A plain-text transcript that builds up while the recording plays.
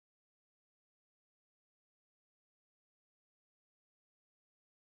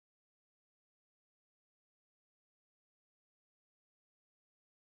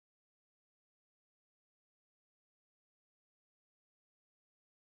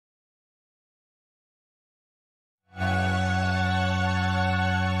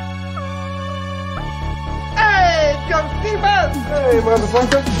Defense! Hey,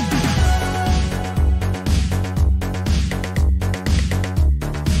 motherfucker.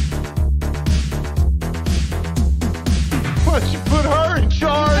 Why don't you put her in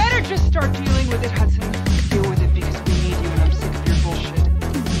charge? You better just start dealing with it, Hudson. Deal with it because we need you and I'm sick of your bullshit.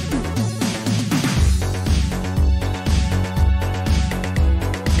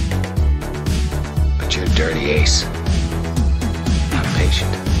 But you're a dirty ace. Not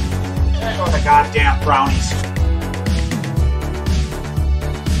patient. Oh, the goddamn brownies.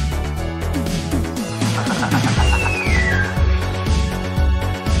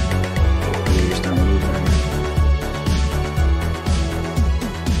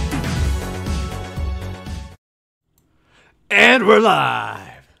 And we're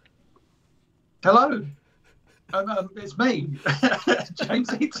live. Hello. It's me, James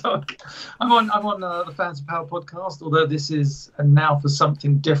Eatock. I'm on the Fans of Power podcast, although this is a now for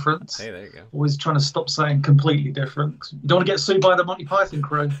something different. Hey, there you go. Always trying to stop saying completely different. You don't want to get sued by the Monty Python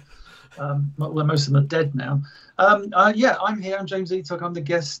crew. Well, most of them are dead now. Yeah, I'm here. I'm James Eatock. I'm the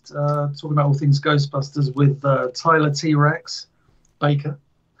guest talking about all things Ghostbusters with Tyler T-Rex Baker,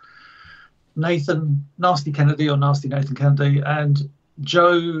 Nathan Nasty Kennedy, or Nasty Nathan Kennedy, and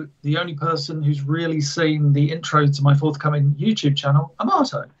Joe, the only person who's really seen the intro to my forthcoming YouTube channel,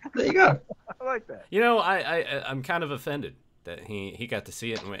 Amato. There you go. I like that. You know, I'm kind of offended that he got to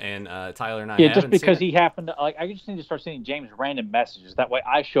see it, and Tyler and I Yeah, haven't just because seen it. he happened to, like, I just need to start sending James random messages. That way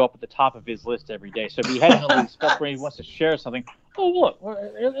I show up at the top of his list every day. So if he has no stuff where he wants to share something, oh, look,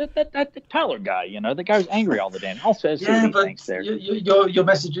 that Tyler guy, you know, the guy who's angry all the damn. I'll say what he thinks there. Your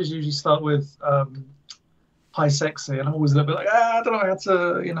messages usually start with hi sexy, and I'm always a little bit like, I don't know how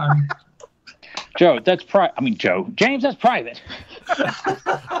to, you know. Joe, that's private. I mean, James, that's private.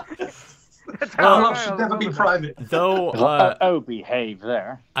 Love should never be private. Though, behave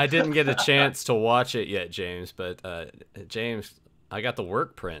there. I didn't get a chance to watch it yet, James, but James, I got the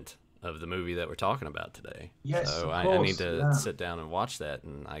work print of the movie that we're talking about today. Yes, so of I course, need to sit down and watch that,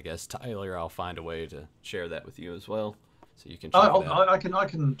 and I guess Tyler, I'll find a way to share that with you as well, so you can check it out. I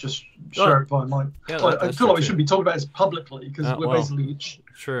can just share it by my. Yeah, well, I that's feel like we true, shouldn't be talking about this publicly because we're basically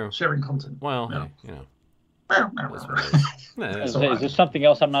sharing content. Well, yeah. hey, you know. Is there something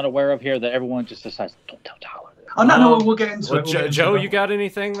else I'm not aware of here that everyone just decides, don't tell Tyler? Oh, no, we'll get into it. Joe, you got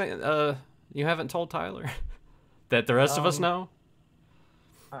anything that you haven't told Tyler that the rest of us know?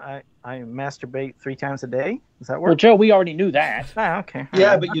 I masturbate 3 times a day. Does that work? Well, Joe, we already knew that. Ah, okay.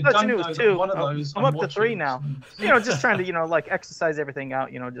 Yeah, but you don't know know that one of those. I'm up to 3 now. You know, just trying to, like exercise everything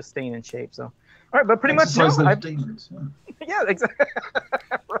out. You know, just staying in shape. So, all right, but pretty much, demons. Yeah, exactly.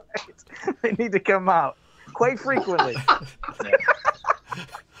 Right. They need to come out quite frequently.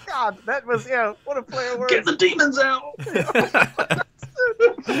 God, that was what a play of words. Get the demons out.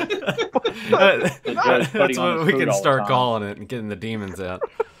 That's what we can start calling it, and getting the demons out.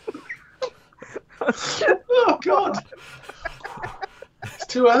 Oh God, it's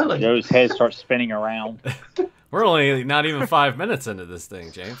too early. Joe's head starts spinning around. We're only not even 5 minutes into this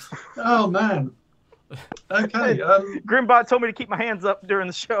thing, James. Oh man. Okay. Grimbot told me to keep my hands up during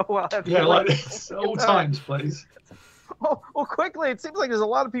the show. I'll have to like this all times, please. Oh, well, quickly. It seems like there's a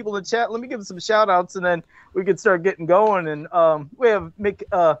lot of people in the chat. Let me give some shout outs, and then we can start getting going. And we have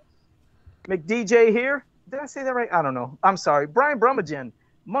McDJ here. Did I say that right? I don't know. I'm sorry. Brian Brummagem,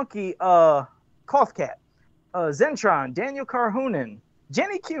 Monkey, Cough Cat, Zentron, Daniel Carhoonan,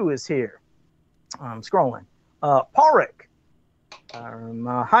 Jenny Q is here. I'm scrolling. Parik,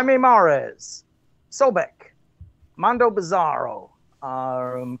 Jaime Mares, Sobek, Mondo Bizarro,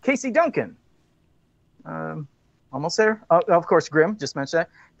 Casey Duncan, almost there. Of course, Grim, just mentioned that.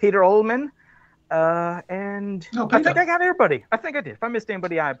 Peter Ullman, and I think I got everybody. I think I did. If I missed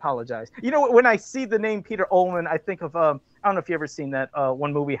anybody, I apologize. You know, when I see the name Peter Ullman, I think of, I don't know if you ever seen that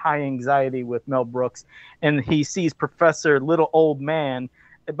one movie, High Anxiety, with Mel Brooks, and he sees Professor Little Old Man,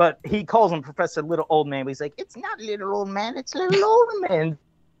 but he calls him Professor Little Old Man, but he's like, it's not Little Old Man, it's Little Old Man.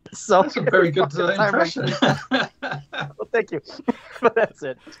 So that's a very good impression. Well, thank you. But that's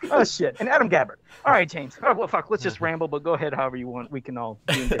it. Oh, shit. And Adam Gabbard. All right, James. Oh, well, fuck. Let's just ramble, but go ahead however you want. We can all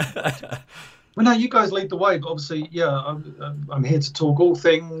be in Well, no, you guys lead the way, but obviously, I'm here to talk all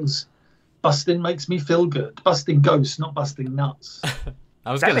things busting makes me feel good. Busting ghosts, not busting nuts.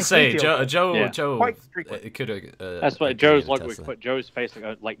 I was going to say, Joe, it could have. That's what Joe's like. We put Joe's face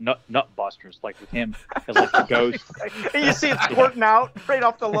like nut busters, like with him, as like the ghost. And you see it squirting out right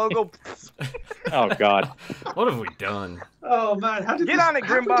off the logo. Oh God, what have we done? Oh man, how did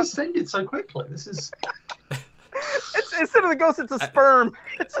Grimbot descended so quickly? This is. Instead of the ghost, it's a sperm.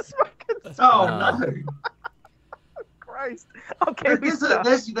 It's a fucking. Oh no. Christ. Okay,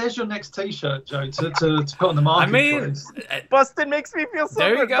 there's your next T-shirt, Joe, to put on the marketplace. Bustin' makes me feel so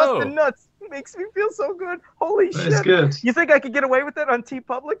there good. You go. Bustin' nuts makes me feel so good. Holy shit. It's good. You think I could get away with that on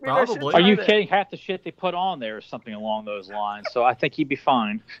TeePublic? Probably. Are you kidding? Half the shit they put on there or something along those lines. So I think he'd be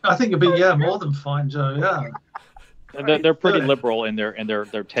fine. I think it'd be more than fine, Joe. Yeah. They're pretty liberal in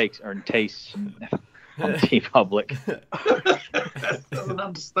their takes or tastes on TeePublic. That's an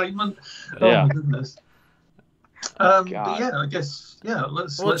understatement. Yeah. Oh my goodness. But yeah, I guess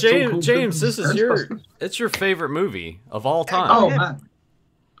let's. Well, let's James, this is your favorite movie of all time. Oh man.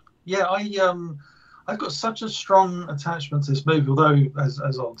 Yeah, I've got such a strong attachment to this movie. Although, as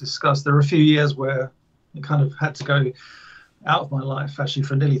I'll discuss, there are a few years where it kind of had to go out of my life, actually,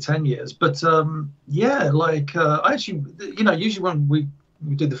 for nearly 10 years. But I actually, usually when we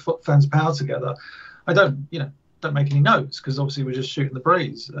do the Fans Power together, I don't make any notes because obviously we're just shooting the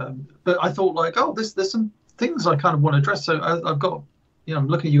breeze. But I thought there's some things I kind of want to address. So I've got, I'm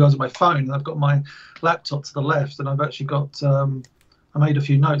looking at you guys on my phone, and I've got my laptop to the left, and I've actually got. I made a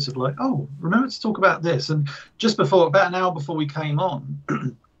few notes of remember to talk about this. And just about an hour before we came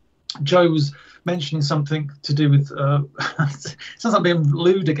on, Joe was mentioning something to do with, sounds like being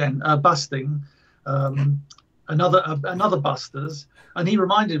lewd again, busting, another Busters. And he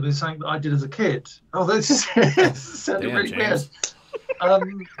reminded me of something that I did as a kid. Oh, this sounded really weird.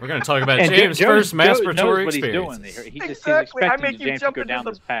 We're going to talk about James' first masturbatory experience. Exactly. I make you jump down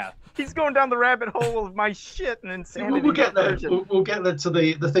this path. He's going down the rabbit hole of my shit and insanity. We'll get there. We'll get there to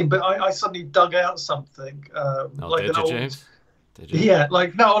the thing. But I suddenly dug out something. James? Did you? Yeah,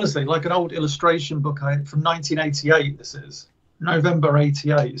 honestly, like an old illustration book from 1988. This is November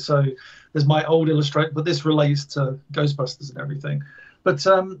 '88. So there's my old illustration, but this relates to Ghostbusters and everything. But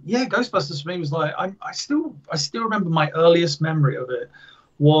Ghostbusters for me was I still remember my earliest memory of it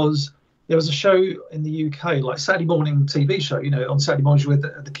was there was a show in the UK, like Saturday morning TV show, on Saturday mornings we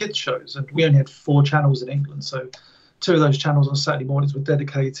had the kids shows, and we only had 4 channels in England, so 2 of those channels on Saturday mornings were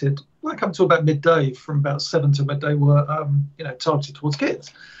dedicated, up until about midday, from about 7 to midday were targeted towards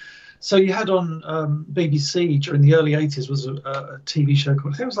kids. So you had on BBC during the early 80s was a TV show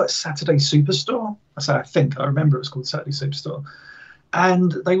called, I think it was like Saturday Superstore. I remember it was called Saturday Superstore.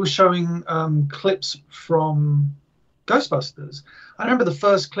 And they were showing clips from Ghostbusters. I remember the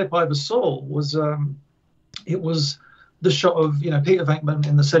first clip I ever saw was it was the shot of Peter Venkman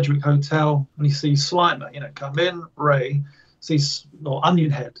in the Sedgwick Hotel, and he sees Slimer, come in, Ray sees Onion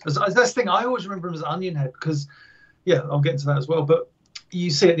Head. That's the thing I always remember him as Onion Head because I'll get into that as well. But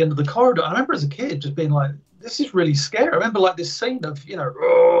you see at the end of the corridor. I remember as a kid just being like, this is really scary. I remember this scene of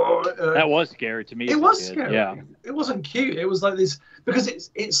that was scary to me. It was scary. Yeah, it wasn't cute. It was like this because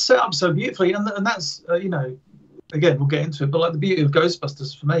it's set up so beautifully, and that's again we'll get into it. But the beauty of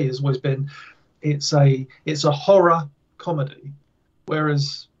Ghostbusters for me has always been it's a horror comedy,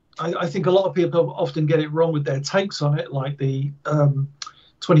 whereas I think a lot of people often get it wrong with their takes on it, like the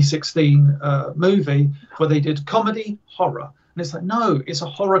 2016 movie where they did comedy horror, and it's no, it's a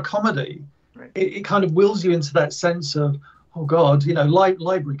horror comedy. Right. It kind of wills you into that sense of, oh God,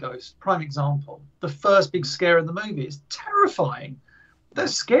 Library Ghost, prime example. The first big scare in the movie is terrifying. That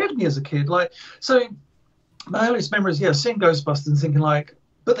scared me as a kid. So my earliest memories, seeing Ghostbusters and thinking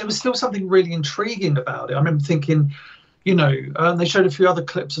but there was still something really intriguing about it. I remember thinking, they showed a few other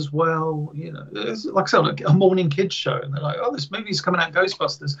clips as well. It was, like I said, a morning kids show, and they're like, oh, this movie's coming out,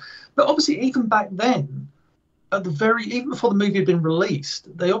 Ghostbusters. But obviously, even back then, even before the movie had been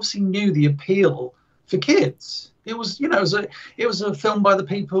released, they obviously knew the appeal for kids. It was, it was a film by the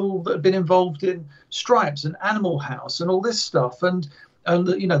people that had been involved in Stripes and Animal House and all this stuff, and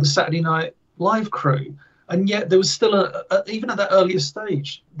the Saturday Night Live crew. And yet there was still even at that earlier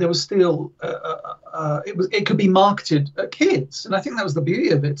stage, there was still it could be marketed at kids, and I think that was the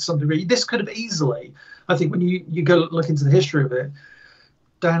beauty of it to some degree. This could have easily, I think, when you go look into the history of it,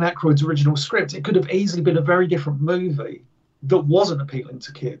 Dan Aykroyd's original script, it could have easily been a very different movie that wasn't appealing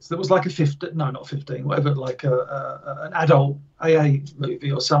to kids. That was like not 15, whatever, like an adult AA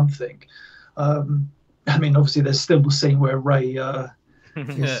movie or something. Obviously there's still the scene where Ray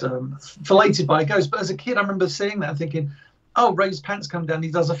is filleted by a ghost. But as a kid, I remember seeing that and thinking, oh, Ray's pants come down,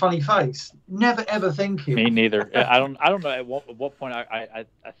 he does a funny face. Never ever thinking. Me neither. I don't know at what point I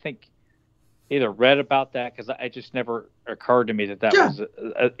think either read about that, because it just never occurred to me that was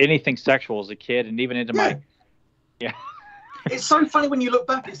anything sexual as a kid, and even into my It's so funny when you look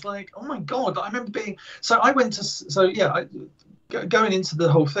back. It's like, oh my God, I remember being. So I went to going into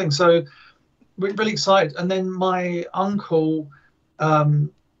the whole thing. So we're really excited, and then my uncle and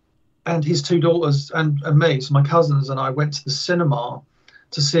his 2 daughters and me, so my cousins and I, went to the cinema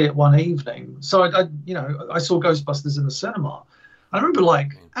to see it one evening. So I saw Ghostbusters in the cinema. I remember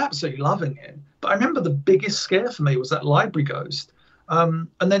like absolutely loving it. But I remember the biggest scare for me was that library ghost. And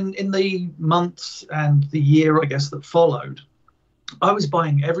then in the months and the year, I guess, that followed, I was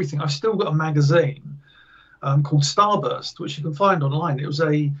buying everything. I've still got a magazine called Starburst, which you can find online. It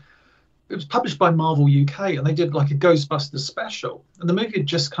was published by Marvel UK, and they did like a Ghostbusters special. And the movie had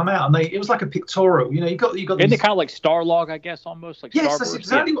just come out, and it was like a pictorial. You got. Isn't it kind of like Starlog, I guess, almost like? Yes, Starburst? That's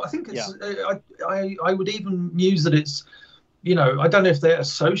exactly what I think. It's. Yeah. I would even use that it's. I don't know if they're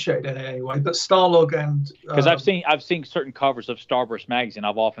associated in any way, but Starlog and because I've seen certain covers of Starburst magazine.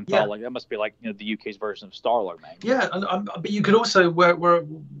 I've often thought like that must be like the UK's version of Starlog magazine. Yeah, but you could also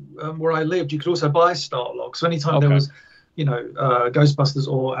where I lived, you could also buy Starlog. So anytime there was, Ghostbusters,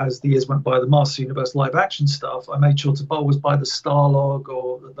 or as the years went by, the Master Universe live action stuff, I made sure to always buy the Starlog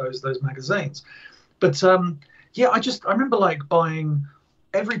or those magazines. But I remember like buying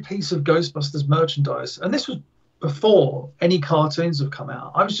every piece of Ghostbusters merchandise, and this was before any cartoons have come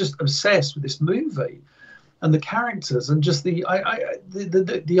out. I was just obsessed with this movie and the characters and just the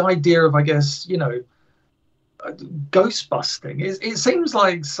idea of, I guess, ghost busting. It seems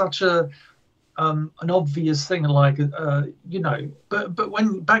like such an obvious thing, like but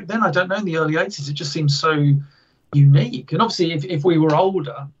when back then, I don't know, in the early 80s, it just seemed so unique. And obviously if we were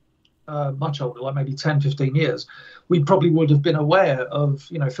older, much older, like maybe 10-15 years, we probably would have been aware of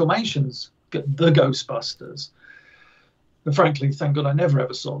Filmation's The Ghostbusters. But frankly, thank God I never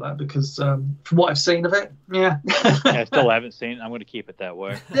ever saw that, because from what I've seen of it, I still haven't seen it. I'm going to keep it that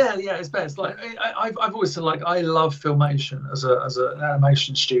way. Yeah, it's best. Like I've always said, like, I love Filmation as an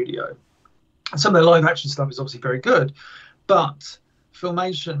animation studio. Some of their live action stuff is obviously very good, but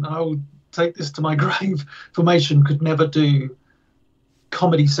Filmation, I will take this to my grave, Filmation could never do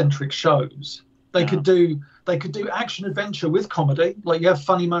comedy centric shows. They could do action adventure with comedy. Like, you have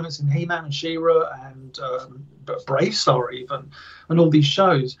funny moments in He-Man and She-Ra and Brave Star even, and all these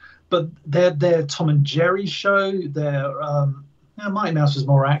shows. But their Tom and Jerry show, their Mighty Mouse was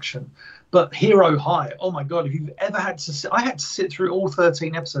more action. But Hero High, oh my God, if you've ever had to I had to sit through all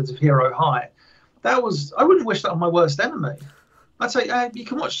 13 episodes of Hero High. I wouldn't wish that on my worst enemy. I'd say you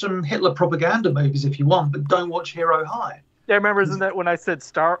can watch some Hitler propaganda movies if you want, but don't watch Hero High. Yeah, I remember, isn't that when I said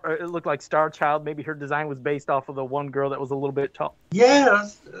it looked like Star Child, maybe her design was based off of the one girl that was a little bit tall. Yeah,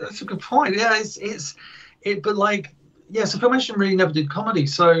 that's a good point. Yeah, but like, yeah, so Filmation really never did comedy.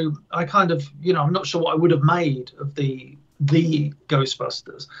 So I kind of, I'm not sure what I would have made of the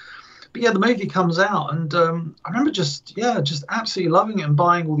Ghostbusters. But yeah, the movie comes out, and I remember just absolutely loving it and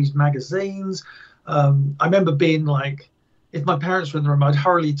buying all these magazines. I remember being like, if my parents were in the room, I'd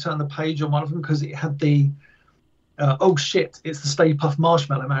hurriedly turn the page on one of them because it had the oh shit, it's the Stay Puft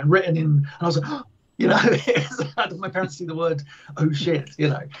Marshmallow Man written in, and I was like, oh, my parents see the word oh shit,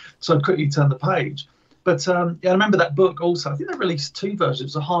 so I'd quickly turn the page. But I remember that book also. I think they released two versions. It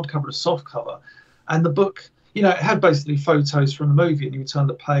was a hardcover and a softcover, and the book, it had basically photos from the movie, and you would turn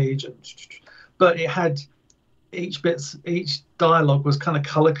the page, but it had each dialogue was kind of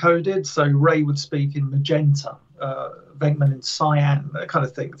color coded. So Ray would speak in magenta, Venkman in cyan, that kind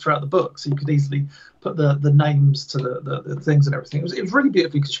of thing throughout the book. So you could easily put the names to the things and everything. It was really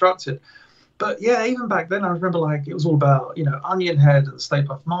beautifully constructed. But yeah, even back then, I remember like it was all about Onion Head and Stay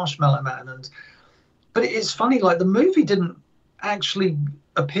Puft Marshmallow Man, but it's funny, like the movie didn't actually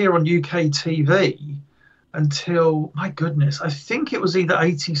appear on UK TV until, my goodness, I think it was either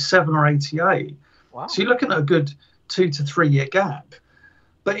 87 or 88. Wow. So you're looking at a good 2 to 3 year gap.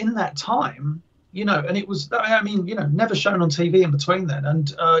 But in that time, and it was, never shown on TV in between then.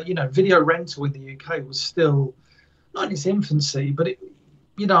 And, video rental in the UK was still not in its infancy, but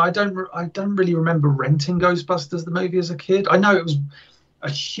I don't really remember renting Ghostbusters, the movie, as a kid. I know it was a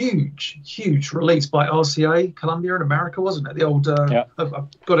huge release by RCA, Columbia in America, wasn't it? The old, I've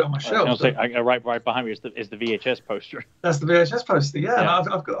got it on my shelf. Right behind me is the VHS poster. That's the VHS poster, yeah. And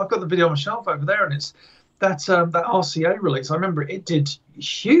I've got the video on my shelf over there, and it's that RCA release. I remember it did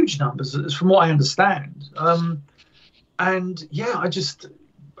huge numbers, from what I understand. And yeah, I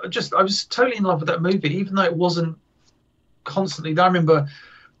was totally in love with that movie, even though it wasn't constantly. I remember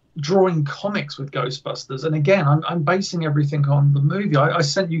drawing comics with Ghostbusters, and again, I'm basing everything on the movie. I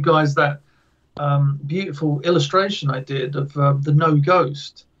sent you guys that beautiful illustration I did of the No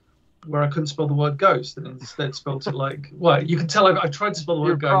Ghost, where I couldn't spell the word ghost and instead spelled it like, well, you can tell I tried to spell the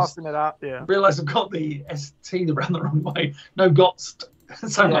word ghost. Crossing it out, yeah. Realised I've got the ST around the wrong way. No Ghost,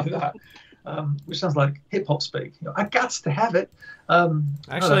 something like that. Which sounds like hip hop speak. I got to have it.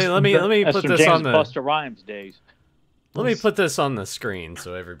 Actually, let me put this on the Busta Rhymes days. Let me put this on the screen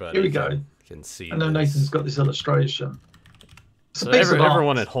so everybody Here we go. Can see. I know this. Nathan's got this illustration. So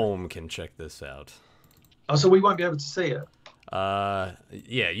everyone at home can check this out. Oh, so we won't be able to see it.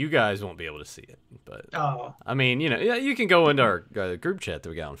 Yeah, you guys won't be able to see it, but I mean, yeah, you can go into our group chat that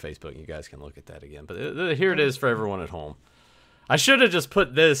we got on Facebook. You guys can look at that again. But here it is for everyone at home. I should have just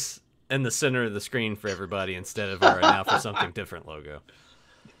put this in the center of the screen for everybody instead of our now for something different logo.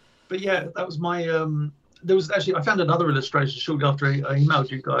 But yeah, that was my. There was actually I found another illustration shortly after I emailed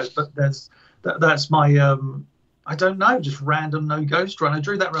you guys. But that's my. I don't know, just random no ghost run. I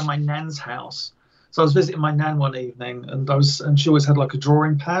drew that around my nan's house. So I was visiting my nan one evening, and she always had like a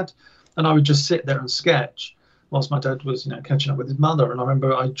drawing pad, and I would just sit there and sketch whilst my dad was, catching up with his mother. And I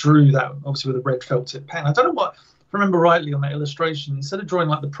remember I drew that obviously with a red felt tip pen. I don't know what, if I remember rightly on that illustration, instead of drawing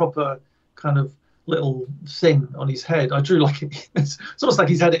like the proper kind of little thing on his head, I drew like it's almost like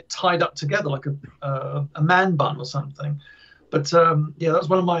he's had it tied up together like a man bun or something. But yeah, that's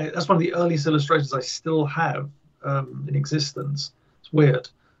one of the earliest illustrations I still have in existence. It's weird.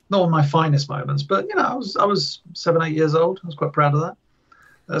 Not on my finest moments, but I was 7, 8 years old. I was quite proud of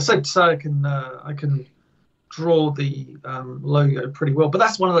that. So I can draw the logo pretty well. But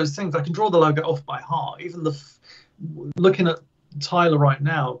that's one of those things. I can draw the logo off by heart. Even looking at Tyler right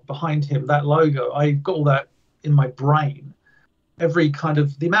now behind him, that logo, I've got all that in my brain.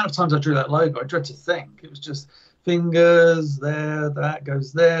 The amount of times I drew that logo, I dread to think. It was just fingers there, that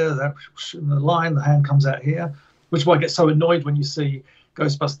goes there, that in the line, the hand comes out here, which is why I get so annoyed when you see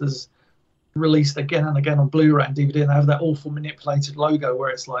Ghostbusters released again and again on Blu-ray and DVD, and they have that awful manipulated logo where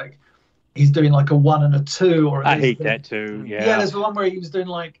it's like he's doing like a 1 and a 2, or I hate that too. Yeah, there's the one where he was doing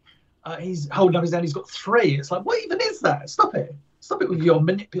like he's holding up his hand, he's got 3. It's like, what even is that? Stop it with your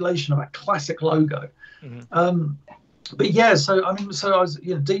manipulation of a classic logo. Mm-hmm. But yeah, so I was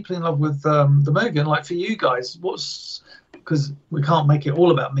deeply in love with the movie, and like for you guys, because we can't make it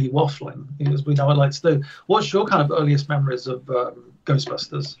all about me waffling, as we know I like to do. What's your kind of earliest memories of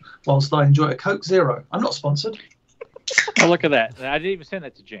Ghostbusters? Whilst I enjoy a Coke Zero. I'm not sponsored. Oh, look at that! I didn't even send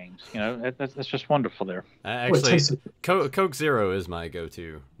that to James. That's just wonderful there. Actually, Coke Zero is my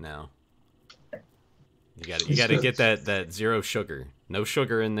go-to now. You got to get that zero sugar. No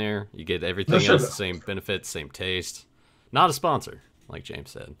sugar in there. You get everything else, the same benefits, same taste. Not a sponsor, like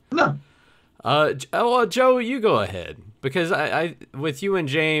James said. No. Joe, you go ahead, because I with you and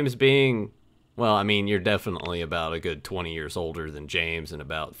James being, well, I mean, you're definitely about a good 20 years older than James and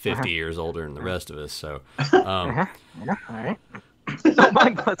about 50 years older than the rest of us. So, all right. So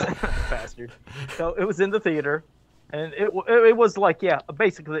mine was bastard. So it was in the theater, and it was like,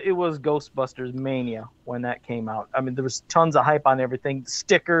 basically it was Ghostbusters mania when that came out. I mean, there was tons of hype on everything,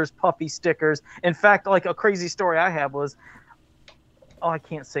 stickers, puffy stickers. In fact, like a crazy story I have was, I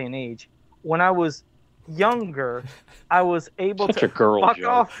can't say an age. When I was younger, I was able Such to a girl fuck joke.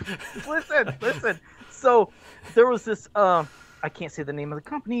 off. Listen. So there was this. I can't say the name of the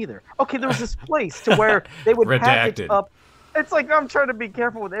company either. Okay, there was this place to where they would package up. It's like I'm trying to be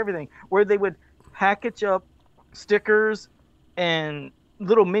careful with everything. Where they would package up stickers and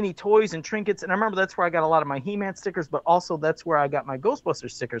little mini toys and trinkets. And I remember that's where I got a lot of my He-Man stickers, but also that's where I got my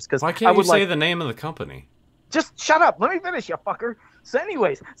Ghostbusters stickers. Because why can't you say the name of the company? Just shut up. Let me finish, you fucker. So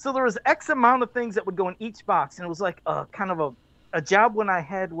anyways, there was X amount of things that would go in each box, and it was like kind of a job when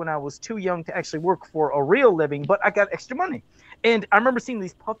I was too young to actually work for a real living, but I got extra money. And I remember seeing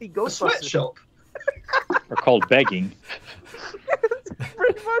these puffy Ghostbusters. A sweatshop. Or called begging.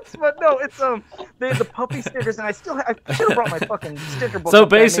 Pretty much, but no, it's they had the puppy stickers, and I should have brought my fucking sticker book. So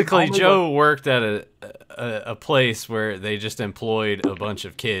basically, Joe worked at a place where they just employed a bunch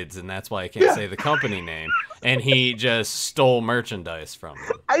of kids, and that's why I can't say the company name. And he just stole merchandise from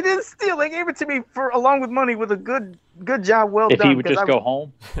them. I didn't steal; they gave it to me along with money, with a good job, well done. If he would just go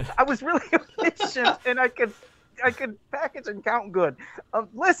home, I was really efficient, and I could package and count good.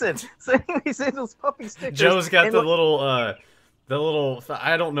 Listen, so anyways, those puppy stickers. Joe's got the little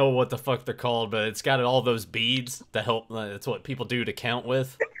I don't know what the fuck they're called, but it's got all those beads to help. That's what people do to count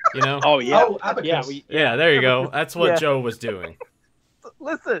with, Oh yeah, yeah. There you go. That's what Joe was doing.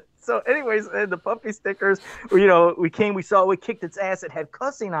 Listen. So, anyways, the puppy stickers. We saw it kicked its ass. It had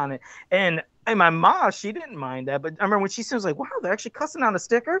cussing on it, and my mom, she didn't mind that. But I remember when she was like, "Wow, they're actually cussing on a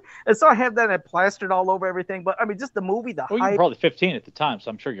sticker," and so I have that and plastered all over everything. But I mean, just the movie, the hype. You were probably 15 at the time, so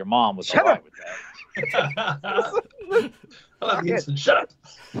I'm sure your mom was all right with that. Shut up.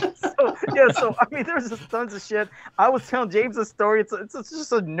 So I mean, there's just tons of shit. I was telling James a story. It's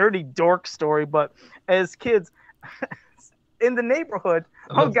just a nerdy dork story, but as kids, in the neighborhood.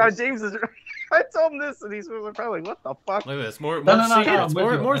 Oh God, James is. I told him this, and he's probably, what the fuck? Look at this.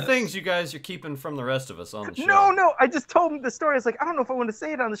 More things you guys are keeping from the rest of us on the show. No. I just told him the story. I was like, I don't know if I want to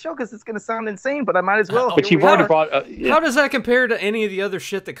say it on the show because it's going to sound insane, but I might as well. But you've already brought. How does that compare to any of the other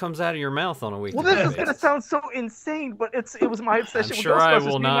shit that comes out of your mouth on a weekly basis? Well, this is going to sound so insane, but it was my obsession with Ghostbusters. I'm sure I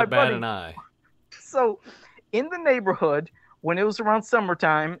will not bat an eye. So, in the neighborhood, when it was around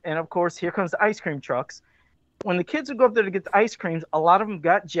summertime, and of course, here comes the ice cream trucks. When the kids would go up there to get the ice creams, a lot of them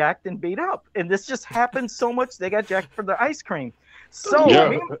got jacked and beat up. And this just happened so much, they got jacked for their ice cream. So,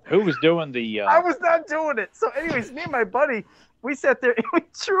 who was doing the... I was not doing it. So anyways, me and my buddy, we sat there and we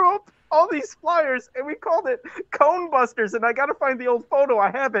drew up all these flyers, and we called it Cone Busters. And I got to find the old photo. I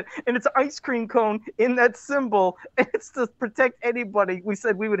have it. And it's an ice cream cone in that symbol. And it's to protect anybody. We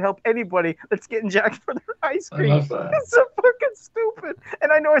said we would help anybody that's getting jacked for their ice cream. It's so fucking stupid.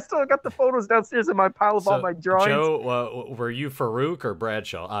 And I know I still got the photos downstairs in my pile of all my drawings. Joe, were you Farouk or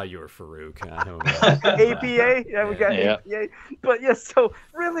Bradshaw? Ah, you were Farouk. APA? Yeah, we got APA. But yeah, so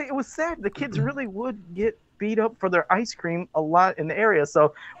really, it was sad. The kids really would get beat up for their ice cream a lot in the area.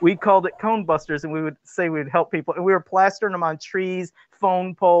 So we called it Cone Busters, and we would say we'd help people. And we were plastering them on trees,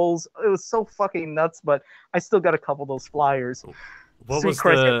 phone poles. It was so fucking nuts, but I still got a couple of those flyers. What was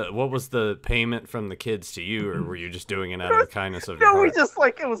the payment from the kids to you, or were you just doing it out of the kindness of your heart? No, we just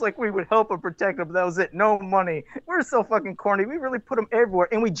it was like we would help and protect them. That was it. No money. We were so fucking corny. We really put them everywhere,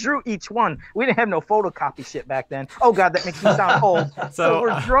 and we drew each one. We didn't have no photocopy shit back then. Oh God, that makes me sound old. So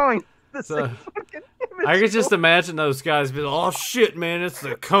we're drawing this fucking image. I could just imagine those guys being, oh shit, man, it's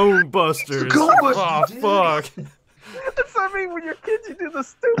the Cone Busters. Oh fuck. I mean, when you're kids, you do the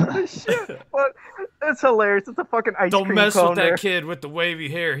stupidest shit, but it's hilarious. It's a fucking ice cream cone. Don't mess with that kid with the wavy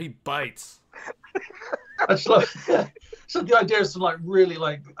hair. He bites. That's like, so the idea is some really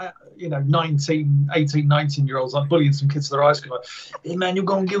 19, 18, 19-year-olds like bullying some kids to their ice cream. Like, hey man, you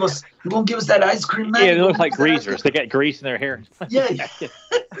gonna give us that ice cream, man? Yeah, they look like greasers. They got grease in their hair. Yeah.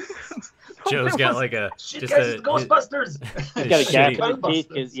 Joe's got like a shit, guys, it's Ghostbusters. He's got a gap in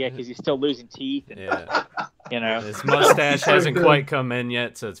his teeth because he's still losing teeth. And, his mustache hasn't quite come in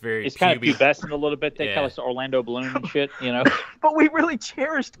yet, so it's very. It's kind of pubescent a little bit. They call us Orlando Bloom and shit, But we really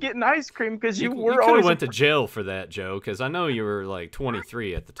cherished getting ice cream because you were always. You could have went to jail for that, Joe, because I know you were like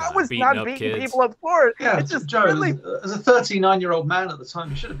 23 at the time. I was not beating people up for it. Yeah, it's just Joe, really. As a 39-year-old man at the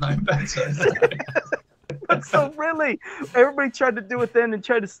time, you should have known better. But so really, everybody tried to do it then and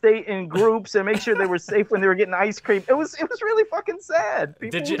tried to stay in groups and make sure they were safe when they were getting ice cream. It was really fucking sad.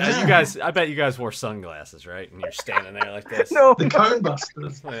 Did you guys? I bet you guys wore sunglasses, right? And you're standing there like this. No, the Cone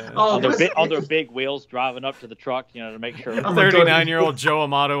Busters. Yeah. On their big wheels, driving up to the truck, to make sure. 39-year-old Joe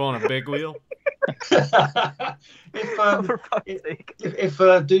Amato on a big wheel. If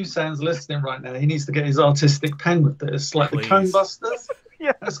Doosan's listening right now, he needs to get his artistic pen with this, like the Cone Busters.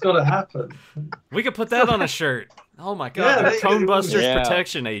 Yeah, that's got to happen. We could put that on a shirt. Oh my god, the Cone Busters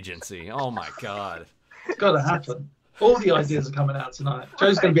Protection Agency. Oh my god, it's got to happen. All the ideas are coming out tonight.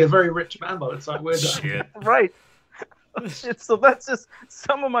 Joe's going to be a very rich man by the time we're done. Shit. Right. So that's just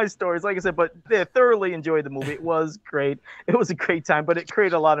some of my stories. Like I said, but they thoroughly enjoyed the movie. It was great. It was a great time, but it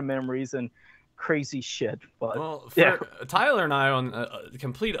created a lot of memories and crazy shit. But Tyler and I on the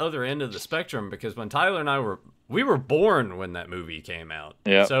complete other end of the spectrum, because when Tyler and I were born when that movie came out.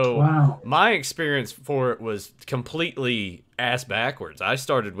 Yeah. So my experience for it was completely ass backwards. I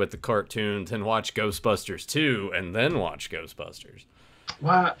started with the cartoons, then watched Ghostbusters 2, and then watched Ghostbusters.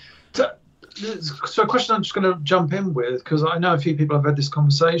 Wow. So a question I'm just going to jump in with, because I know a few people I've had this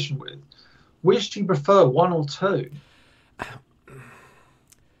conversation with. Which do you prefer, 1 or 2?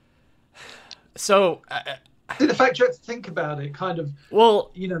 So, the fact you have to think about it, kind of.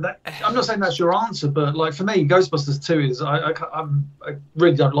 Well, that I'm not saying that's your answer, but like for me, Ghostbusters 2 is I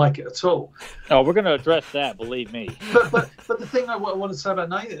really don't like it at all. Oh, we're going to address that, believe me. But the thing I want to say about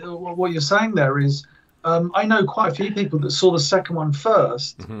what you're saying there is, I know quite a few people that saw the second one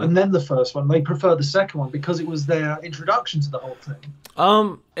first and then the first one. They prefer the second one because it was their introduction to the whole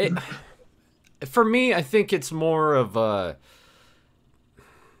thing. For me, I think it's more of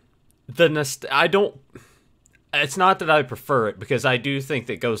it's not that I prefer it, because I do think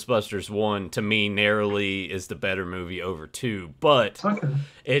that Ghostbusters 1 to me narrowly is the better movie over 2, but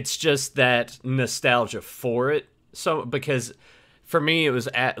it's just that nostalgia for it. So because for me it was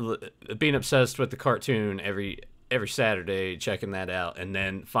being obsessed with the cartoon every Saturday, checking that out, and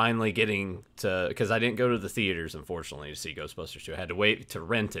then finally getting to, because I didn't go to the theaters unfortunately to see Ghostbusters 2. I had to wait to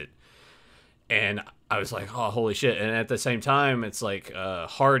rent it. And I was like, oh, holy shit. And at the same time, it's like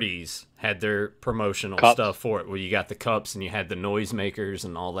Hardee's had their promotional stuff for it, where you got the cups and you had the noisemakers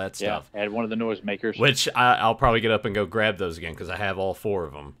and all that stuff. Yeah, I had one of the noisemakers. Which I'll probably get up and go grab those again, because I have all 4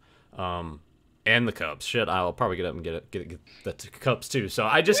 of them. And the cups. Shit, I'll probably get up and get the cups too. So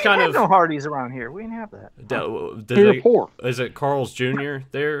I just kind of... no Hardee's around here. We didn't have that. They're poor. Is it Carl's Jr.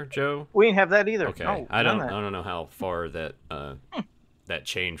 there, Joe? We didn't have that either. Okay. No, I don't know how far that that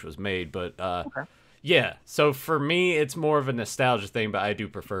change was made, but okay. Yeah. So for me, it's more of a nostalgia thing, but I do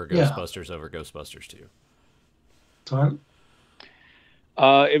prefer Ghostbusters over Ghostbusters 2. Time?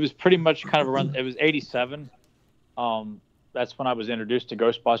 It was pretty much kind of around... It was 87. That's when I was introduced to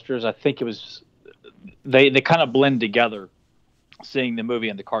Ghostbusters. I think it was... They kind of blend together, seeing the movie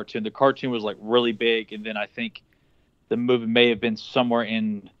and the cartoon. The cartoon was like really big, and then I think the movie may have been somewhere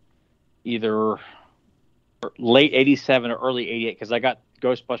in either late 87 or early 88, because I got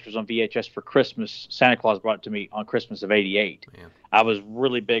Ghostbusters on VHS for Christmas. Santa Claus brought it to me on Christmas of 88. Yeah. I was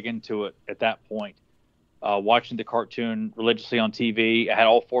really big into it at that point, watching the cartoon religiously on TV. I had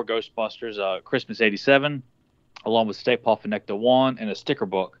all 4 Ghostbusters, Christmas 87, along with Stay Puft and Ecto 1 and a sticker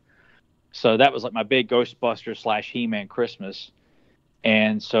book. So that was like my big Ghostbusters / He-Man Christmas.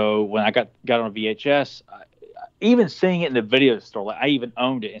 And so when I got on VHS, even seeing it in the video store, like I even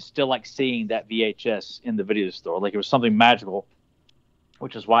owned it and still like seeing that VHS in the video store. Like it was something magical,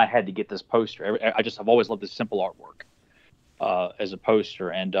 which is why I had to get this poster. I've always loved this simple artwork as a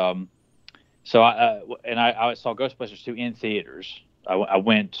poster. And so I saw Ghostbusters 2 in theaters. I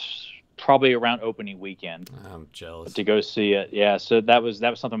went probably around opening weekend. I'm jealous. To go see it. Yeah, so that was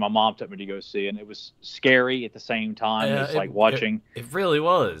something my mom took me to go see, and it was scary at the same time. It's like watching. It really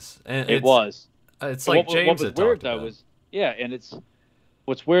was. And it was. It's like James had talked about. And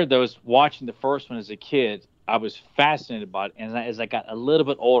what's weird though is watching the first one as a kid, I was fascinated by it, and as I got a little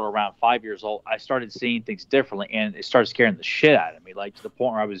bit older, around 5 years old, I started seeing things differently, and it started scaring the shit out of me, like to the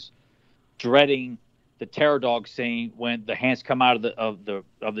point where I was dreading the terror dog scene when the hands come out of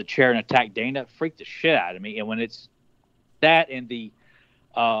the chair and attack Dana. Freaked the shit out of me. And when it's that and the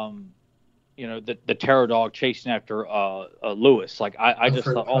the terror dog chasing after Lewis, like I just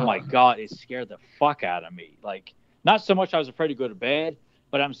thought, oh my god, it scared the fuck out of me. Like not so much I was afraid to go to bed,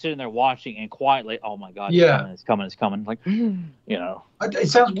 but I'm sitting there watching and quietly, oh my god, it's coming. Like it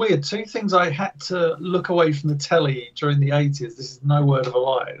sounds weird. 2 things I had to look away from the telly during the 80s. This is no word of a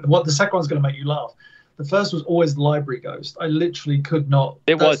lie. What the second one's going to make you laugh. The first was always the library ghost. I literally could not.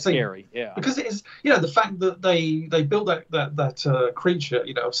 It was scary, yeah. Because it is, the fact that they built that creature.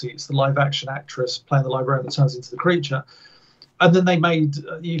 Obviously it's the live action actress playing the librarian that turns into the creature, and then they made.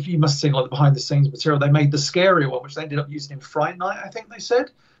 You must have seen like the behind the scenes material. They made the scarier one, which they ended up using in Fright Night, I think they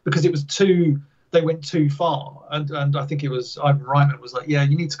said, because it was too. They went too far, and I think it was Ivan Reitman was like, yeah,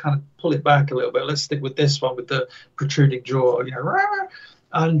 you need to kind of pull it back a little bit. Let's stick with this one with the protruding jaw.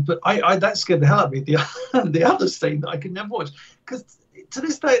 But I that scared the hell out of me. The other scene that I could never watch, because to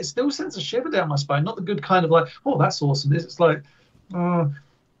this day it still sends a shiver down my spine. Not the good kind of like, oh, that's awesome. It's like,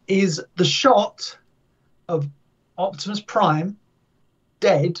 is the shot of Optimus Prime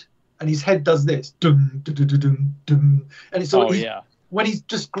dead and his head does this, dum, dum, dum, dum, dum, and it's all when he's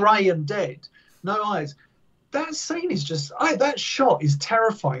just grey and dead, no eyes. That scene is just that shot is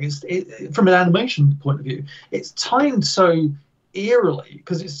terrifying. From an animation point of view, it's timed so eerily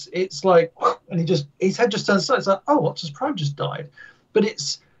because it's like, and his head just turns aside. It's like, oh, Optimus Prime just died. But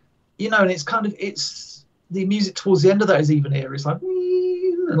it's and it's kind of the music towards the end of that is even eerie. It's like,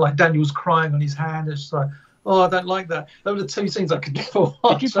 and like Daniel's crying on his hand. It's just like, oh, I don't like that. Those were the 2 scenes I could never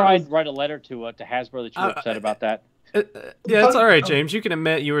watch. Did you try and write a letter to Hasbro that you were upset about that? Yeah, it's all right, James. You can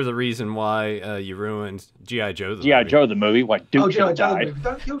admit you were the reason why you ruined G.I. Joe the movie. G.I. Joe the movie. Why Duke G.I. Joe died. the movie.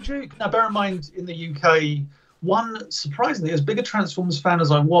 Don't kill Duke. Now, bear in mind, in the UK, surprisingly, as big a Transformers fan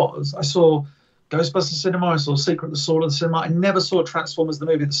as I was, I saw Ghostbusters cinema, I saw Secret of the Sword at the cinema. I never saw Transformers the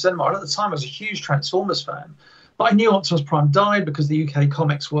movie at the cinema. And at the time, I was a huge Transformers fan. But I knew Optimus Prime died because the UK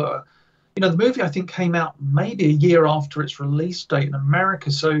comics were... the movie, I think, came out maybe a year after its release date in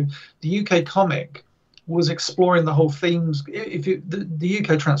America. So the UK comic was exploring the whole themes. The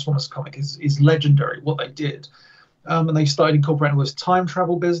UK Transformers comic is legendary, what they did. And they started incorporating all this time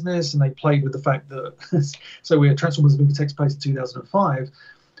travel business, and they played with the fact that Transformers movie takes place in 2005.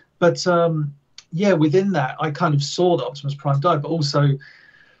 But within that, I kind of saw that Optimus Prime died, but also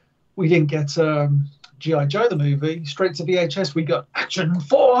we didn't get G.I. Joe the movie straight to VHS. We got Action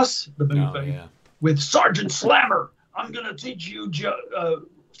Force the movie with Sergeant Slammer. I'm gonna teach you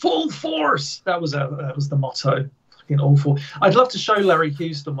full force. That was the motto. Fucking awful. I'd love to show Larry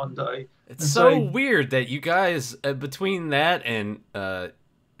Houston one day. It's so weird that you guys between that and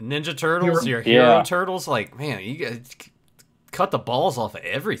Ninja Turtles, your Hero Turtles, like, man, you guys cut the balls off of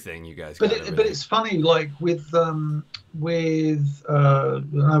everything. You guys, but it's funny, like with I'm going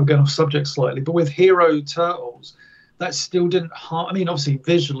off subject slightly, but with Hero Turtles, that still didn't harm. I mean, obviously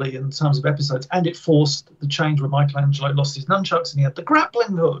visually in terms of episodes, and it forced the change where Michelangelo lost his nunchucks and he had the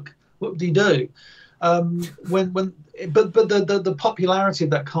grappling hook. What did he do? But the popularity of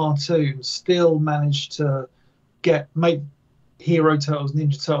that cartoon still managed to make Hero Turtles,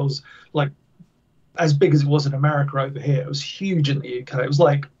 Ninja Turtles, like as big as it was in America over here. It was huge in the UK. It was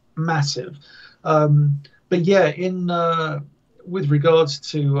like massive. But yeah, with regards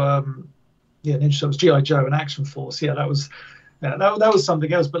to Ninja Turtles, G.I. Joe, and Action Force, that was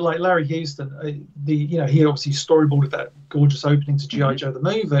something else. But like Larry Houston, he obviously storyboarded that gorgeous opening to G.I. Joe the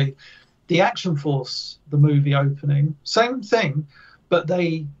movie. The Action Force, the movie opening, same thing, but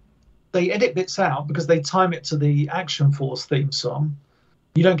they edit bits out because they time it to the Action Force theme song.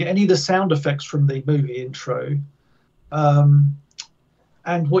 You don't get any of the sound effects from the movie intro. And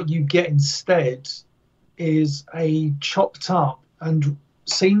what you get instead is a chopped up, and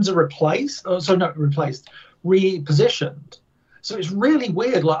scenes are repositioned. So it's really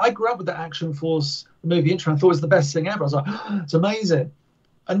weird. Like, I grew up with the Action Force movie intro and thought it was the best thing ever. I was like, it's amazing.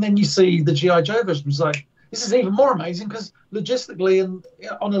 And then you see the G.I. Joe version, it's like, this is even more amazing because logistically and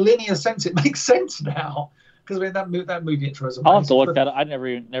on a linear sense, it makes sense now. Because I mean, that movie intro is amazing. I'll have to look that up. I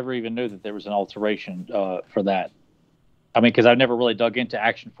never even knew that there was an alteration for that. I mean, because I've never really dug into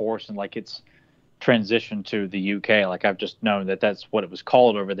Action Force and like its transition to the UK. Like, I've just known that that's what it was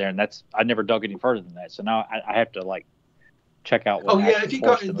called over there, and I never dug any further than that. So now I have to like check out. What if you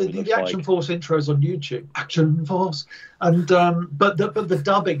got the Action Force intros on YouTube, Action Force, and but the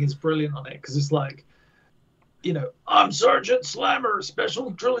dubbing is brilliant on it because it's like, I'm Sergeant Slammer,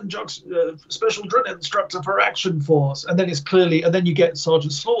 special drill instructor for Action Force, and then you get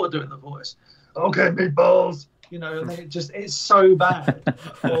Sergeant Slaughter doing the voice. Okay, meatballs, and then it's so bad.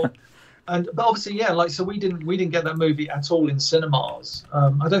 But obviously, so we didn't get that movie at all in cinemas.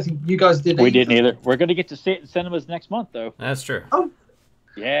 I don't think you guys did. We didn't either. We're going to get to see it in cinemas next month, though. That's true. Oh,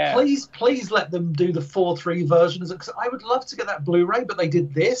 yeah. Please let them do the 4:3 versions, because I would love to get that Blu-ray, but they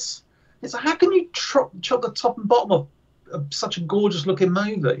did this. It's like, how can you chop the top and bottom of such a gorgeous looking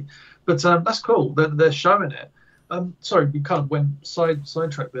movie? But that's cool. They're showing it. Sorry, we kind of went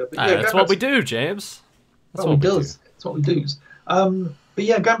sidetracked there. But that's what we do, James. That's what we do. That's what we do. But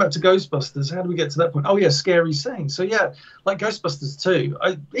yeah, going back to Ghostbusters, how do we get to that point? Oh yeah, scary scene. So yeah, like Ghostbusters 2,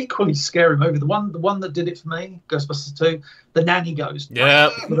 equally scary movie. The one that did it for me, Ghostbusters 2, the nanny goes.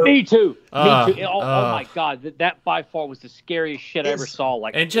 Yeah. Me too. Me too. Oh my god, that by far was the scariest shit I ever saw.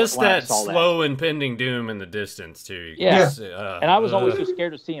 Like, and just that slow impending doom in the distance too. Yeah. And I was always so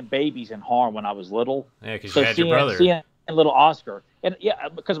scared of seeing babies in harm when I was little. Yeah, because you had your brother. Seeing little Oscar, and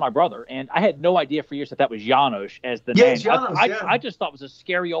because of my brother, and I had no idea for years that was Janos as the name. I just thought it was a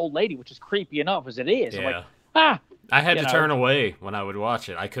scary old lady, which is creepy enough as it is. Yeah. I'm like, I had to turn away when I would watch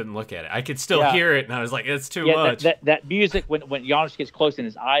it. I couldn't look at it. I could still hear it, and I was like, it's too much. That music when Janos gets close and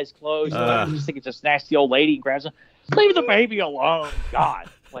his eyes close, you just think it's this nasty old lady and grabs him. Leave the baby alone, God.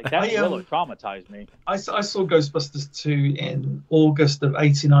 Like, that really traumatized me. I saw Ghostbusters 2 in August of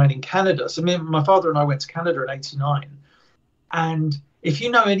 '89 in Canada. So my father and I went to Canada in '89. And if you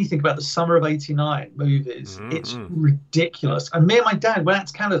know anything about the summer of '89 movies, it's ridiculous. And me and my dad went out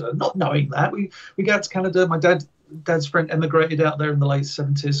to Canada, not knowing that. We go out to Canada. My dad's friend emigrated out there in the late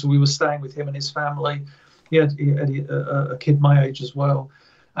 '70s, so we were staying with him and his family. He had a kid my age as well.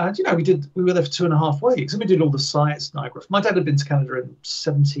 And we were there for 2.5 weeks, and we did all the sites. My dad had been to Canada in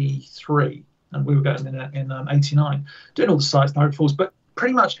 '73, and we were going in '89, doing all the sites, Niagara Falls, but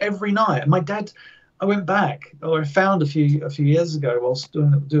pretty much every night. And my dad. I went back, or I found a few years ago whilst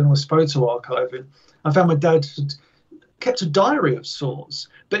doing all this photo archiving. I found my dad had kept a diary of sorts.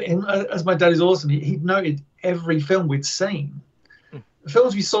 But as my dad is awesome, he'd noted every film we'd seen. The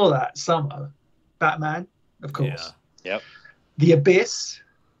films we saw that summer: Batman, of course. Yeah. Yep. The Abyss.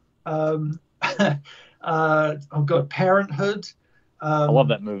 Parenthood. I love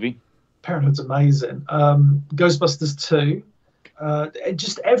that movie. Parenthood's amazing. Ghostbusters 2.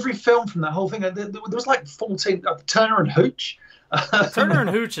 Just every film from that whole thing. There was like 14. Turner and Hooch. Turner and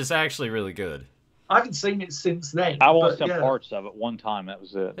Hooch is actually really good. I haven't seen it since then. I watched some parts of it one time. That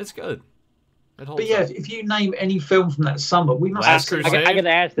was it. It's good. But yeah, if you name any film from that summer, we must. Last Crusade. I got to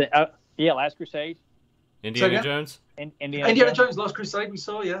ask that. Last Crusade. Indiana Jones. Indiana Jones, Last Crusade. We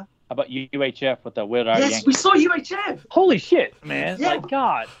saw, yeah. about UHF with the Weird Al Yes, Yankovic? we saw UHF. Holy shit, man! Yeah. Like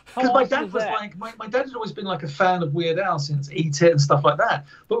God, Because my dad was like, my dad had always been like a fan of Weird Al since Eat It and stuff like that.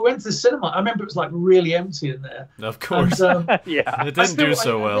 But we went to the cinema. I remember it was like really empty in there. Of course. And, yeah, it didn't do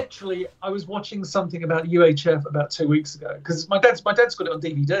so well. Literally, I was watching something about UHF about 2 weeks ago because my dad's got it on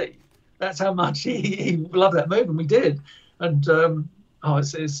DVD. That's how much he loved that movie, and we did. And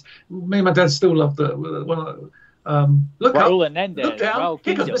it's me and my dad still love the one. Look Raul up, Hernandez, look down. Raul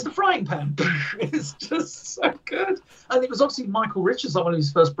Here comes Kingdom. Mr. Frying Pan. It's just so good, and it was obviously Michael Richards, like one of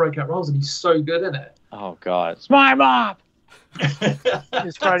his first breakout roles, and he's so good in it. Oh God, it's my mom.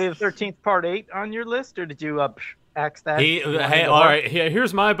 Is Friday the 13th Part 8 on your list, or did you axe that? Hey, all right.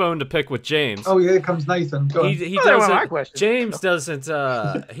 Here's my bone to pick with James. Oh, yeah, here comes Nathan. Go on. He doesn't. James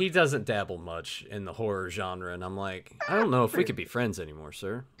doesn't. He doesn't dabble much in the horror genre, and I'm like, I don't know if we could be friends anymore,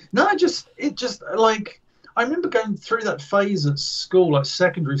 sir. No, it just like I remember going through that phase at school, like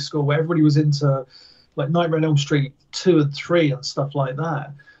secondary school, where everybody was into like Nightmare on Elm Street 2 and 3 and stuff like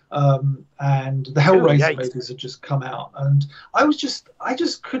that. And the Hellraiser movies had just come out, and I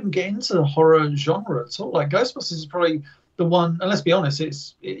just couldn't get into the horror genre at all. Like Ghostbusters is probably the one, and let's be honest,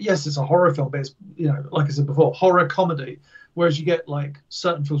 it's a horror film, but it's, you know, like I said before, horror comedy, whereas you get like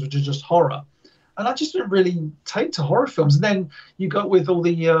certain films which are just horror, and I just didn't really take to horror films. And then you got with all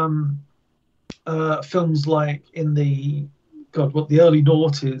the films like in the early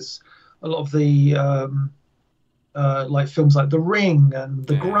noughties, a lot of the like films like The Ring and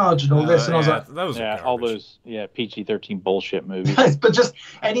The Grudge and all this, and I was like, those all those PG-13 bullshit movies. But just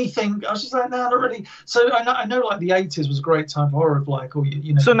anything, I was just like, no, not really. So I know like the 80s was a great time for horror, of like, or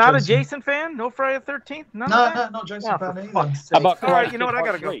you know. So not a Jason fan? No Friday the 13th? No, not Jason fan either. How about Karate Kid you know what? I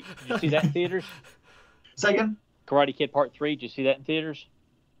gotta Part 3? Did you see that in theaters? Say again? Karate Kid Part 3. Did you see that in theaters?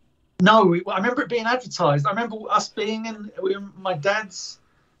 No, I remember it being advertised. I remember us being in my dad's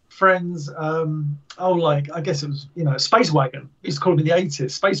friends, I guess it was, you know, Space Wagon. We used to call them in the 80s,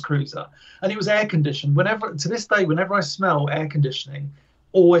 Space Cruiser. And it was air conditioned. To this day, whenever I smell air conditioning,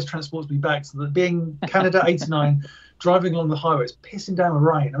 always transports me back. So that being Canada 89, driving along the highways, pissing down with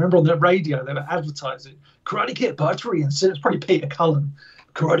rain. I remember on the radio, they were advertising Karate Kid Part 3 and it's probably Peter Cullen.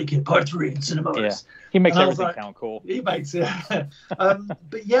 Karate Kid Part 3 in cinemas. Yeah. He makes everything sound cool. He makes it.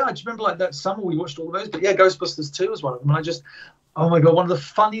 But yeah, I just remember like that summer we watched all of those. But yeah, Ghostbusters 2 was one of them. And oh my God, one of the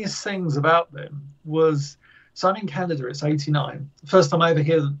funniest things about them was, so I'm in Canada, it's 89. First time I ever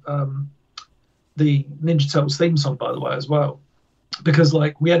hear the Ninja Turtles theme song, by the way, as well. Because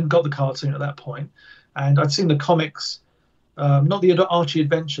like we hadn't got the cartoon at that point. And I'd seen the comics, not the Archie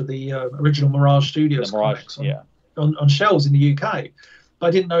Adventure, the original Mirage Studios comics on shelves in the UK. But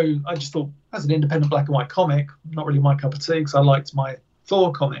I didn't know, I just thought, as an independent black and white comic, not really my cup of tea, because I liked my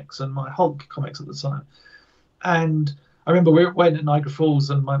Thor comics and my Hulk comics at the time. And I remember we went at Niagara Falls,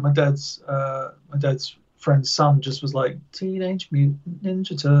 and my dad's friend's son just was like, Teenage Mutant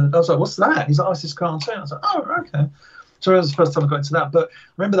Ninja Turtles. I was like, what's that? He's like, oh, it's this cartoon. I was like, oh, okay. So that was the first time I got into that. But I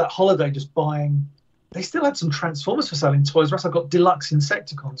remember that holiday just buying, they still had some Transformers for sale in Toys R Us. I got deluxe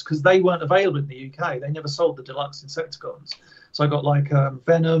Insecticons because they weren't available in the UK. They never sold the deluxe Insecticons. So I got like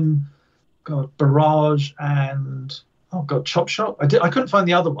Venom, Barrage, and Chop Shop. I couldn't find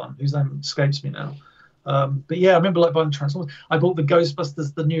the other one, whose name escapes me now. But yeah, I remember like buying Transformers. I bought the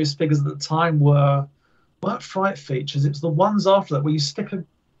Ghostbusters. The newest figures at the time weren't Fright Features. It was the ones after that where you stick a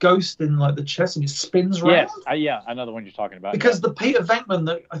ghost in like the chest and it spins around. Yes, I know the one you're talking about. Because the Peter Venkman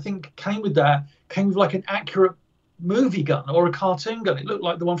that I think came with like an accurate movie gun or a cartoon gun. It looked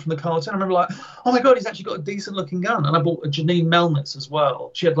like the one from the cartoon. I remember like, oh my God, he's actually got a decent looking gun. And I bought a Janine Melnitz as well.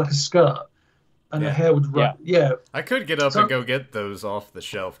 She had like a skirt. And her hair would run. Yeah. I could get up and go get those off the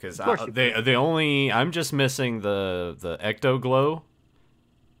shelf because I'm just missing the Ecto Glow.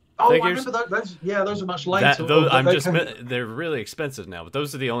 Oh, figures. I remember those. Yeah, those are much later. They're really expensive now, but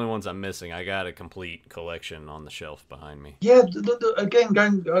those are the only ones I'm missing. I got a complete collection on the shelf behind me. Yeah, again,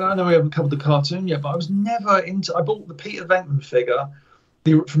 I know we haven't covered the cartoon yet, but I was never into. I bought the Peter Venkman figure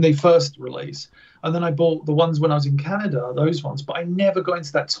from the first release, and then I bought the ones when I was in Canada, those ones. But I never got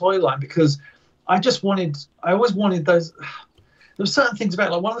into that toy line because I always wanted those. There were certain things about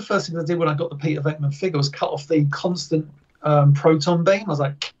it. Like one of the first things I did when I got the Peter Venkman figure was cut off the constant proton beam. I was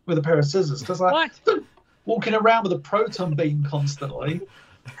like, with a pair of scissors. Because like walking around with a proton beam constantly,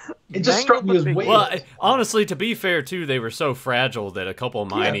 it just struck me as weird. Well, honestly, to be fair, too, they were so fragile that a couple of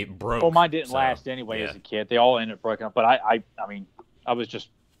mine broke. Well, mine didn't last anyway as a kid. They all ended up breaking up. But I mean, I was just,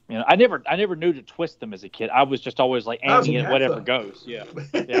 you know, I never knew to twist them as a kid. I was just always like aiming at whatever goes. Yeah,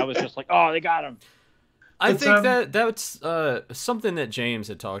 I was just like, oh, they got him. I think that's something that James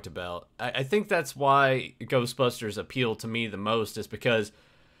had talked about. I think that's why Ghostbusters appealed to me the most, is because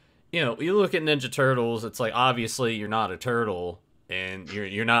you know, you look at Ninja Turtles, it's like, obviously you're not a turtle, and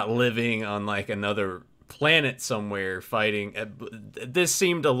you're not living on like another planet somewhere fighting. This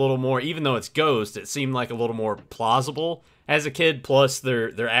seemed a little more, even though it's Ghost, it seemed like a little more plausible as a kid. Plus,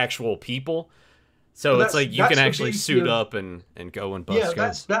 they're actual people, so it's like you can actually suit up and go and bust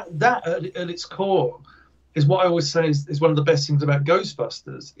ghosts. That at its core is what I always say is one of the best things about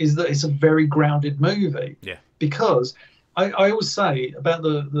Ghostbusters, is that it's a very grounded movie. Yeah. Because I always say about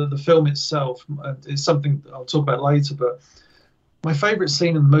the film itself, it's something I'll talk about later, but my favourite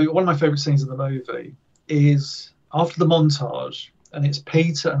scene in the movie, one of my favourite scenes in the movie, is after the montage, and it's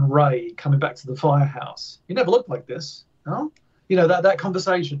Peter and Ray coming back to the firehouse. You never looked like this, no? You know, that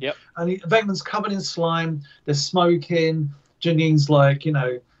conversation. Yep. And Venkman's covered in slime, they're smoking, Janine's like,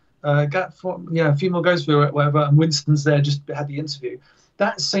 a few more ghosts or whatever, and Winston's there, just had the interview.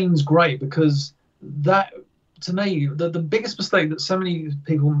 That scene's great because that, to me, the biggest mistake that so many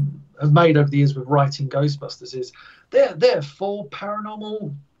people have made over the years with writing Ghostbusters is they're for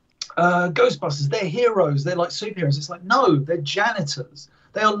paranormal Ghostbusters. They're heroes. They're like superheroes. It's like, no, they're janitors.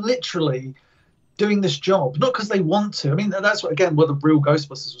 They are literally doing this job, not because they want to. I mean, that's what, again, what the real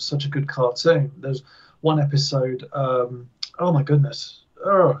Ghostbusters was such a good cartoon. There's one episode, oh my goodness.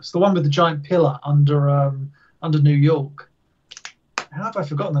 Oh, it's the one with the giant pillar under New York. How have I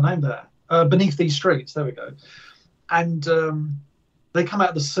forgotten the name there? Beneath These Streets. There we go. And they come out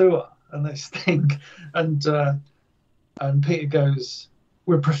of the sewer and they stink. And Peter goes,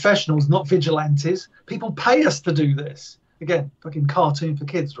 "We're professionals, not vigilantes. People pay us to do this." Again, fucking cartoon for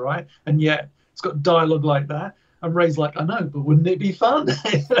kids, right? And yet it's got dialogue like that. And Ray's like, "I know, but wouldn't it be fun?"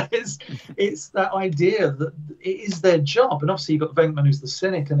 it's that idea that it is their job. And obviously you've got Venkman, who's the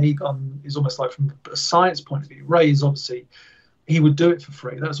cynic, and Egon is almost like, from a science point of view, Ray is obviously, he would do it for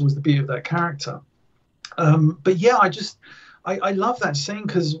free. That's always the beauty of that character. But yeah, I love that scene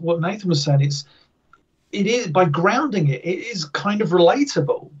because what Nathan was saying, it is, by grounding it is kind of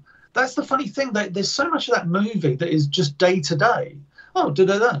relatable. That's the funny thing, that there's so much of that movie that is just day to day. Oh,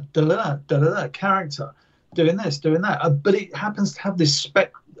 da-da-da, da-da-da, da-da-da, character doing this, doing that. But it happens to have this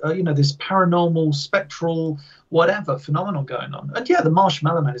this paranormal, spectral, whatever phenomenon going on. And yeah, the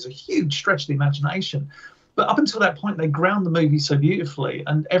Marshmallow Man is a huge stretch of the imagination. But up until that point, they ground the movie so beautifully.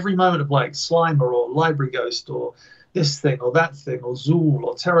 And every moment of like Slimer or Library Ghost or this thing or that thing or Zool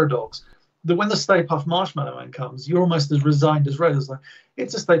or Terror Dogs, that when the Stay Puft Marshmallow Man comes, you're almost as resigned as Ray. It's like,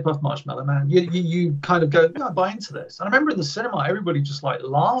 it's a Stay Puft Marshmallow Man. You kind of go, yeah, I buy into this. And I remember in the cinema, everybody just like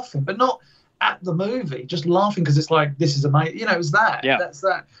laughing, but not at the movie, just laughing because it's like, this is amazing. You know, it was that. Yeah. That's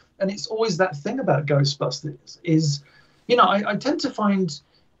that. And it's always that thing about Ghostbusters is, you know, I tend to find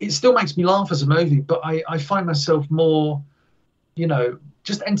it still makes me laugh as a movie, but I find myself more, you know,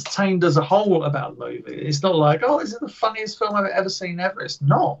 just entertained as a whole about the movie. It's not like, oh, is it the funniest film I've ever seen ever? It's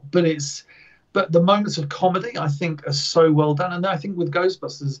not, but the moments of comedy I think are so well done. And I think with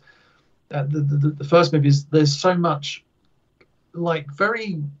Ghostbusters, the first movie, there's so much like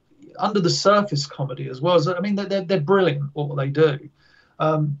very under the surface comedy as well. I mean, they're brilliant at what they do.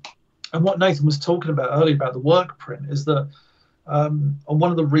 And what Nathan was talking about earlier about the work print is that on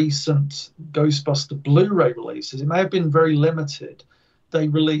one of the recent Ghostbuster Blu-ray releases, it may have been very limited, they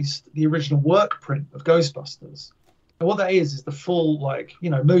released the original work print of Ghostbusters. And what that is the full, like, you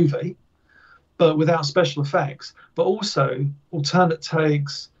know, movie, but without special effects, but also alternate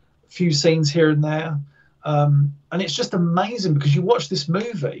takes, a few scenes here and there. And it's just amazing because you watch this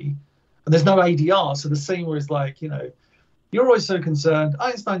movie and there's no ADR. So the scene where it's like, you know, you're always so concerned.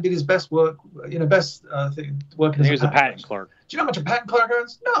 Einstein did his best work, you know, thing, working as a patent clerk. Do you know how much a patent clerk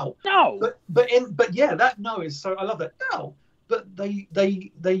earns? No. But yeah, that no is so, I love that. No. But they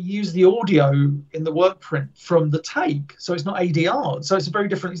use the audio in the work print from the take, so it's not ADR. So it's a very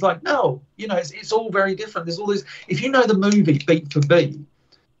different. It's like, no, you know, it's all very different. There's all this. If you know the movie beat for beat,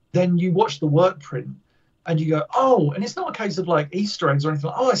 then you watch the work print and you go, oh, and it's not a case of like Easter eggs or anything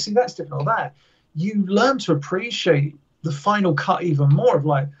like, oh, I see that's different or that. You learn to appreciate the final cut even more of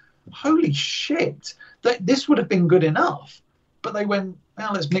like, holy shit, this would have been good enough. But they went,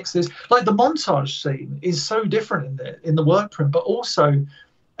 now let's mix this. Like the montage scene is so different in the work print, but also,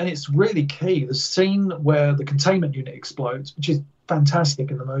 and it's really key, the scene where the containment unit explodes, which is fantastic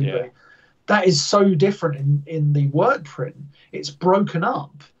in the movie. Yeah. That is so different in the work print. It's broken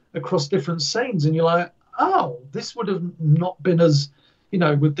up across different scenes, and you're like, oh, this would have not been as, you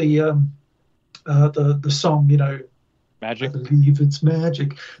know, with the song, you know, Magic. I believe it's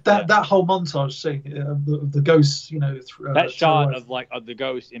magic. That whole montage scene of the ghosts, that shot of the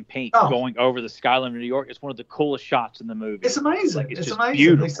ghost in paint going over the skyline of New York is one of the coolest shots in the movie. It's amazing. It's amazing.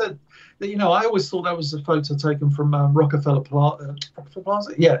 Beautiful. They said that, I always thought that was a photo taken from Rockefeller Plaza.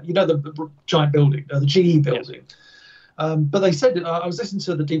 Yeah, the giant building, the GE building. Yeah. But they said, I was listening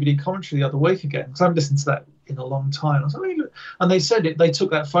to the DVD commentary the other week again, because I haven't listened to that in a long time. I was like, and they said they took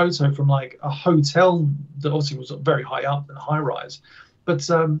that photo from like a hotel that obviously was very high up and high rise. But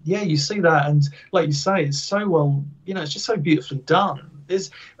you see that, and like you say, it's so well, it's just so beautifully done.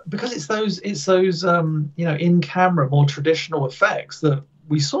 Because it's those in camera, more traditional effects that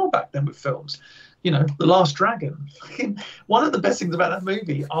we saw back then with films. The Last Dragon. One of the best things about that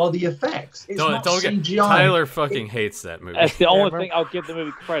movie are the effects. It's not CGI. Tyler fucking hates that movie. That's the only thing I'll give the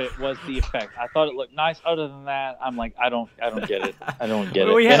movie credit was the effect. I thought it looked nice. Other than that, I'm like, I don't get it. I don't get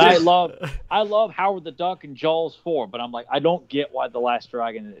it. And I love Howard the Duck and Jaws 4, but I'm like, I don't get why the Last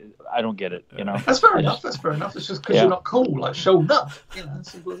Dragon. I don't get it. That's fair enough. That's fair enough. It's just because you're not cool, like show enough.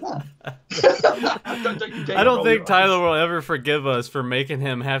 Simple as that. I don't think Tyler will ever forgive us for making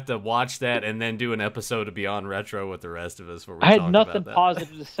him have to watch that and then do an episode of Beyond Retro with the rest of us. Where we I had nothing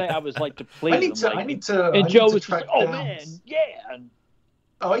positive to say. I was like depleted. And Joe was just like, "Oh man, yeah."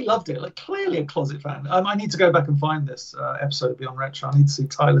 Oh, he loved it. Like clearly a closet fan. I need to go back and find this episode of Beyond Retro. I need to see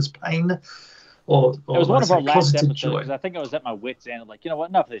Tyler's pain. Or it was one of our last episodes because I think I was at my wit's end. Like, you know what?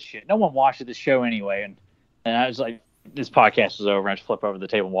 Enough of this shit. No one watches this show anyway. And I was like, this podcast is over. I just flip over the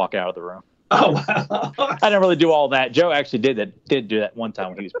table and walk out of the room. Oh, wow. I didn't really do all that. Joe actually did do that one time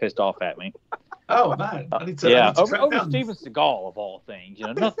when he was pissed off at me. Oh man! I need to over Steven Seagal of all things,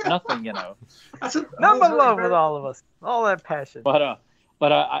 nothing, Nothing but love with all of us, all that passion.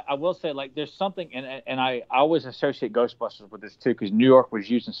 But I will say, like, there's something, and I always associate Ghostbusters with this too, because New York was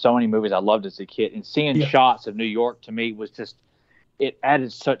used in so many movies I loved as a kid, and seeing shots of New York to me was just, it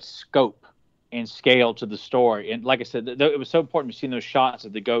added such scope and scale to the story, and like I said, it was so important to see those shots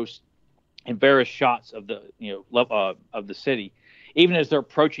of the ghost and various shots of the of the city. Even as they're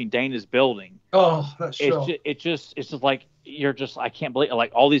approaching Dana's building, that's it's just like you're just I can't believe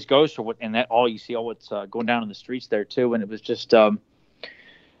like all these ghosts are and that all you see all what's going down in the streets there too, and it was just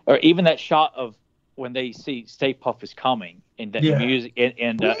or even that shot of when they see Stay Puft is coming and that music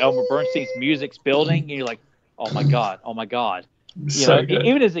and Elmer Bernstein's music's building, and you're like, oh my god,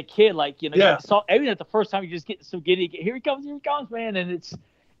 even as a kid, like you saw even at the first time you just get so giddy, here he comes, man, and it's.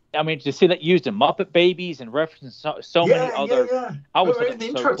 I mean, to see that used in Muppet Babies and referencing so many other. Yeah. I was in the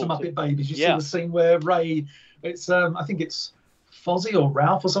intro to Muppet Babies. You see the scene where Ray, it's I think it's Fozzie or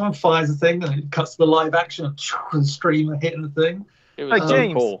Ralph or someone fires a thing and it cuts to the live action and the stream hitting the thing. It was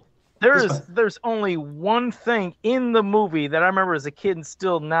James, cool. There's only one thing in the movie that I remember as a kid and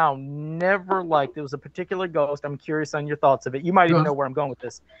still now never liked. It was a particular ghost. I'm curious on your thoughts of it. You might even know where I'm going with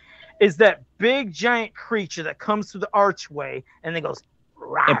this. Is that big giant creature that comes through the archway and then goes.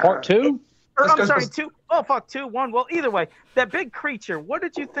 In part 2? I'm sorry, 2. Oh, fuck, 2, 1. Well, either way, that big creature, what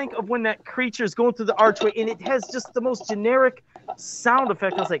did you think of when that creature is going through the archway and it has just the most generic sound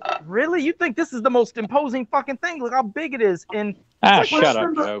effect? I was like, really? You think this is the most imposing fucking thing? Look how big it is. And shut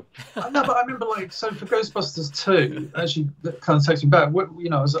up, Joe. No, but I remember, like, so for Ghostbusters 2, actually, that kind of takes me back. I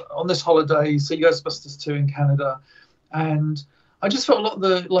was on this holiday, see Ghostbusters 2 in Canada, and I just felt a lot of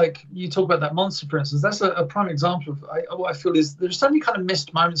the, like, you talk about that monster, for instance, that's a prime example of what I feel is there's so many kind of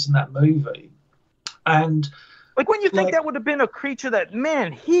missed moments in that movie. And like when you think that would have been a creature that,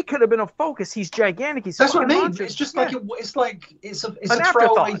 man, he could have been a focus. He's gigantic. He's that's what I mean. Monstrous. It's just like it's a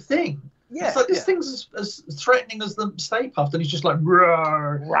throwaway thing. Yeah, it's like this thing's as threatening as the Stay Puft, and he's just like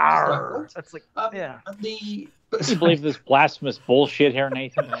rawr. That's like And you believe this blasphemous bullshit here,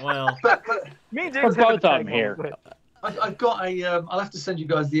 Nathan? Well, but me and James we're both of them here. I've got I'll have to send you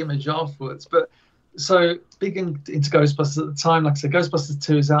guys the image afterwards, but so big into Ghostbusters at the time. Like I said, Ghostbusters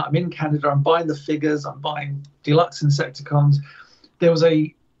 2 is out. I'm in Canada. I'm buying the figures. I'm buying deluxe Insecticons. There was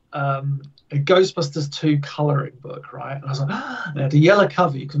a Ghostbusters 2 coloring book, right? And I was like, they had a yellow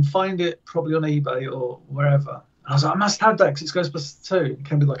cover. You can find it probably on eBay or wherever. And I was like, I must have that because it's Ghostbusters 2. It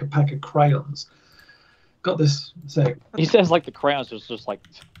came with like a pack of crayons. Got this thing. He says like the crayons was just like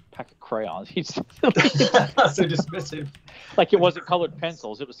pack of crayons. He's so dismissive. Like it wasn't colored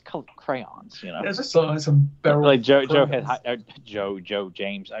pencils; it was colored crayons. Yeah, just like some barrel. Like Joe had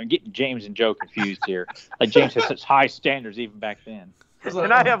James. I'm getting James and Joe confused here. Like James has such high standards even back then.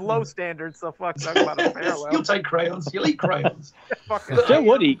 And I have low standards, so fuck talk about a parallel. You'll take crayons. You'll eat crayons. Joe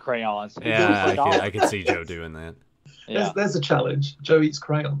would eat crayons. Yeah, I could see Joe doing that. Yeah. There's a challenge. Joe eats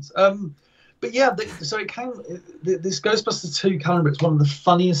crayons. But yeah, so it came. This Ghostbusters 2 calendar book is one of the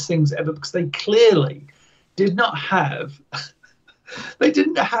funniest things ever because they clearly did not have they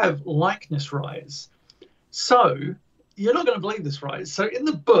didn't have likeness rights. So you're not going to believe this, right? So in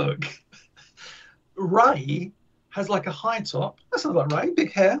the book, Ray has like a high top. That sounds like Ray,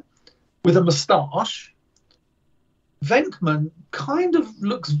 big hair, with a moustache. Venkman kind of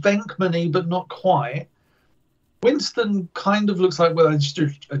looks Venkman-y, but not quite. Winston kind of looks like, well, just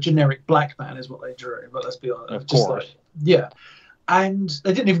a generic black man is what they drew, but let's be honest. Of course. Like, yeah. And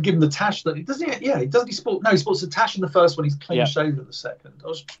they didn't even give him the tash that he doesn't. Yeah, he doesn't. He sports a tash in the first one. He's clean shaven in the second. I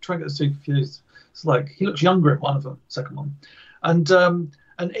was trying to get the two confused. It's like he looks younger in one of them, second one, and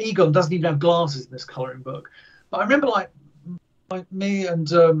Egon doesn't even have glasses in this colouring book. But I remember like me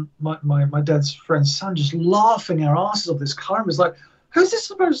and my dad's friend's son just laughing our asses off this colouring. It was like, who's this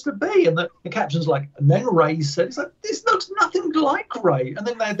supposed to be? And the caption's like, and then Ray said, it's like, this looks nothing like Ray. And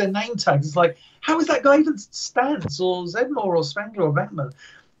then they had their name tags. It's like, how is that guy even Stantz or Zedmore or Spengler or Venkman?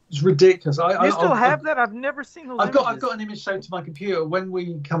 It's ridiculous. You still have that? I've never seen those. I've got an image saved to my computer. When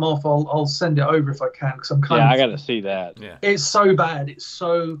we come off, I'll send it over if I can, because I'm kind of. Yeah, I got to see that. Yeah, it's so bad. It's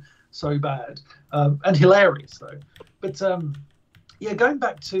so bad, and hilarious though. But yeah, going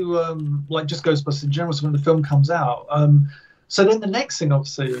back to like just Ghostbusters in general. So when the film comes out, so then the next thing,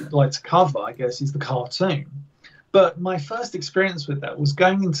 obviously, like to cover, I guess, is the cartoon. But my first experience with that was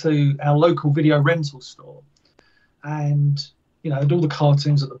going into our local video rental store, and all the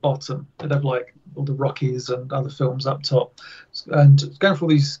cartoons at the bottom. They'd have like all the Rockies and other films up top, and going for all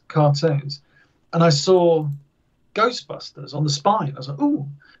these cartoons. And I saw Ghostbusters on the spine. I was like, ooh,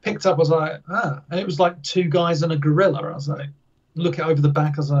 picked up. I was like, and it was like two guys and a gorilla. I was like, look it over the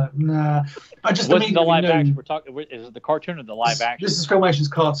back. I was like, nah. I just wasn't the live action we're talking. Is it the cartoon or the live action? This is Filmation's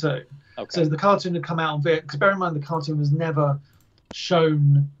cartoon. Okay. So the cartoon had come out on video. Because bear in mind, the cartoon was never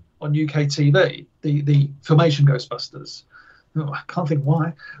shown on UK TV. The Filmation Ghostbusters. Oh, I can't think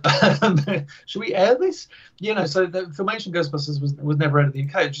why. Should we air this? So the Filmation Ghostbusters was never aired in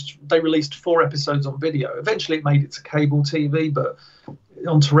the UK. They released 4 episodes on video. Eventually, it made it to cable TV, but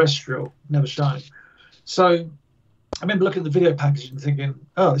on terrestrial, never shown. So I remember looking at the video package and thinking,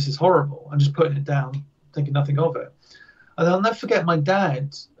 "Oh, this is horrible," and just putting it down, thinking nothing of it. And I'll never forget my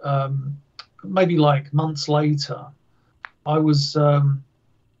dad. Maybe like months later, I was playing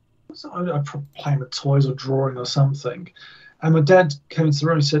with toys or drawing or something. And my dad came into the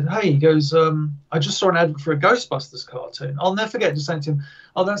room and said, "Hey," he goes, "I just saw an advert for a Ghostbusters cartoon." I'll never forget just saying to him,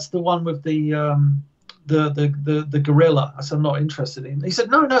 "Oh, that's the one with the gorilla." I said, "I'm not interested in." He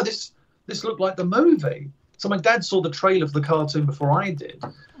said, "No, this looked like the movie." So my dad saw the trailer for the cartoon before I did. I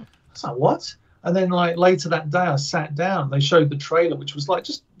was like, "What?" And then like later that day, I sat down. They showed the trailer, which was like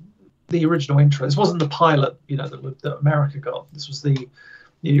just the original intro. This wasn't the pilot, that America got. This was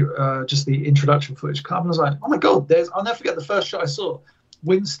just the introduction footage. And I was like, oh my god, I'll never forget the first shot I saw.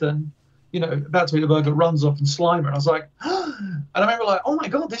 Winston, about to eat a burger, runs off, and Slimer, and I was like, and I remember like, oh my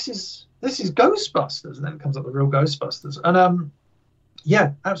god, this is Ghostbusters, and then it comes up the real Ghostbusters, and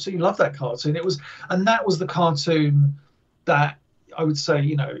yeah, absolutely love that cartoon. That was the cartoon that I would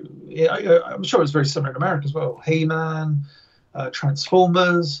say, I'm sure it's very similar in America as well. He-Man,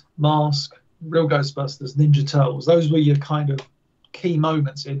 Transformers, Mask, Real Ghostbusters, Ninja Turtles. Those were your kind of key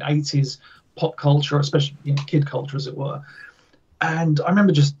moments in 80s pop culture, especially kid culture, as it were. And I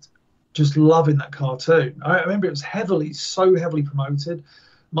remember just loving that cartoon. I remember it was so heavily promoted.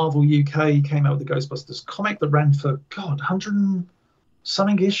 Marvel UK came out with the Ghostbusters comic that ran for 100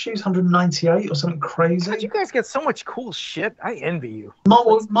 something issues, 198 or something crazy. How'd you guys get so much cool shit? I envy you.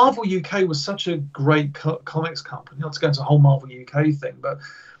 Marvel UK was such a great comics company. Not to go into a whole Marvel UK thing,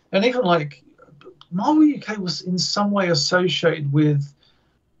 and even like Marvel UK was in some way associated with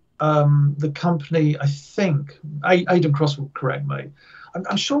the company. I think Aidan Cross will correct me.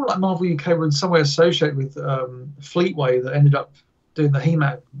 I'm sure like Marvel UK were in some way associated with Fleetway that ended up doing the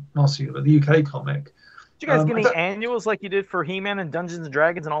He-Man Master Universe, the UK comic. Did you guys get any annuals like you did for He-Man and Dungeons and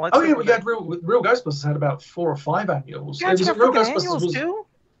Dragons and all that? Oh yeah, we had Real Ghostbusters had about 4 or 5 annuals. You guys got Real Ghostbusters too?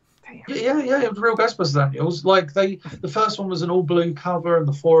 Yeah, it was Real Ghostbusters annuals. Like the first one was an all blue cover, and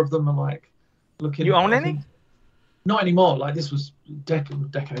the 4 of them are like looking. You own any? Not anymore. Like this was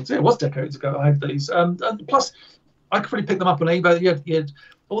decades. Yeah, it was decades ago. I had these, and plus I could probably pick them up on eBay. You had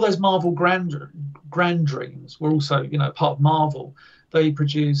all those Marvel Grand Dreams were also part of Marvel. They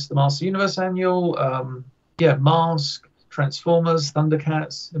produced the Master Universe annual, Mask, Transformers,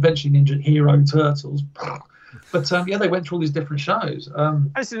 Thundercats, eventually Ninja Hero Turtles. But yeah, they went through all these different shows. I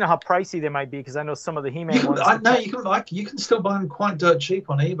just didn't know how pricey they might be because I know some of the He-Man ones. You can still buy them quite dirt cheap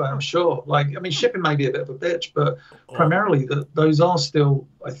on eBay, I'm sure. Like, I mean, shipping may be a bit of a bitch, but primarily those are still,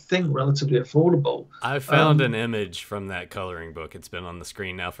 I think, relatively affordable. I found an image from that coloring book. It's been on the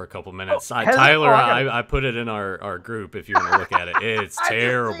screen now for a couple minutes. Tyler, I put it in our group if you want to look at it. It's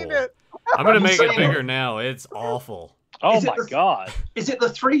terrible. I'm gonna make it bigger now. It's awful. Oh my god! Is it the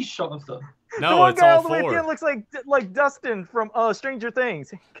 3 shot of them? No, the one it's guy all the way at the 4. end looks like Dustin from Stranger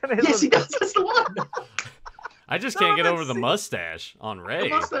Things. Yes, he does. That's the one. I just can't get over the mustache on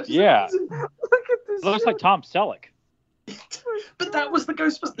Ray. Yeah. Look at this. It looks like Tom Selleck. But that was the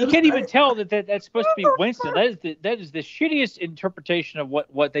Ghostbusters. You can't even tell that's supposed to be Winston. That is the shittiest interpretation of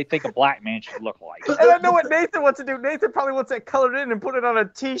what they think a black man should look like. And I know what Nathan wants to do. Nathan probably wants that colored in and put it on a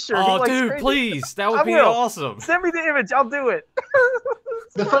T-shirt. Oh, dude, please. That would be awesome. Send me the image. I'll do it.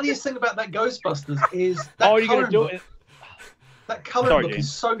 The funniest thing about that Ghostbusters is that you're going to do it? That coloring book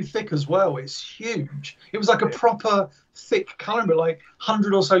is so thick as well. It's huge. It was like a proper thick coloring book, like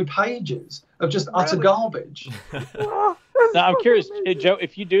 100 or so pages of just utter garbage. Now, I'm curious, Joe,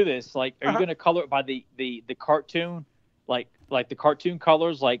 if you do this, like, are you going to color it by the cartoon, like the cartoon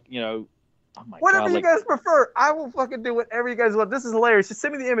colors, like, you know? Oh my whatever God, you guys prefer, I will fucking do whatever you guys want. This is hilarious. Just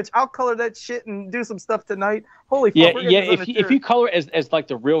send me the image. I'll color that shit and do some stuff tonight. Holy fuck! Yeah. If you color it as like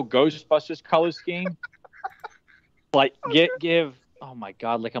the real Ghostbusters color scheme, like give. Oh my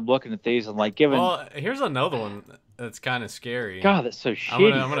God! Like I'm looking at these and like giving. Well, here's another one that's kind of scary. God, that's so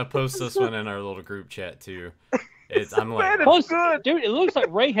shitty. I'm gonna post this one in our little group chat too. I'm like, man, good. Dude, it looks like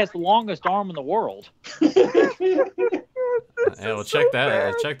Ray has the longest arm in the world. Yeah, well, check that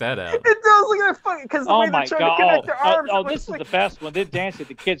out. It does look like fucking because the way they're trying to connect their arms. This is the best one. They dance at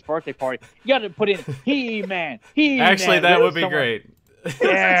the kid's birthday party. You got to put in He-Man. Actually, that would be great.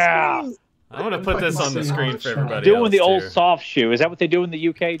 Yeah. I'm gonna put this on the screen for everybody. Doing the old soft shoe. Is that what they do in the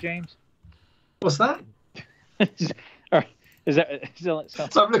UK, James? What's that? Is that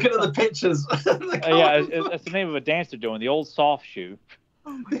so I'm looking at the pictures. Yeah, that's the name of a dance they're doing. The old soft shoe.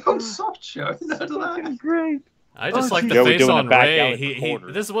 The old soft shoe. That's great. I just like the face on Ray.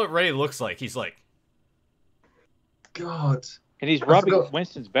 This is what Ray looks like. He's like, God. And he's rubbing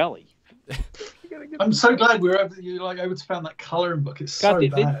Winston's belly. I'm so glad we were able to find that coloring book. It's so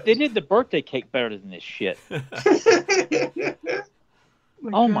bad. They did the birthday cake better than this shit.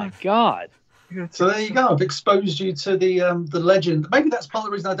 Oh my God. So there you go. I've exposed you to the legend. Maybe that's part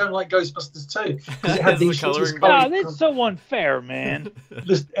of the reason I don't like Ghostbusters 2, because it had the coloring. Oh, that's so unfair, man.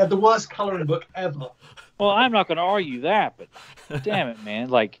 The worst coloring book ever. Well, I'm not going to argue that, but damn it, man!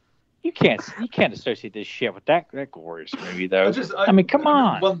 Like you can't associate this shit with that glorious movie, though. I mean, come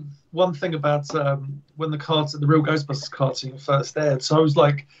on. One thing about when the real Ghostbusters cartoon first aired, so I was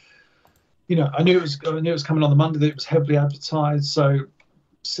like, I knew it was coming on the Monday. That it was heavily advertised, so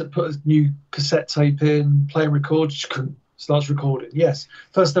put a new cassette tape in, play and record. Starts recording. Yes,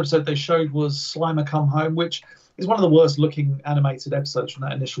 first episode they showed was Slimer Come Home, which is one of the worst looking animated episodes from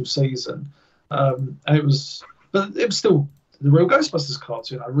that initial season. And it was still the real Ghostbusters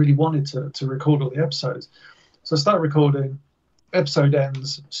cartoon. I really wanted to record all the episodes, so I start recording. Episode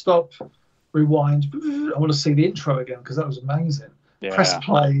ends. Stop. Rewind. I want to see the intro again because that was amazing. Yeah. Press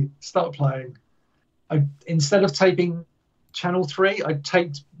play. Start playing. Instead of taping channel 3, I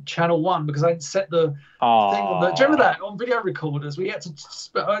taped channel 1 because I set the thing on the. Do you remember that on video recorders? You had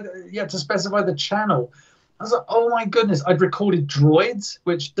to specify the channel. I was like, oh my goodness! I'd recorded Droids,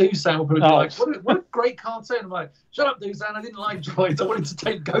 which Dusan will probably be like, what a great cartoon. I'm like, shut up, Dusan! I didn't like Droids. I wanted to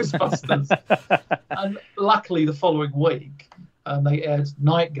tape Ghostbusters. And luckily, the following week, they aired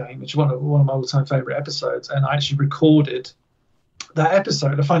Night Game, which is one of my all-time favorite episodes, and I actually recorded that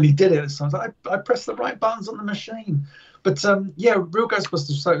episode. I finally did it. So I was like, I pressed the right buttons on the machine. But real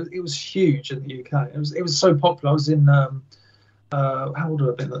Ghostbusters. So it was huge in the UK. It was so popular. I was in how old would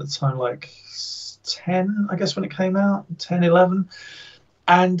I have been at the time? Like 10, I guess, when it came out, 10, 11.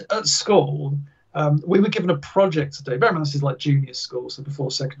 And at school, we were given a project to do. Bear in mind, this is like junior school, so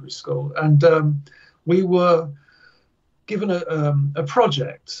before secondary school. And we were given a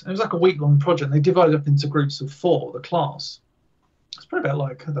project. It was like a week-long project. And they divided up into groups of 4, the class. It's probably about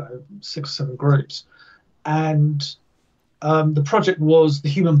like, I don't know, 6 or 7 groups. And the project was the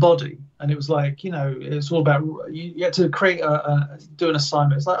human body. And it was like, it's all about, you had to create do an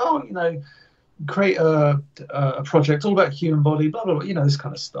assignment. It's like, create a project all about human body, blah, blah, blah, this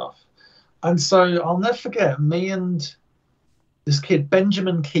kind of stuff. And so I'll never forget me and this kid,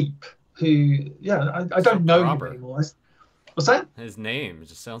 Benjamin Keep, who, I don't know him anymore. What's that? His name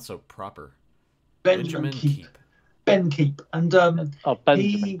just sounds so proper. Benjamin Keep. Ben Keep, and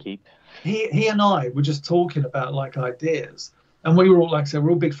Benjamin Keep. He and I were just talking about like ideas, and we were all, like I said,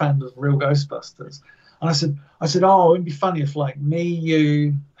 we're all big fans of Real Ghostbusters. And I said, oh, it'd be funny if like me,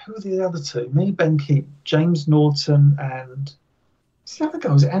 you, who are the other two? Me, Ben Keep, James Norton, and what's the other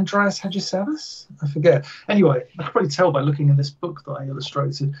guy? Was it Andreas Hadjisavis? I forget. Anyway, I can probably tell by looking at this book that I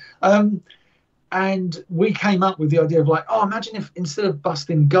illustrated. And we came up with the idea of like, oh, imagine if instead of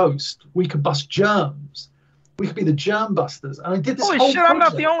busting ghosts, we could bust germs. We could be the germ busters. And I did this Holy whole shit, project. I'm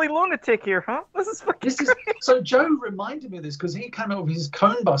not the only lunatic here, huh? This is fucking crazy. So Joe reminded me of this because he came up with his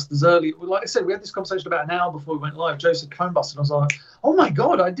cone busters early. Like I said, we had this conversation about an hour before we went live. Joe said cone busters, and I was like, oh my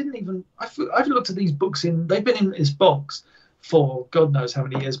God, I've looked at these books they've been in this box for God knows how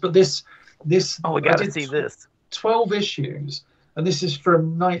many years. But this oh, we gotta see this. 12 issues. And this is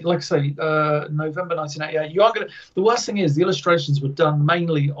from, like I say, November 1988. The worst thing is the illustrations were done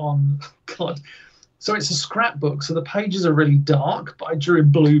mainly on, God. So it's a scrapbook. So the pages are really dark, but I drew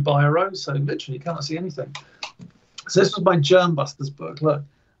in blue biro. So literally you cannot see anything. So this was my Germ Busters book. Look,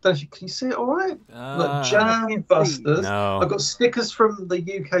 can you see it all right? Look, Germ Busters. No. I've got stickers from the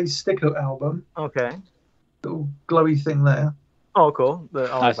UK sticker album. Okay. Little glowy thing there. Oh, cool.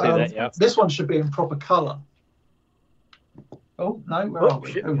 I see that, yeah. This one should be in proper colour. Oh, no, where are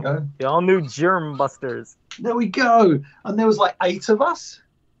we? Shit. There we go. The all new Germ Busters. There we go. And there was like 8 of us.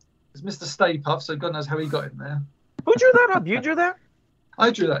 It's Mr. Stay Puft, so God knows how he got in there. Who drew that up? You drew that?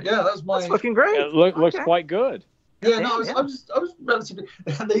 I drew that. Yeah, that was my. That's fucking great. It looks quite good. Yeah, no, I was relatively.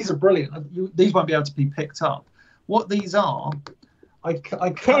 These are brilliant. These won't be able to be picked up. What these are,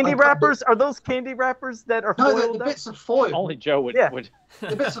 candy wrappers. Are those candy wrappers that are foiled? No, they're the bits of foil. Only Joe would. Yeah.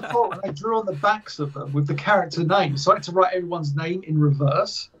 The bits of foil. And I drew on the backs of them with the character names, so I had to write everyone's name in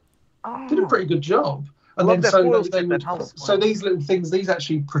reverse. Oh. Did a pretty good job. And then so these little things, these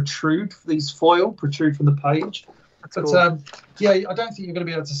actually protrude. These foil protrude from the page. That's but cool. yeah, I don't think you're going to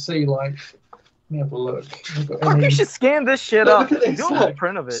be able to see like. Let me have a look. Fuck, you should scan this shit up. Look at this, Do a little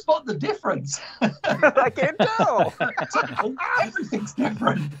print of it. Spot the difference. I can't tell. Everything's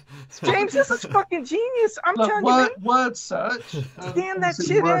different. James, this is fucking genius. I'm telling you, man. Word search. Scan that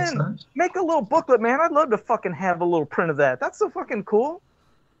shit in. Search. Make a little booklet, man. I'd love to fucking have a little print of that. That's so fucking cool.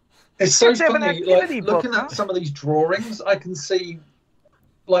 It's so funny. Like, looking at some of these drawings, I can see,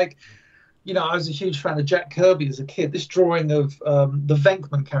 like, you know, I was a huge fan of Jack Kirby as a kid. This drawing of the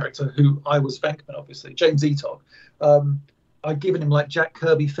Venkman character, who I was Venkman, obviously, James Eatock. I'd given him like Jack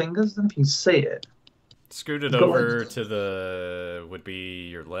Kirby fingers. I don't know if you can see it. Scoot it over to the would be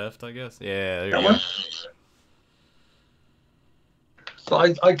your left, I guess. Yeah, there you go. So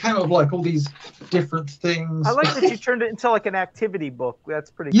I came up with like all these different things. I like that you turned it into like an activity book. That's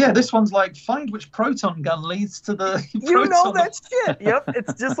pretty cool. Yeah, this one's like find which proton gun leads to the You know that shit. Yep.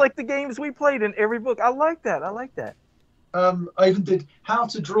 It's just like the games we played in every book. I like that. I even did how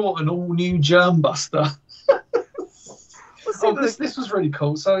to draw an all new Germ Buster. This was really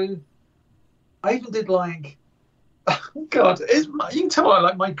cool. So I even did like God, you can tell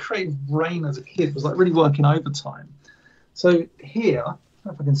like my creative brain as a kid was like really working overtime. So here, I don't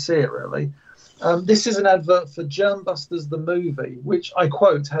know if I can see it really. This is an advert for Germ Busters the movie, which I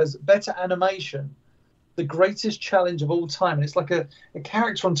quote has better animation, the greatest challenge of all time. And it's like a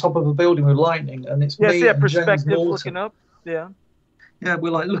character on top of a building with lightning, and it's me and perspective James looking up. Yeah. Yeah,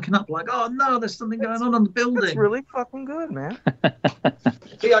 we're like looking up, like, oh no, there's something going on the building. It's really fucking good, man.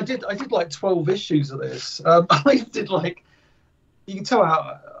 Yeah, I did like 12 issues of this. I did like, you can tell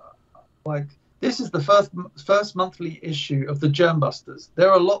how like. This is the first monthly issue of the Germ Busters.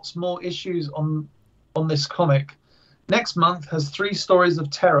 There are lots more issues on this comic. Next month has 3 stories of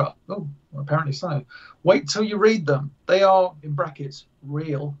terror. Oh, apparently so. Wait till you read them. They are, in brackets,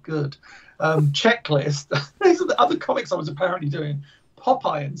 real good. Checklist. These are the other comics I was apparently doing.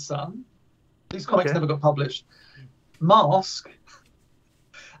 Popeye and Son. These comics never got published. Mask.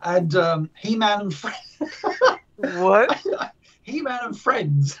 And He-Man and Friends. What? He-Man and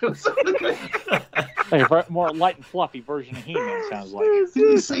Friends. Like a more light and fluffy version of He-Man, sounds like. Did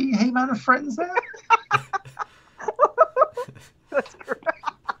you see He-Man and Friends there? That's great.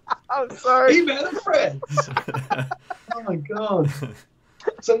 I'm sorry. He-Man and Friends. Oh my God.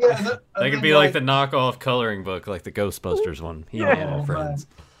 So yeah, that could be like the knockoff coloring book, like the Ghostbusters one. He-Man and Friends.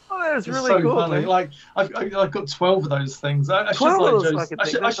 Man. Oh, that is really so cool. Funny. Man. Like I've got 12 of those things. I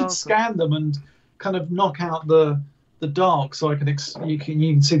should scan them and kind of knock out the dark so I can you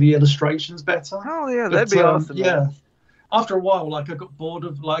can see the illustrations better. Oh yeah, that'd be awesome. Yeah. Man. After a while, like I got bored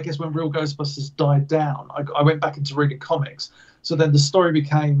of I guess when Real Ghostbusters died down, I went back into reading comics. So then the story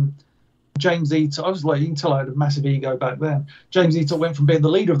became James Eatock. I was like, you can tell I had a massive ego back then. James Eatock went from being the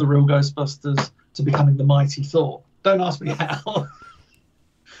leader of the Real Ghostbusters to becoming the Mighty Thor. Don't ask me how.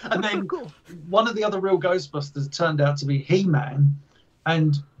 And then one of the other real Ghostbusters turned out to be He-Man,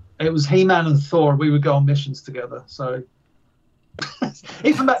 and it was He-Man and Thor. We would go on missions together. So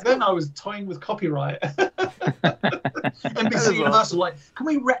even back then, I was toying with copyright. NBC Universal, like, can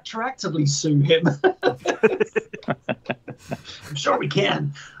we retroactively sue him? I'm sure we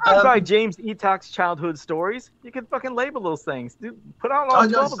can. By James Eatock's childhood stories, you can fucking label those things. Dude, put out all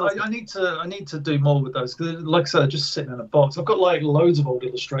 12 of those. I need to do more with those because, like I said, they're just sitting in a box. I've got like loads of old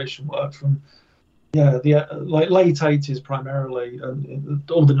illustration work from the like late 80s primarily, and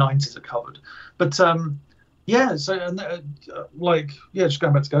all the 90s are covered. But just going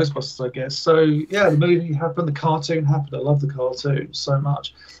back to Ghostbusters, I guess. So yeah, the movie happened, the cartoon happened. I love the cartoon so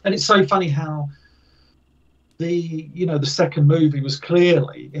much, and it's so funny how the second movie was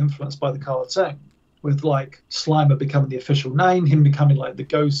clearly influenced by the cartoon, with like Slimer becoming the official name, him becoming like the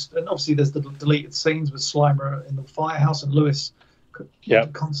ghost, and obviously there's the deleted scenes with Slimer in the firehouse and Lewis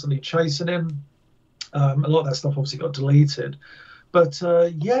constantly chasing him. A lot of that stuff obviously got deleted, but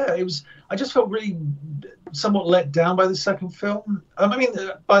it was. I just felt really somewhat let down by the second film. I mean,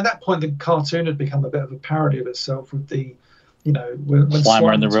 by that point, the cartoon had become a bit of a parody of itself with the, when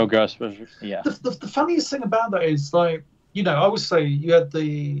Slimer and the real Ghostbusters. Yeah. The funniest thing about that is, like, I would say you had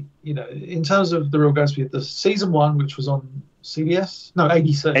the, in terms of the real Ghostbusters, you had the season 1, which was on CBS, no,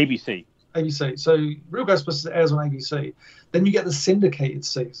 ABC. So Real Ghostbusters airs on ABC. Then you get the syndicated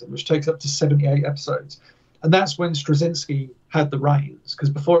season, which takes up to 78 episodes. And that's when Straczynski had the reins, because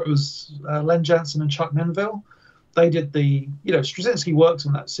before it was Len Jansen and Chuck Menville. They did the, Straczynski worked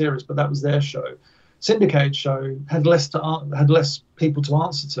on that series, but that was their show. Syndicated show had less people to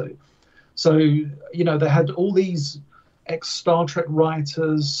answer to. So, they had all these ex-Star Trek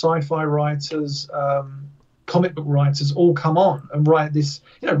writers, sci-fi writers, comic book writers all come on and write this.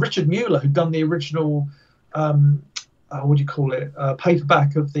 Richard Mueller, who'd done the original, what do you call it,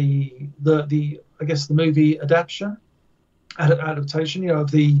 paperback of the I guess the movie adaptation, of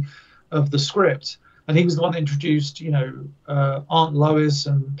the script, and he was the one that introduced, Aunt Lois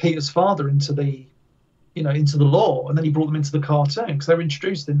and Peter's father into the lore, and then he brought them into the cartoon because they were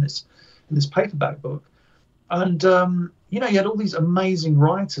introduced in this paperback book, and you had all these amazing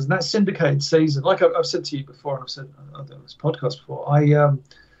writers, and that syndicated season, like I've said to you before, and I've said on this podcast before,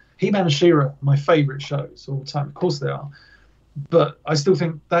 He-Man and She-Ra are my favourite shows all the time. Of course they are. But I still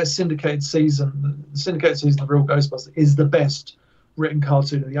think that syndicated season, of Real Ghostbusters, is the best written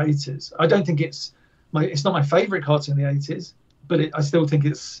cartoon of the 80s. I don't think it's not my favourite cartoon in the 80s, but I still think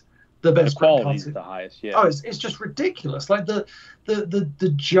it's the best. The quality is the highest, yeah. Oh, it's just ridiculous. Like the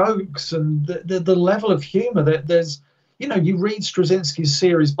jokes and the level of humour that there's. You read Straczynski's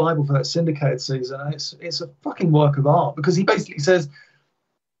series Bible for that syndicated season, and it's a fucking work of art, because he basically says,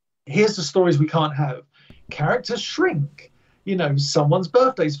 here's the stories we can't have. Characters shrink. Someone's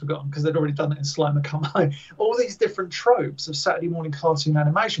birthday's forgotten because they'd already done it in Slimer Come Home. All these different tropes of Saturday morning cartoon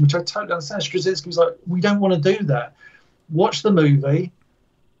animation, which I totally understand. Straczynski was like, we don't want to do that. Watch the movie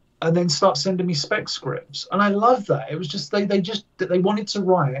and then start sending me spec scripts. And I love that. It was just, they wanted to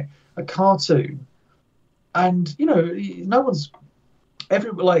write a cartoon. And, no one's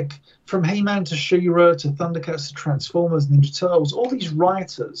from He-Man to She-Ra to Thundercats to Transformers, Ninja Turtles, all these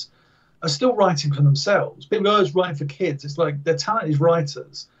writers are still writing for themselves. People go, it's writing for kids. It's like they're talented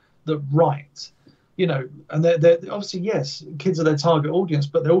writers that write, and they're obviously, yes, kids are their target audience,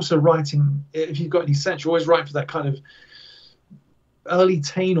 but they're also writing, if you've got any sense, you're always writing for that kind of early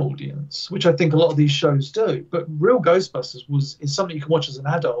teen audience, which I think a lot of these shows do. But Real Ghostbusters is something you can watch as an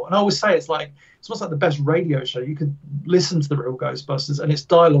adult. And I always say it's almost like the best radio show. You could listen to the Real Ghostbusters and its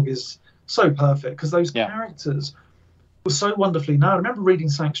dialogue is so perfect because those characters was so wonderfully known. I remember reading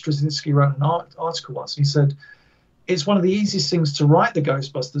something Straczynski wrote an article once, and he said it's one of the easiest things to write the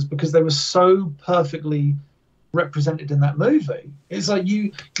Ghostbusters because they were so perfectly represented in that movie. It's like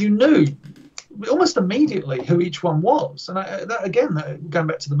you knew almost immediately who each one was, and going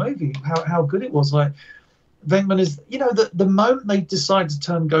back to the movie, how good it was. Like Venkman is, the moment they decide to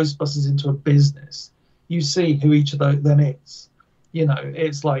turn Ghostbusters into a business, you see who each of them is.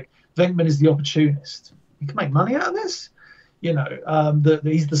 It's like Venkman is the opportunist. You can make money out of this.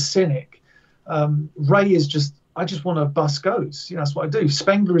 He's the cynic. Ray is just, I just want to bust ghosts. That's what I do.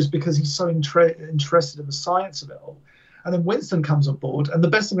 Spengler is because he's so interested in the science of it all. And then Winston comes on board. And the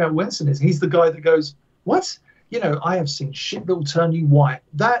best thing about Winston is he's the guy that goes, what? I have seen shit that will turn you white.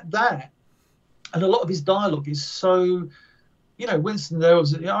 That. And a lot of his dialogue is so, Winston there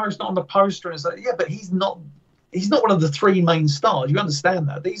was, he's not on the poster. And it's like, yeah, but he's not one of the three main stars. You understand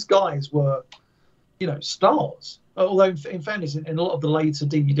that. These guys were stars. Although, in fairness, in a lot of the later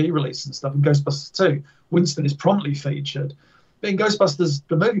DVD releases and stuff, in Ghostbusters 2, Winston is prominently featured. But in Ghostbusters,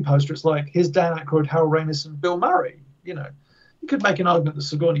 the movie poster, it's like, here's Dan Aykroyd, Harold Ramis, and Bill Murray. You could make an argument that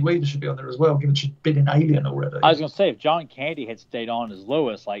Sigourney Weaver should be on there as well, given she'd been in Alien already. I was going to say, if John Candy had stayed on as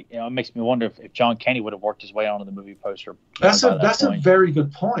Lois, it makes me wonder if John Candy would have worked his way onto the movie poster. That's a very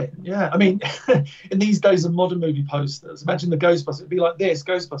good point. Yeah, I mean, in these days of modern movie posters, imagine the Ghostbusters. It'd be like this,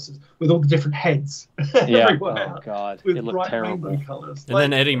 Ghostbusters, with all the different heads everywhere. Oh, God. With it looked bright terrible. rainbow colours. And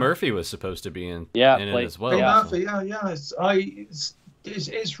then Eddie Murphy was supposed to be in it as well. Eddie Murphy,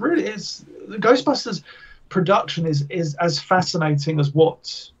 it's really the Ghostbusters production is as fascinating as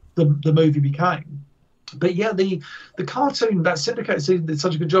what the movie became. But yeah, the cartoon, that syndicated season, did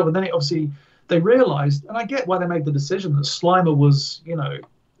such a good job, and then it obviously they realized, and I get why they made the decision, that Slimer was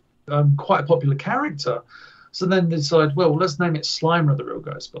quite a popular character. So then they decided, well, let's name it Slimer the Real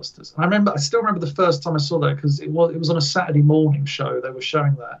Ghostbusters. And I still remember the first time I saw that, because it was on a Saturday morning show. They were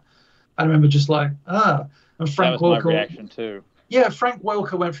showing that. I remember just like, and Frank that was Welker, my reaction too. Yeah, Frank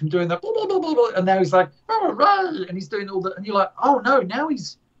Welker went from doing that, blah, blah, blah, blah, blah, and now he's like, and he's doing all that, and you're like, oh no, now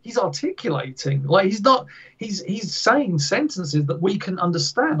he's articulating, like he's saying sentences that we can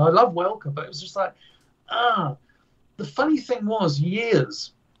understand. I love Welker, but it was just like, The funny thing was,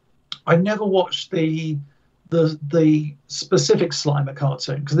 I never watched the specific Slimer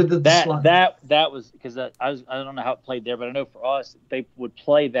cartoon, because they did that was because I don't know how it played there, but I know for us they would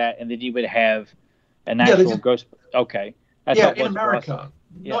play that, and then you would have an actual ghost. Okay. In America,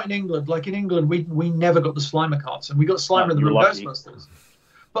 not in England. Like in England, we never got the Slimer cartoon. We got Slimer and the Real Ghostbusters.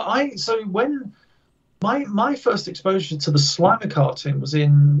 But when my first exposure to the Slimer cartoon was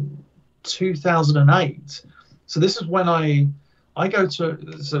in 2008. So this is when I go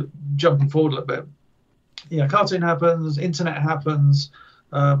to, so jumping forward a little bit. Cartoon happens, internet happens,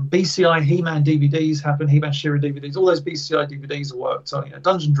 BCI He-Man DVDs happen, He-Man She-Ra DVDs, all those BCI DVDs are worked on,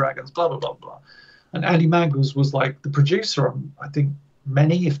 Dungeon Dragons, blah, blah, blah, blah. And Andy Mangels was like the producer on, I think,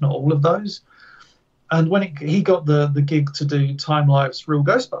 many, if not all of those. And when he got the gig to do Time Life's Real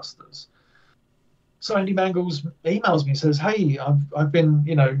Ghostbusters, so Andy Mangels emails me and says, hey, I've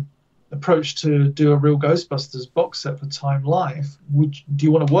been, approached to do a Real Ghostbusters box set for Time Life. Do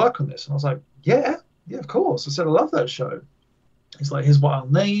you want to work on this? And I was like, yeah, of course. I said, I love that show. He's like, here's what I'll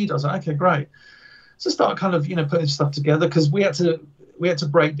need. I was like, okay, great. So start kind of, putting stuff together, because we had to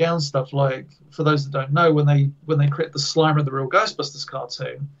break down stuff, like, for those that don't know, when they create the Slimer the Real Ghostbusters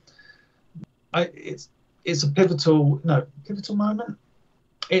cartoon, it's a pivotal moment.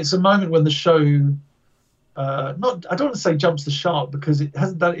 It's a moment when the show I don't want to say jumps the shark, because it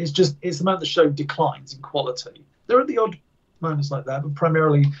hasn't done. It's the moment the show declines in quality. There are the odd moments like that, but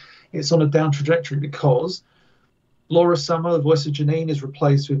primarily it's on a down trajectory, because Laura Summer, the voice of Janine, is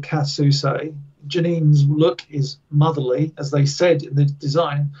replaced with Kath Soucie. Janine's look is motherly, as they said in the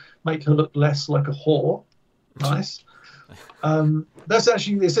design, make her look less like a whore. Nice. That's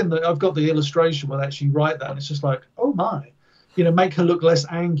actually, I've got the illustration where they actually write that, and it's just like, oh my, make her look less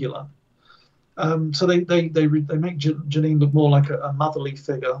angular. So they make Janine look more like a motherly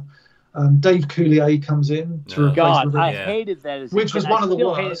figure. Dave Coulier comes in to replace God, I hated that. Which was one of the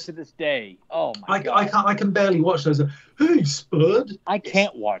worst. I hate it to this day. Oh my God! I can barely watch those. Hey, Spud! I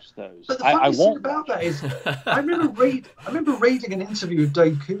can't watch those. But the funny thing about that is, I remember reading an interview with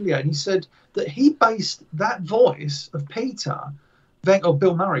Dave Coulier, and he said that he based that voice of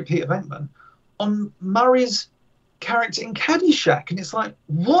Bill Murray, Peter Venkman, on Murray's character in Caddyshack, and it's like,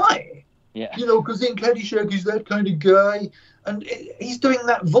 why? Yeah. Because in Caddyshack he's that kind of guy. And he's doing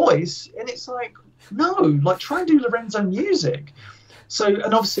that voice, and it's like, no, like, try and do Lorenzo music. So,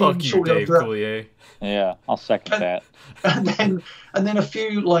 and obviously, fuck you, Dave Coulier. Yeah, I'll second that. And then a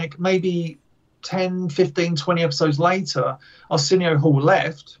few, like, maybe 10, 15, 20 episodes later, Arsenio Hall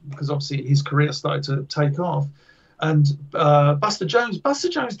left, because obviously his career started to take off. And Buster Jones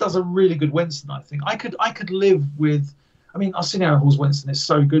does a really good Winston, I think. I could live with, Arsenio Hall's Winston is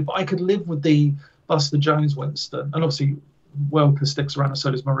so good, but I could live with the Buster Jones Winston, and obviously Welker sticks around, and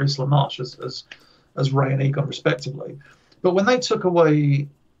so does Maurice LaMarche as Ray and Egon, respectively. But when they took away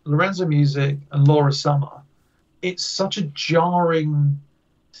Lorenzo Music and Laura Summer, it's such a jarring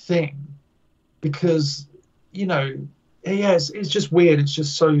thing, because it's just weird. It's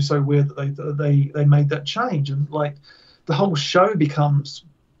just so weird that they made that change, and like the whole show becomes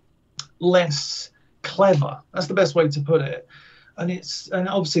less clever. That's the best way to put it. And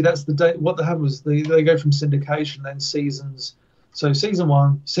obviously that's what they had was they go from syndication, then seasons. So season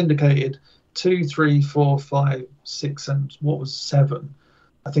 1 syndicated, 2, 3, 4, 5, 6, and what was 7?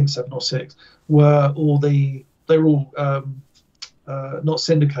 I think 7 or 6 were all not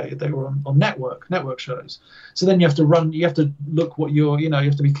syndicated. They were on network shows. So then you have to look what you're, you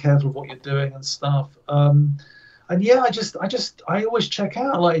have to be careful of what you're doing and stuff. And yeah, I always check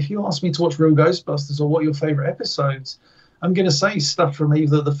out, like, if you ask me to watch Real Ghostbusters or what are your favorite episodes, I'm going to say stuff from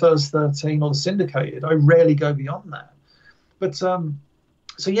either the first 13 or the syndicated. I rarely go beyond that. But so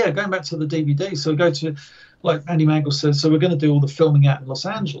yeah, going back to the DVD, so we go to, like Andy Mangle says, so we're going to do all the filming out in Los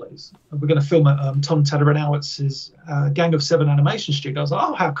Angeles. We're going to film at Tom Tadaranowitz's Gang of Seven animation studio. I was like,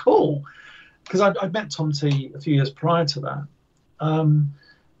 oh, how cool. Because I'd met Tom T a few years prior to that.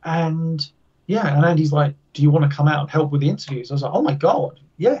 And yeah, and Andy's like, do you want to come out and help with the interviews? I was like, oh my God,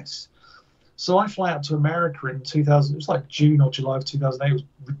 yes. So I fly out to America in 2000. It was like June or July of 2008. It was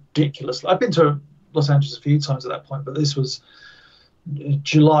ridiculous. I've been to Los Angeles a few times at that point, but this was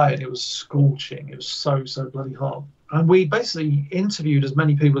July and it was scorching. It was so bloody hot. And we basically interviewed as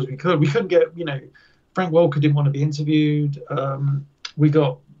many people as we could. We couldn't get, Frank Welker didn't want to be interviewed. We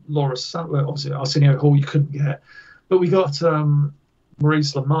got Laura Summer, obviously Arsenio Hall you couldn't get, but we got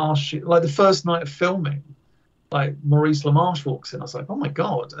Maurice LaMarche. Like the first night of filming, like Maurice LaMarche walks in. I was like, oh my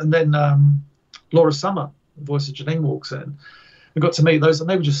God. And then Laura Summer, the voice of Janine, walks in. We got to meet those, and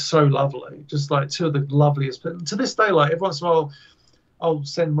they were just so lovely, just like two of the loveliest. But to this day, like every once in a while, I'll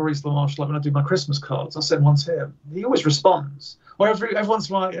send Maurice LaMarche, like when I do my Christmas cards, I'll send one to him. He always responds. Or every once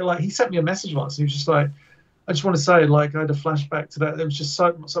in a while, like he sent me a message once, and he was just like, I just want to say, like, I had a flashback to that. It was just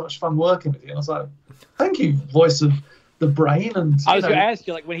so much fun working with you. And I was like, thank you, voice of the brain. And I was going to ask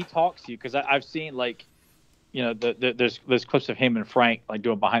you, like, when he talks to you, because I've seen, like, there's clips of him and Frank like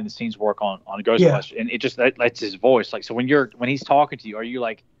doing behind the scenes work on Ghostbusters, and it just that's his voice. Like, so when he's talking to you, are you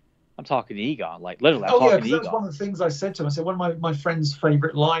like, I'm talking to Egon, like literally? I'm talking to Egon. That's one of the things I said to him. I said one of my friend's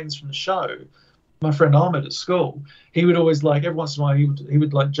favorite lines from the show. My friend Ahmed at school, he would always, like, every once in a while he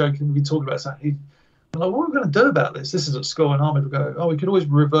would like joke and we'd talk about something. I'm like, what are we going to do about this? This is at school, and Ahmed would go, oh, we could always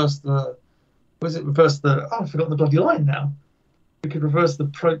reverse the. I've forgotten the bloody line now. We could reverse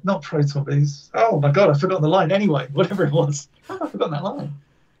the not proton bees. Oh my God, I've forgotten the line. Anyway, whatever it was, I've forgotten that line.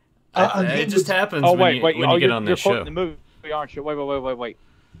 It just happens when you get on this show. The movie, aren't you? Wait.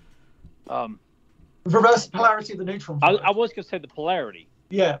 Reverse the polarity of the neutron flow. I was going to say the polarity.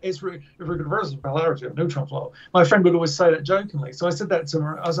 Yeah, it's reverse the polarity of neutron flow. My friend would always say that jokingly. So I said that to him.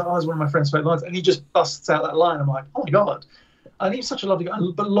 I was one of my friend's favorite lines, and he just busts out that line. I'm like, oh my God. And he's such a lovely guy.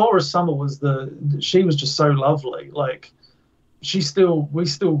 But Laura Summer she was just so lovely. Like, we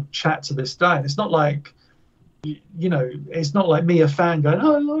still chat to this day. It's not like, it's not like me, a fan, going,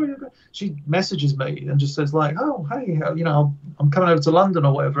 oh, Laura. She messages me and just says, like, oh, hey, I'm coming over to London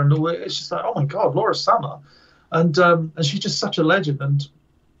or whatever. And it's just like, oh my God, Laura Summer. And she's just such a legend. And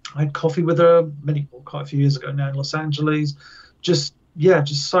I had coffee with her quite a few years ago now in Los Angeles. Just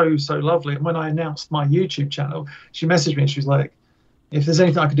so lovely. And when I announced my YouTube channel, she messaged me and she was like, if there's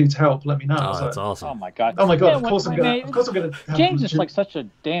anything I can do to help, let me know. Oh, that's awesome. Oh my God. Yeah, of course I'm gonna. James is like such a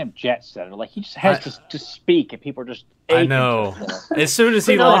damn jet setter. Like, he just has to speak, and people are just. I know. As soon as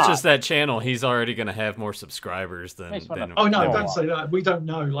he launches that channel, he's already gonna have more subscribers than. Oh no! Don't say that. We don't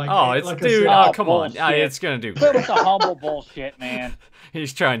know. Like. Oh, it's like dude. Oh, come on. It's gonna do. But it's a humble bullshit, man.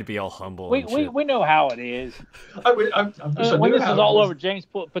 He's trying to be all humble. We know how it is. When this is all over, James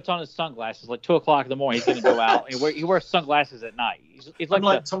puts on his sunglasses like 2:00 in the morning. He's going to go out. He wears sunglasses at night. He's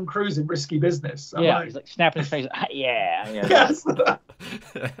like Tom Cruise in Risky Business. He's like snapping his face. Yeah. Yes. But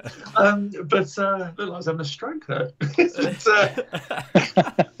I was having a stroke there.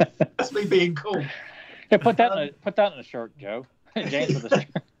 That's me being cool. Yeah, put that in a shirt, Joe. James with a shirt.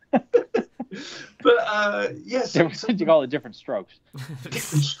 But yes, you call it different strokes.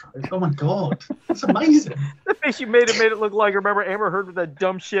 Different strokes. Oh my God, that's amazing. The face you made it look like. Remember Amber Heard with that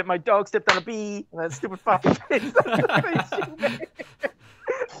dumb shit? My dog stepped on a bee. And that stupid fucking face.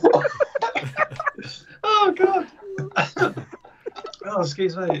 Oh God. Oh,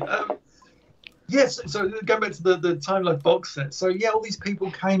 excuse me. Yes. So going back to the Time Life box set. So yeah, all these people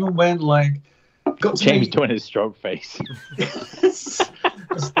came and went. Like, got to James doing his stroke face.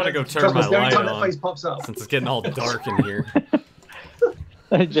 I'm gonna go turn my light on that face pops up. since it's getting all dark in here.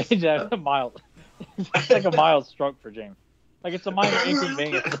 James has a mild. It's like a mild stroke for James. Like, it's a minor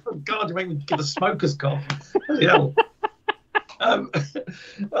inconvenience. Oh God, you make me get a smoker's cough. Yeah. God,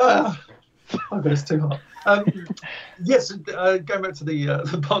 it's too hot. Yes, going back to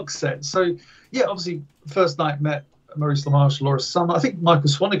the box set. So yeah, obviously first night met Maurice LaMarche, Laura Summer. I think Michael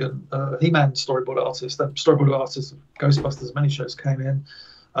Swanigan, He-Man storyboard artist, of Ghostbusters, many shows came in.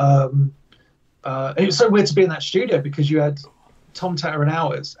 It was so weird to be in that studio because you had Tom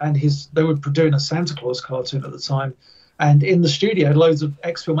Tataranowitz and they were doing a Santa Claus cartoon at the time, and in the studio had loads of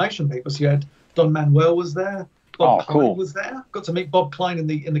ex-filmation people. So you had Don Manuel was there, Bob Klein was there. Got to meet Bob Klein in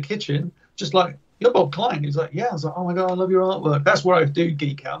the kitchen, just like, you're Bob Klein. He's like, yeah. I was like, oh my God, I love your artwork. That's where I do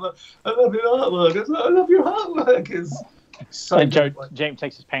geek out. Like, I love your artwork. I love your artwork. It's so and James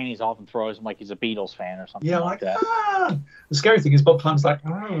takes his panties off and throws them like he's a Beatles fan or something like that. The scary thing is Bob Klein's like,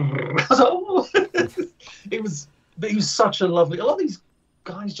 oh. He was such a lovely. A lot of these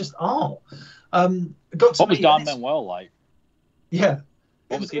guys just are. What was Don Manuel like? Yeah.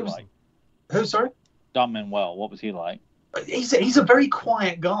 What was he like? Who? Sorry. Don Manuel. What was he like? He's a very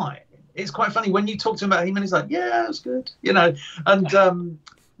quiet guy. It's quite funny when you talk to him about him, and he's like, "Yeah, it was good," you know. And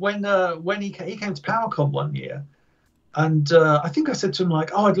when he came to PowerCon one year, and I think I said to him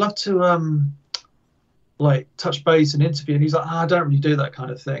like, "Oh, I'd love to like touch base and interview," and he's like, "I don't really do that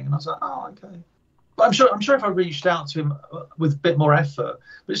kind of thing." And I was like, "Oh, okay." But I'm sure if I reached out to him with a bit more effort,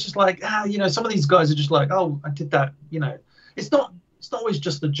 but it's just like, you know, some of these guys are just like, "Oh, I did that," you know. It's not always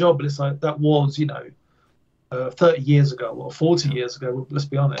just a job, but it's like that was, you know, 30 years ago or 40 years ago, let's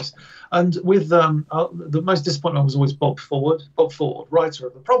be honest. And with the most disappointing was always Bob Ford, writer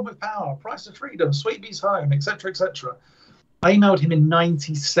of The Problem with Power, Price of Freedom, Sweet Bee's Home, etc., etc. I emailed him in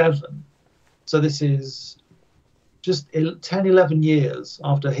 97. So this is just 10, 11 years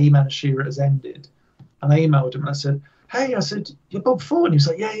after He-Man and She-Ra has ended. And I emailed him and I said, hey, you're Bob Ford. And he was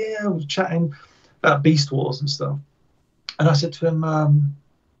like, yeah. I was chatting about Beast Wars and stuff. And I said to him,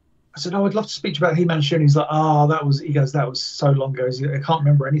 I said, I'd love to speak to you about He-Man and She-Ra. And he's like, that was so long ago. I can't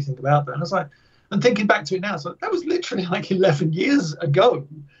remember anything about that. And I was like, and thinking back to it now, so that was literally like 11 years ago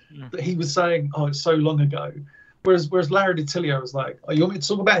that he was saying, oh, it's so long ago. Whereas Larry DiTillio was like, oh, you want me to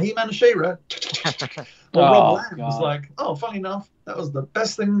talk about He-Man and She-Ra? Or Rob Lamb was like, oh, funny enough, that was the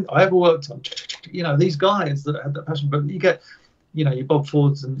best thing I ever worked on. You know, these guys that had that passion, but you get, you know, your Bob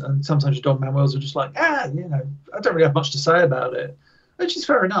Fords and sometimes your Don Manuels are just like, you know, I don't really have much to say about it. Which is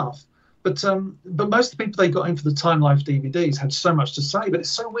fair enough, but most of the people they got in for the Time Life DVDs had so much to say. But it's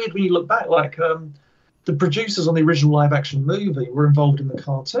so weird when you look back. Like the producers on the original live-action movie were involved in the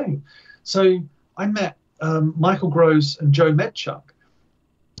cartoon. So I met Michael Gross and Joe Medchuk,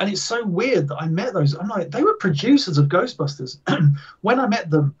 and it's so weird that I met those. I'm like, they were producers of Ghostbusters. When I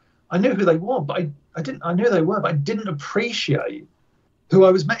met them, I knew who they were, but I knew they were, but I didn't appreciate who I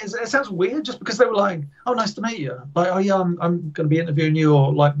was met. It sounds weird just because they were like, oh, nice to meet you. Like, oh yeah, I'm going to be interviewing you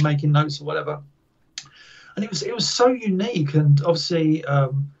or like making notes or whatever. And it was so unique. And obviously, I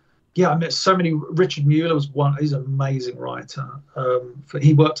met so many. Richard Mueller was one. He's an amazing writer.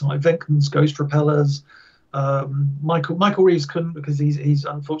 He worked on like Venkman's Ghost Propellers. Michael Reeves couldn't because he's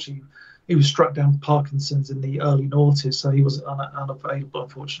unfortunately, he was struck down with Parkinson's in the early noughties, so he was unavailable,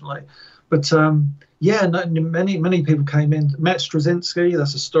 unfortunately. But many people came in. Met Straczynski,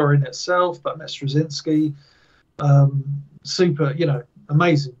 that's a story in itself, but Met Straczynski, super, you know,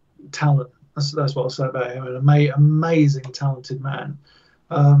 amazing talent. That's what I'll say about him. An amazing, talented man.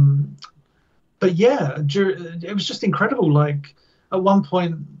 But yeah, it was just incredible. Like at one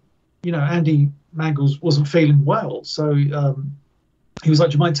point, you know, Andy Mangles wasn't feeling well, so he was like,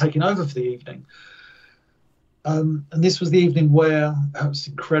 do you mind taking over for the evening? And this was the evening where it was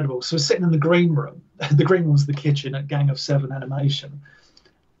incredible. So we're sitting in the green room. The green room was the kitchen at Gang of Seven Animation.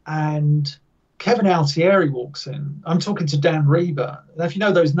 And Kevin Altieri walks in. I'm talking to Dan Reba. Now, if you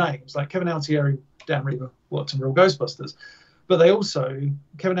know those names, like Kevin Altieri, Dan Reba worked in Real Ghostbusters. But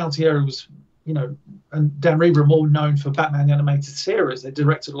Kevin Altieri was, you know, and Dan Reba are more known for Batman the Animated Series. They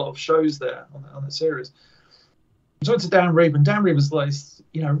directed a lot of shows there on the series. I talked to Dan Reba, and Dan Reba's like,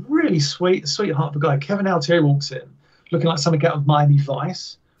 you know, really sweetheart of a guy. Kevin Altieri walks in, looking like something out of Miami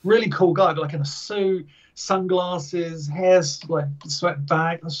Vice. Really cool guy, but like in a suit, sunglasses, hair like swept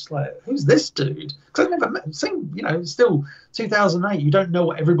back. I was just like, who's this dude? Because I've never seen, you know, still 2008. You don't know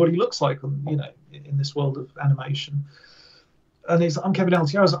what everybody looks like, you know, in this world of animation. And he's like, I'm Kevin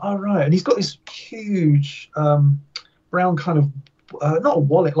Altieri. I was like, oh, right. And he's got this huge brown kind of, not a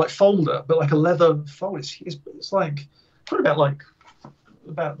wallet, like folder, but like a leather fold. It's like probably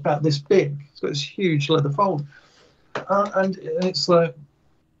about this big. It's got this huge leather fold, and it's like,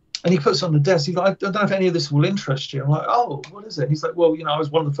 and he puts it on the desk. He's like, I don't know if any of this will interest you. I'm like, oh, what is it? He's like, well, you know, I was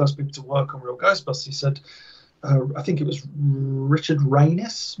one of the first people to work on Real Ghostbusters. He said, I think it was Richard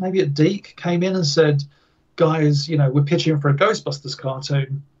Rainis, maybe at Deke, came in and said, guys, you know, we're pitching for a Ghostbusters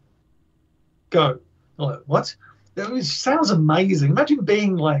cartoon. Go. I'm like, what? It sounds amazing. Imagine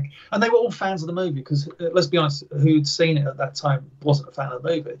being like, and they were all fans of the movie because, let's be honest, who'd seen it at that time wasn't a fan of the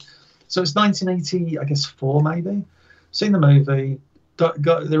movie. So it's 1980, I guess, 4 maybe. Seen the movie,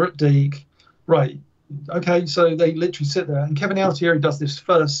 they're at Deke, right? Okay, so they literally sit there, and Kevin Altieri does this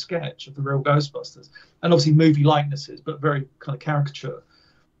first sketch of the Real Ghostbusters, and obviously movie likenesses, but very kind of caricature.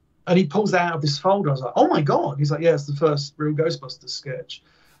 And he pulls that out of this folder. I was like, oh my God. He's like, yeah, it's the first real Ghostbusters sketch.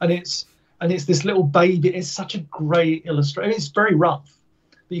 And it's this little baby. It's such a great illustration. It's very rough,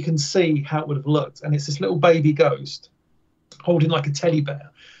 but you can see how it would have looked. And it's this little baby ghost holding like a teddy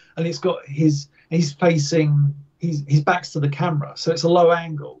bear. And it's got he's facing, his back's to the camera. So it's a low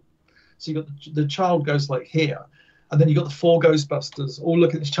angle. So you got the child goes like here. And then you got the 4 Ghostbusters all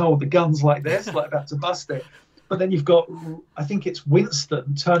looking at this child with the guns like this, like about to bust it. But then you've got, I think it's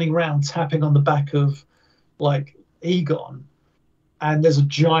Winston turning around, tapping on the back of like Egon. And there's a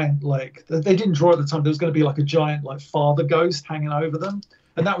giant, like, they didn't draw at the time. There was going to be like a giant, like, father ghost hanging over them.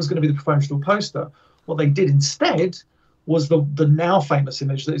 And that was going to be the promotional poster. What they did instead was the now famous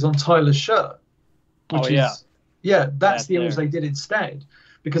image that is on Tyler's shirt. Which that's the image they did instead.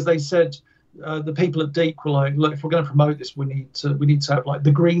 Because they said, the people at Deep were like, look, if we're going to promote this, we need to have like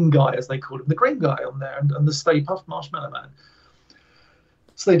the green guy, as they called him, the green guy on there, and the Stay Puft Marshmallow Man.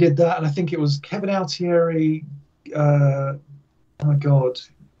 So they did that, and I think it was Kevin Altieri, oh my God,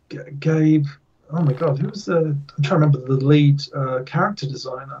 Gabe, oh my God, who was I'm trying to remember the lead character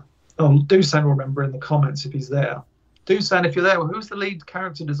designer. Oh, Dusan will remember in the comments if he's there. Dusan, if you're there, who's the lead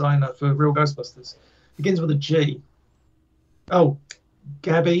character designer for Real Ghostbusters? Begins with a G. Oh,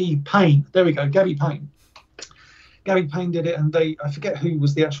 Gabby Payne. There we go, Gabby Payne. Gabby Payne did it, and I forget who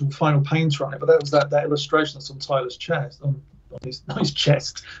was the actual final painter on it, but that was that illustration that's on Tyler's chest, on his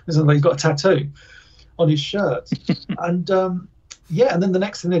chest. He's got a tattoo on his shirt. And and then the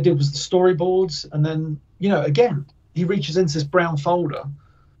next thing they did was the storyboards, and then, again, he reaches into this brown folder,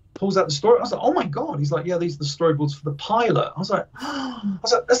 pulls out the story. I was like, oh my God. He's like, yeah, these are the storyboards for the pilot. I was like,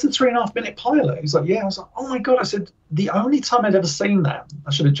 that's the 3.5 minute pilot. He's like, yeah. I was like, oh my God. I said, the only time I'd ever seen that,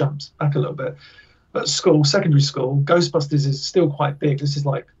 I should have jumped back a little bit. At school, secondary school, Ghostbusters is still quite big. This is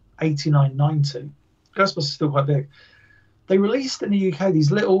like 89, 90. Ghostbusters is still quite big. They released in the UK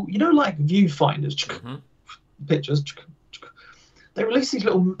these little, like viewfinders, pictures. They released these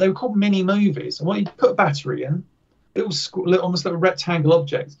little, they were called mini movies. And when you put a battery in, almost like a rectangle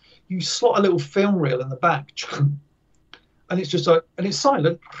object, you slot a little film reel in the back, and it's just like, and it's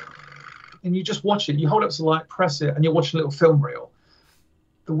silent, and you just watch it. You hold it up to the light, press it, and you're watching a little film reel.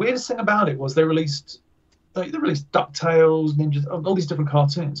 The weirdest thing about it was they released DuckTales, Ninjas, all these different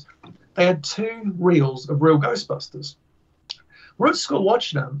cartoons. They had 2 reels of Real Ghostbusters. We're at school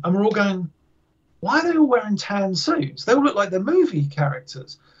watching them, and we're all going, why are they all wearing tan suits? They all look like they're movie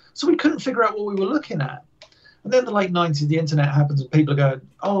characters. So we couldn't figure out what we were looking at. And then the late 90s, the internet happens, and people are going,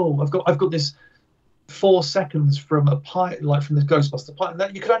 oh, I've got this 4 seconds from a pilot, like from the Ghostbuster pilot. And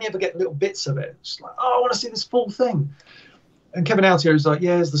that, you could only ever get little bits of it. It's like, oh, I want to see this full thing. And Kevin Altieri was like,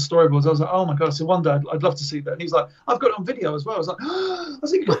 yeah, here's the storyboards. I was like, oh my God. I said, one day I'd love to see that. And he's like, I've got it on video as well. I was like,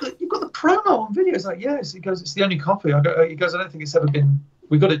 you've got the promo on video. He's like, yes. He goes, it's the only copy. He goes, I don't think it's ever been,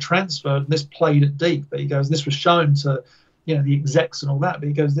 we got it transferred, and this played at Deep. But he goes, this was shown to, the execs and all that. But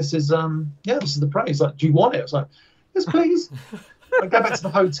he goes, this is the praise. He's like, do you want it? I was like, yes, please. I go back to the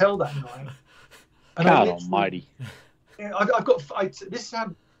hotel that night. And God almighty. Yeah, this is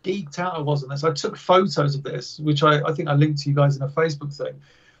how geeked out I was on this. I took photos of this, which I think I linked to you guys in a Facebook thing.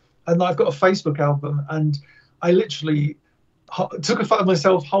 And I've got a Facebook album, and I literally took a photo of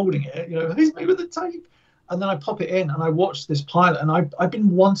myself holding it, here's me with the tape. And then I pop it in, and I watched this pilot, and I've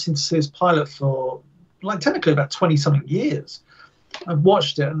been wanting to see this pilot for, like, technically about 20-something years. I've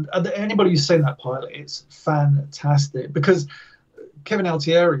watched it, and anybody who's seen that pilot, it's fantastic. Because Kevin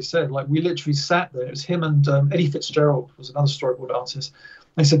Altieri said, like, we literally sat there. It was him and Eddie Fitzgerald was another storyboard artist.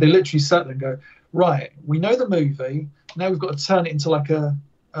 They said they literally sat there and go, right, we know the movie. Now we've got to turn it into like a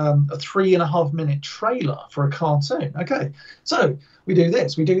 3.5 minute trailer for a cartoon. Okay, so we do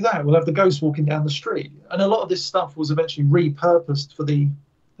this, we do that. We'll have the ghost walking down the street. And a lot of this stuff was eventually repurposed for the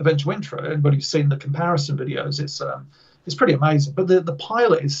eventual intro. Anybody who's seen the comparison videos, it's pretty amazing. But the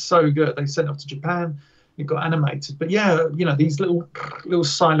pilot is so good. They sent it off to Japan. It got animated. But yeah, these little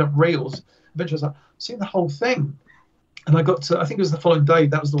silent reels. Eventually I was like, seeing the whole thing. And I got to, I think it was the following day,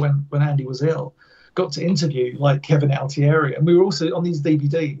 that was the when Andy was ill, got to interview like Kevin Altieri. And we were also on these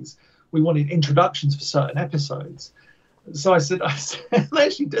DVDs, we wanted introductions for certain episodes. So I said, they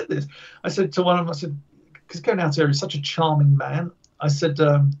actually did this. I said to one of them, I said, because Kevin Altieri is such a charming man. I said,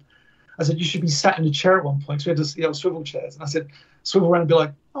 you should be sat in a chair at one point. So we had to, swivel chairs. And I said, swivel around and be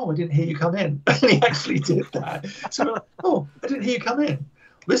like, oh, I didn't hear you come in. And he actually did that. So we're like, oh, I didn't hear you come in.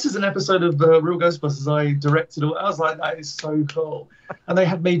 This is an episode of Real Ghostbusters I directed. I was like, that is so cool. And they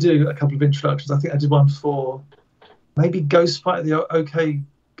had me do a couple of introductions. I think I did one for maybe Ghostfight at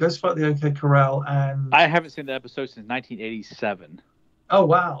the OK Corral. And I haven't seen the episode since 1987. Oh,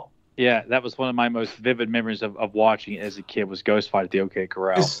 wow. Yeah, that was one of my most vivid memories of watching it as a kid was Ghost Fight at the OK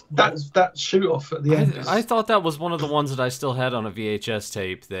Corral. That shoot off at the end. I thought that was one of the ones that I still had on a VHS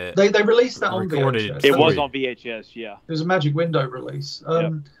tape that they released that on VHS. It was on VHS, yeah. It was a Magic Window release.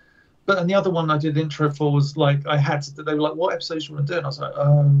 Yep. But and the other one I did the intro for was like they were like, what episodes do you want to do? And I was like,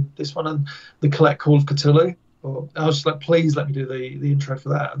 this one and the Collect Call of Cthulhu. Or I was just like, please let me do the intro for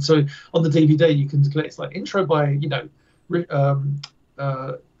that. And so on the DVD you can collect, it's like intro by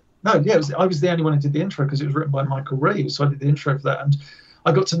I was the only one who did the intro because it was written by Michael Reeves, so I did the intro for that, and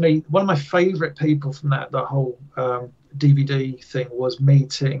I got to meet one of my favourite people from that whole DVD thing was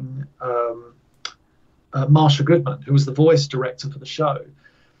meeting Marsha Goodman, who was the voice director for the show.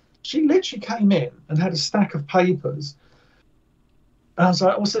 She literally came in and had a stack of papers, and I was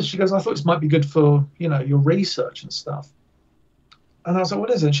like, "What's this?" She goes, "I thought this might be good for your research and stuff." And I was like, "What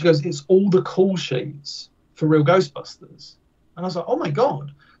is it?" And she goes, "It's all the call sheets for Real Ghostbusters." And I was like, "Oh my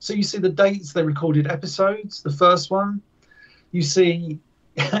god!" So you see the dates they recorded episodes. The first one, you see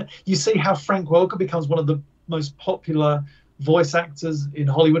how Frank Welker becomes one of the most popular voice actors in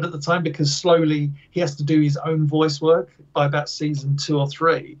Hollywood at the time, because slowly he has to do his own voice work. By about season 2 or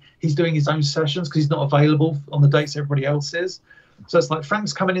 3, he's doing his own sessions because he's not available on the dates everybody else is. So it's like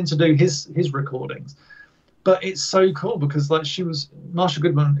Frank's coming in to do his recordings. But it's so cool because like Marsha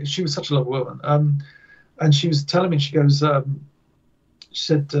Goodman, she was such a lovely woman. And she was telling me, she goes,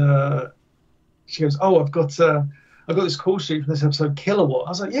 she goes, "Oh, I've got this call sheet from this episode, Kilowatt." I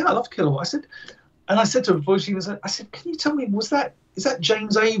was like, "Yeah, I love Kilowatt." I said to her before she was, I said, "Can you tell me, is that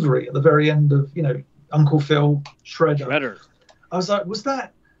James Avery at the very end of Uncle Phil Shredder?" I was like, was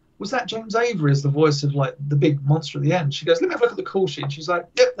that James Avery as the voice of like the big monster at the end? She goes, "Let me have a look at the call sheet." And she's like,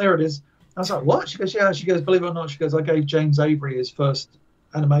 "Yep, there it is." I was like, "What?" She goes, "Yeah." She goes, "Believe it or not," she goes, "I gave James Avery his first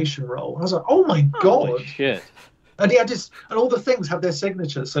animation role." And I was like, "Oh my god!" Holy shit. And and all the things have their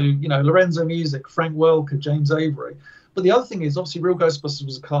signatures. So Lorenzo Music, Frank Welker, James Avery. But the other thing is, obviously, Real Ghostbusters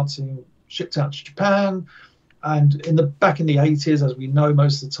was a cartoon shipped out to Japan, and back in the 80s, as we know,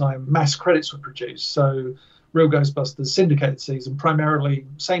 most of the time, mass credits were produced. So Real Ghostbusters syndicated season, primarily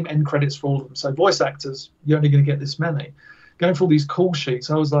same end credits for all of them. So voice actors, you're only going to get this many. Going for all these call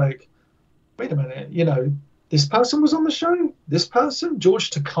sheets, I was like, wait a minute, this person was on the show. This person, George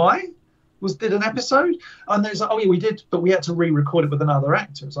Takei, did an episode, and there's like, "Oh yeah, we did, but we had to re-record it with another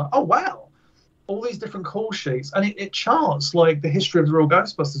actor." It's like, oh wow, all these different call sheets, and it charts like the history of the Real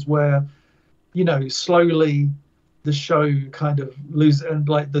Ghostbusters, where slowly the show kind of loses, and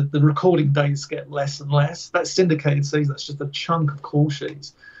like the recording dates get less and less. That syndicated season, that's just a chunk of call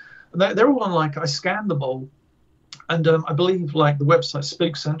sheets, and they're all on like, I scanned them all, and I believe like the website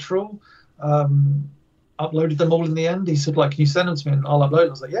Spook Central uploaded them all in the end. He said, like, "Can you send them to me and I'll upload them?"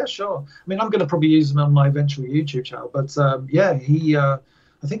 I was like, "Yeah, sure." I mean, I'm going to probably use them on my eventual YouTube channel, but I think he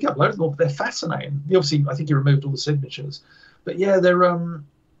uploaded them all. But they're fascinating. I think he removed all the signatures, but yeah, they're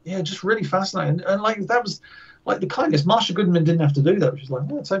just really fascinating. And like, that was like the kindness. Marsha Goodman didn't have to do that. She was like,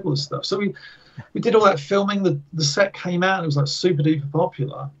 "Yeah, take all this stuff." So we did all that filming. The set came out and it was like super duper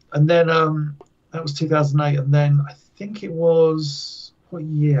popular. And then that was 2008, and then I think it was, what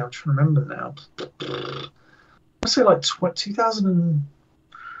year? I'm trying to remember now. I'd say like 2000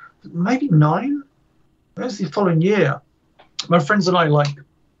 and maybe 9. That was the following year. My friends and I, like,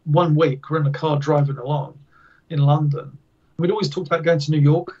 one week, we're in the car driving along in London. We'd always talked about going to New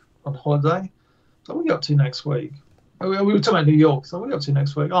York on holiday. So what are you up to next week? We were talking about New York. So what are you up to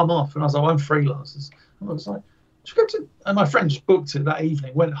next week? "Oh, I'm off." And I was like, "I'm freelance." And I was like, "Should we go to?" And my friend just booked it that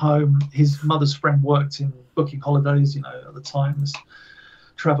evening, went home. His mother's friend worked in booking holidays, at the time, this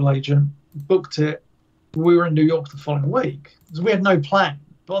travel agent, booked it. We were in New York the following week. So we had no plan.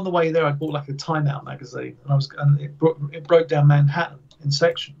 But on the way there, I bought like a Time Out magazine, and it broke down Manhattan in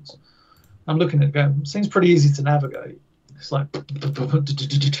sections. I'm looking at it going, seems pretty easy to navigate. It's like,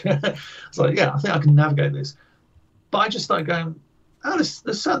 it's like, yeah, I think I can navigate this. But I just started going, oh, there's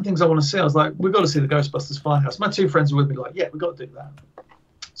certain things I want to see. I was like, we've got to see the Ghostbusters Firehouse. My 2 friends were with me, like, yeah, we've got to do that.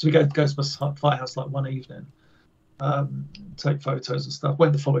 So we go to Ghostbusters Firehouse like one evening, take photos and stuff.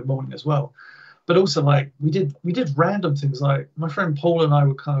 Went the following morning as well. But also, like, we did random things. Like, my friend Paul and I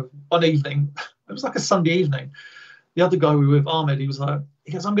were kind of, one evening, it was like a Sunday evening. The other guy we were with, Ahmed, he goes, "I'm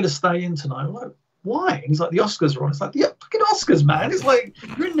going to stay in tonight." I'm like, "Why?" And he's like, "The Oscars are on." It's like, "Yeah, fucking Oscars, man." It's like,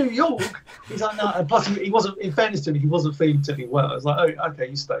 you're in New York. He's like, "No." And plus, he wasn't, in fairness to him, he wasn't feeling particularly well. I was like, "Oh, okay,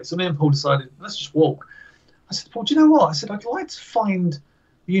 you stay." So me and Paul decided, let's just walk. I said, "Paul, do you know what?" I said, "I'd like to find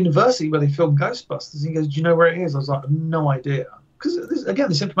the university where they filmed Ghostbusters." He goes, "Do you know where it is?" I was like, "No idea." Because, again,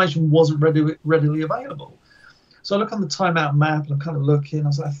 this information wasn't readily available. So I look on the Time Out map and I'm kind of looking. I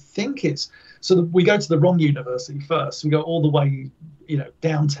was like, I think it's... So we go to the wrong university first. We go all the way,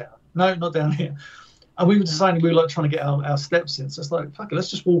 downtown. No, not down here. And we were deciding, we were like trying to get our steps in. So it's like, fuck it, let's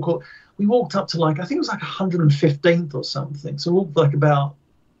just walk up. We walked up to like, I think it was like 115th or something. So we walked like about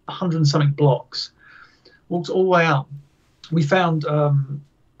 100 and something blocks. Walked all the way up. We found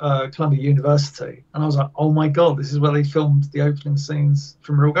Columbia University, and I was like, oh my God, this is where they filmed the opening scenes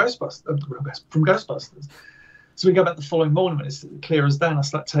from from Ghostbusters. So we go back the following morning when it's clear as day, and I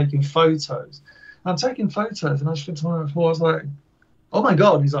start taking photos. And I'm taking photos, and I just looked at my before, I was like, oh my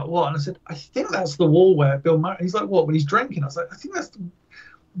God. He's like, what? And I said, I think that's the wall where Bill Murray, he's like, what? When he's drinking? I was like, I think that's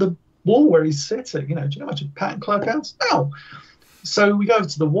the wall where he's sitting. You know, do you know how much a patent clerk counts? No. So we go over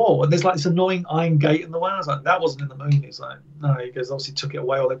to the wall, and there's like this annoying iron gate in the way. I was like, that wasn't in the movie. He's like, no, he goes, obviously took it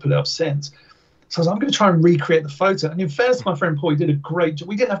away, or they put it up since. So I was like, I'm going to try and recreate the photo. And in fairness to my friend Paul, he did a great job.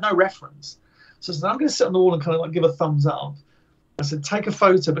 We didn't have no reference. So I said, I'm going to sit on the wall and kind of like give a thumbs up. I said, take a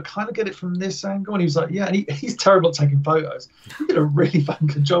photo, but kind of get it from this angle. And he was like, yeah. And he's terrible at taking photos. He did a really fucking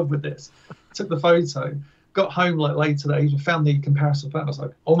good job with this. Took the photo, got home like later that evening, found the comparison photo. I was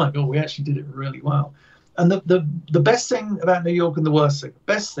like, oh my God, we actually did it really well. And the best thing about New York and the worst thing,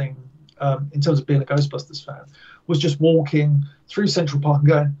 best thing in terms of being a Ghostbusters fan, was just walking through Central Park and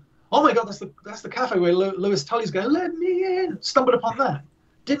going, oh my God, that's the cafe where Lewis Tully's going, let me in. Stumbled upon that.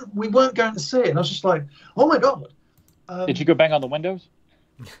 We weren't going to see it. And I was just like, oh my God. Did you go bang on the windows?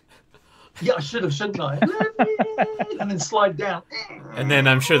 Yeah, I should have, shouldn't I? And then slide down. And then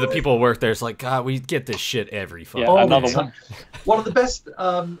I'm sure the people who work there is like, God, we get this shit every fucking time. Another one. One of the best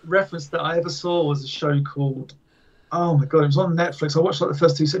reference that I ever saw was a show called, oh my God, it was on Netflix. I watched like the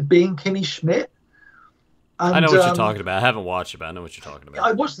first two seasons, Being Kimmy Schmidt. And, I know what you're talking about. I haven't watched it, but I know what you're talking about.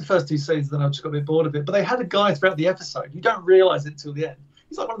 I watched the first two seasons, then I just got a bit bored of it. But they had a guy throughout the episode. You don't realise it until the end.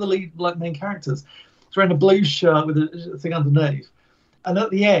 He's like one of the lead main characters. He's wearing a blue shirt with a thing underneath. And at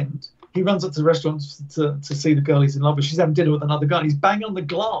the end, he runs up to the restaurant to see the girl he's in love with. She's having dinner with another guy. And he's banging on the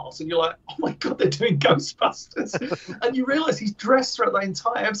glass. And you're like, oh my God, they're doing Ghostbusters. And you realise he's dressed throughout the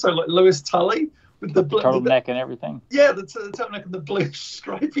entire episode like Lewis Tully. With the turtleneck and everything. Yeah, the turtleneck and the blue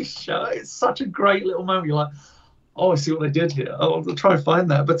stripy shirt. It's such a great little moment. You're like, oh, I see what they did here. I'll try and find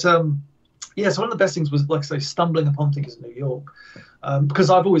that. But yeah, so one of the best things was, like I say, stumbling upon things in New York. Because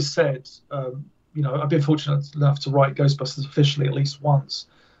I've always said, you know, I've been fortunate enough to write Ghostbusters officially at least once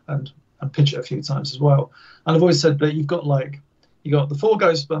and pitch it a few times as well. And I've always said that you got the four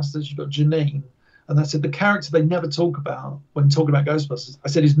Ghostbusters, you've got Janine, and I said the character they never talk about when talking about Ghostbusters, I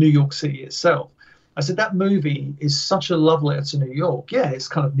said, is New York City itself. I said that movie is such a love letter to New York. Yeah, it's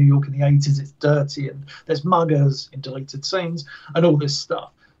kind of New York in the 80s. It's dirty and there's muggers in deleted scenes and all this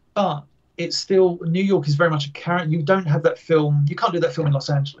stuff. But it's still, New York is very much a character. You don't have that film. You can't do that film in Los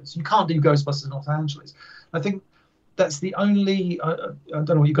Angeles. You can't do Ghostbusters in Los Angeles. I think that's the only, I don't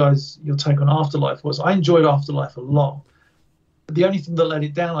know what your take on Afterlife was. I enjoyed Afterlife a lot. But the only thing that let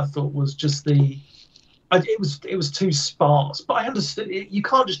it down, I thought, was just it was too sparse. But I understood you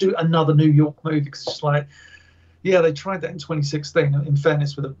can't just do another New York movie because it's just like, yeah, they tried that in 2016. In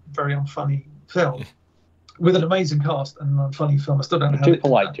fairness, with a very unfunny film, with an amazing cast and an unfunny film. I still don't know how. You're too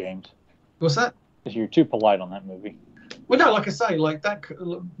polite, James. What's that? Because you're too polite on that movie. Well, no, like I say, like that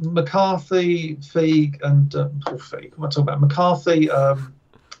McCarthy, Feig, and Feig. What am I talking about? McCarthy,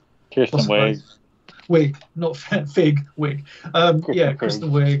 Kirsten Wiig. Wig, not Fig, Wig. Yeah,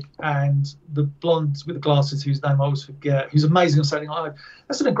 Kristen Wiig and the blonde with the glasses whose name I always forget, who's amazing on Saturday Night Live.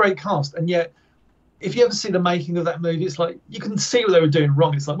 That's been a great cast. And yet, if you ever see the making of that movie, it's like, you can see what they were doing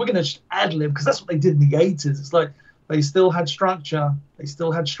wrong. It's like, we're going to just ad-lib, because that's what they did in the 80s. It's like, they still had structure. They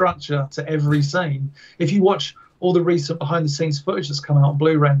still had structure to every scene. If you watch all the recent behind-the-scenes footage that's come out on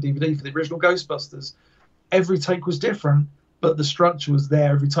Blu-ray and DVD for the original Ghostbusters, every take was different, but the structure was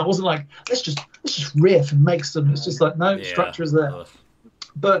there every time. It wasn't like, let's just riff and make some. It's just like, no, structure is there.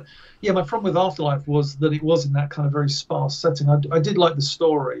 But yeah, my problem with Afterlife was that it was in that kind of very sparse setting. I did like the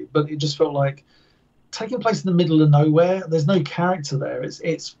story, but it just felt like taking place in the middle of nowhere. There's no character there.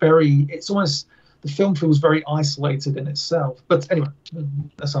 It's almost, the film feels very isolated in itself. But anyway,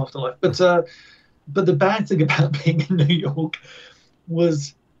 that's Afterlife. But the bad thing about being in New York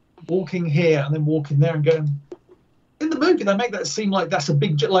was walking here and then walking there and going, in the movie, they make that seem like that's a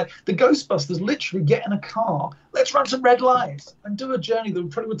big, like the Ghostbusters literally get in a car, let's run some red lights and do a journey that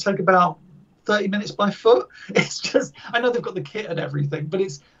probably would take about 30 minutes by foot. It's just, I know they've got the kit and everything, but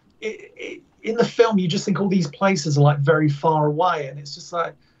in the film, you just think all these places are like very far away. And it's just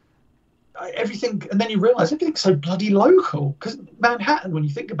like everything. And then you realize everything's so bloody local, because Manhattan, when you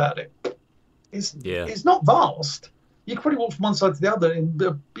think about it, it's not vast. You could probably walk from one side to the other in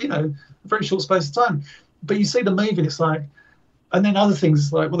a very short space of time. But you see the movie, and it's like, and then other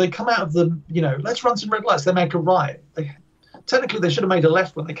things like, well, they come out of the, let's run some red lights. They make a riot. technically they should have made a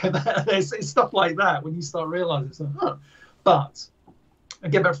left when they came out. It's stuff like that when you start realizing it's like, oh. But I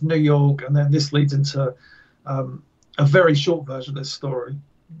get back from New York, and then this leads into a very short version of this story,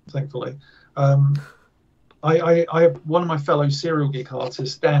 thankfully. I one of my fellow serial geek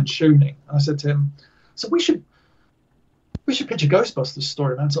artists, Dan Schooning, and I said to him, so we should pitch a Ghostbusters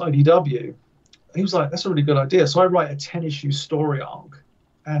story, man, to IDW. He was like, that's a really good idea. So I write a 10-issue story arc,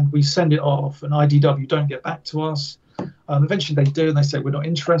 and we send it off, and IDW don't get back to us. Eventually they do, and they say, we're not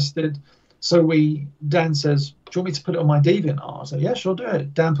interested. So Dan says, do you want me to put it on my DeviantArt? I say, yeah, sure, do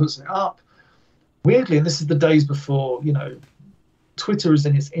it. Dan puts it up. Weirdly, and this is the days before, Twitter is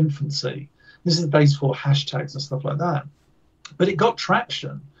in its infancy. This is the days before hashtags and stuff like that. But it got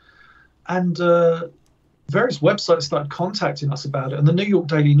traction. And various websites started contacting us about it. And the New York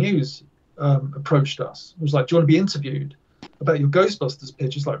Daily News approached us. It was like, do you want to be interviewed about your Ghostbusters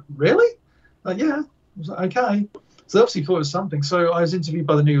pitch? It's like, really? Like, yeah. I was like, okay. So they obviously thought it was something. So I was interviewed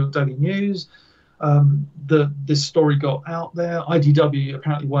by the New York Daily News. This story got out there. IDW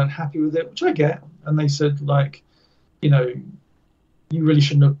apparently weren't happy with it, which I get. And they said, like, you really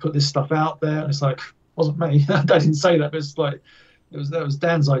shouldn't have put this stuff out there. And it's like, it wasn't me. I didn't say that, but it's like, that was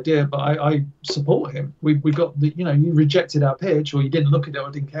Dan's idea, but I support him. We got the, you rejected our pitch, or you didn't look at it, or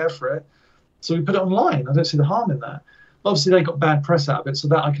didn't care for it. So we put it online. I don't see the harm in that. Obviously, they got bad press out of it, so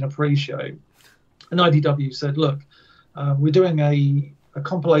that I can appreciate. And IDW said, look, we're doing a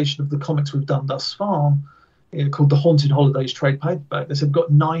compilation of the comics we've done thus far, called the Haunted Holidays trade paperback. They said, we've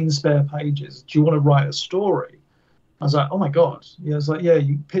got 9 spare pages. Do you want to write a story? I was like, oh my God. Yeah, it's like, yeah,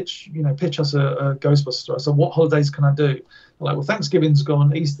 you pitch us a Ghostbusters story. I said, what holidays can I do? They're like, well, Thanksgiving's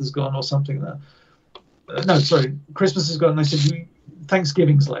gone, Easter's gone, or something. No, sorry, Christmas is gone. And they said,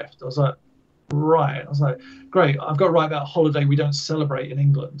 Thanksgiving's left. I was like, right. I was like, great. I've got to write about a holiday we don't celebrate in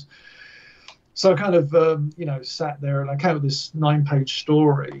England. So I kind of, sat there and I came up with this 9-page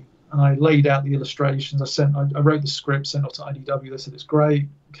story, and I laid out the illustrations. I wrote the script, sent it to IDW. They said it's great.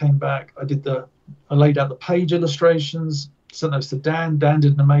 Came back. I laid out the page illustrations, sent those to Dan. Dan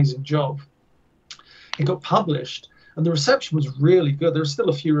did an amazing job. It got published, and the reception was really good. There were still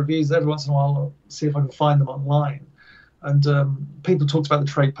a few reviews. Every once in a while, I'll see if I can find them online. And people talked about the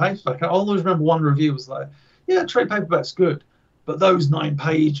trade paperback. I always remember one review was like, yeah, trade paperback's good, but those 9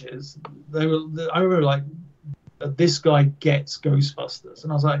 pages, I remember like, this guy gets Ghostbusters.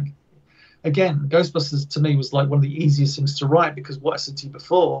 And I was like, again, Ghostbusters to me was like one of the easiest things to write, because what I said to you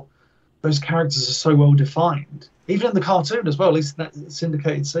before, those characters are so well defined. Even in the cartoon as well, at least in that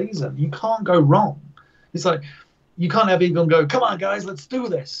syndicated season, you can't go wrong. It's like, you can't have Egon go, come on guys, let's do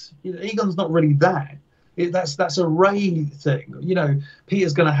this. Egon's not really that. That's a Ray thing.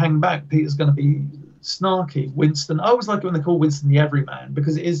 Peter's going to hang back. Peter's going to be snarky. Winston, I always like it when they call Winston the everyman,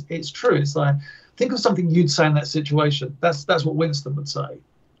 because it's true. It's like, think of something you'd say in that situation. That's what Winston would say.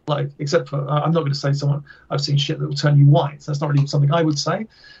 Like, except for, I'm not going to say someone, I've seen shit that will turn you white. That's not really something I would say.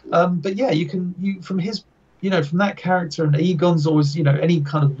 But yeah, you from his, from that character, and Egon's always, any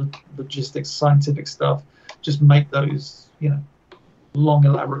kind of logistics, scientific stuff, just make those, long,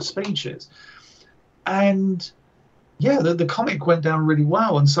 elaborate speeches. And yeah, the comic went down really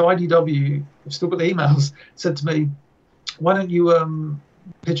well. And so IDW, I've still got the emails, said to me, why don't you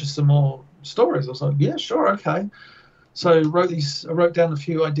pitch us some more stories? I was like, yeah, sure, okay. So I wrote down a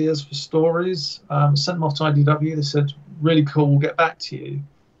few ideas for stories, sent them off to IDW. They said, really cool, we'll get back to you.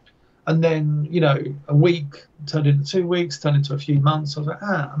 And then, a week turned into 2 weeks, turned into a few months. I was like,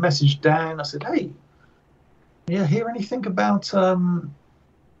 I messaged Dan. I said, hey, yeah, hear anything about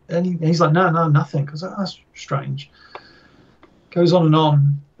he's like, no, nothing. I was like, that's strange. Goes on and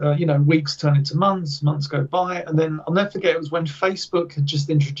on. Weeks turn into months go by. And then I'll never forget, it was when Facebook had just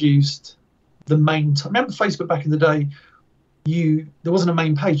introduced the main remember Facebook back in the day, there wasn't a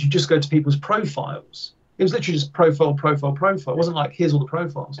main page. You just go to people's profiles. It was literally just profile. It wasn't like, here's all the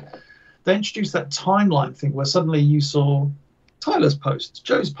profiles. They introduced that timeline thing where suddenly you saw Tyler's post,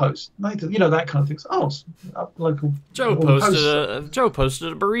 Joe's post, Nathan, that kind of thing. Oh, local. Joe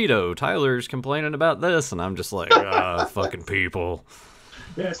posted a burrito. Tyler's complaining about this, and I'm just like, fucking people.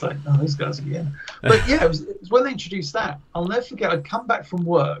 Yeah, it's like, oh, these guys again. But yeah, it was when they introduced that. I'll never forget, I'd come back from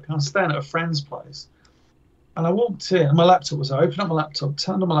work, and I was staying at a friend's place. And I walked in, and my laptop was, I opened up my laptop,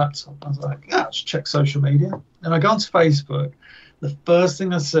 turned on my laptop, and I was like, let's check social media. And I go onto Facebook. The first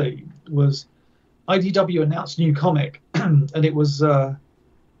thing I see was IDW announced new comic, and it was,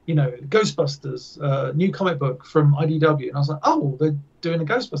 Ghostbusters, new comic book from IDW. And I was like, oh, they're doing a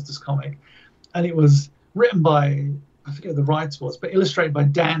Ghostbusters comic. And it was written by, I forget who the writer was, but illustrated by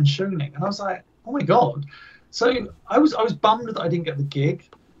Dan Schooning. And I was like, oh my God. So I was bummed that I didn't get the gig.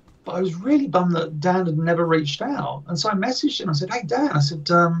 But I was really bummed that Dan had never reached out. And so I messaged him. I said, hey, Dan, I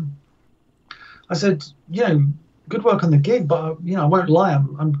said, you know, good work on the gig, but, you know, I won't lie.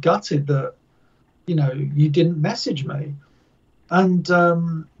 I'm gutted that, you know, you didn't message me. And,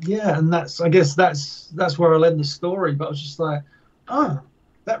 yeah, and I guess that's where I'll end the story. But I was just like, oh,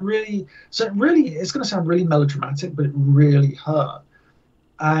 that really, so it's going to sound really melodramatic, but it really hurt.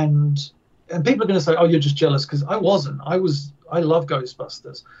 And people are going to say, oh, you're just jealous, because I wasn't. I love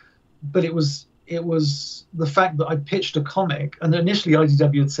Ghostbusters. But it was the fact that I pitched a comic, and initially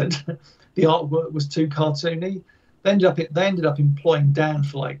IDW had said the artwork was too cartoony. They ended up employing Dan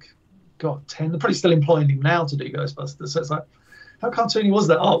for like, God, 10. They're probably still employing him now to do Ghostbusters. So it's like, how cartoony was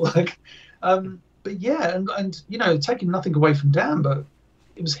that artwork? But yeah, and you know, taking nothing away from Dan, but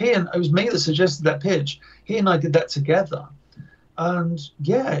it was me that suggested that pitch. He and I did that together. And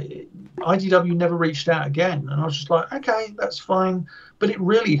yeah, IDW never reached out again. And I was just like, okay, that's fine. But it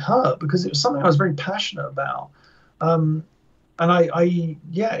really hurt because it was something I was very passionate about. And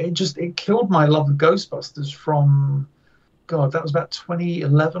it killed my love of Ghostbusters from, God, that was about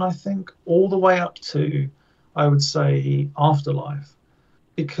 2011, I think, all the way up to, I would say, Afterlife.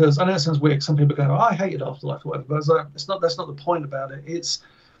 Because I know it sounds weird. Some people go, oh, I hated Afterlife or whatever. But I was like, that's not the point about it.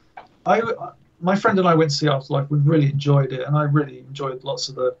 My friend and I went to see Afterlife. We really enjoyed it, and I really enjoyed lots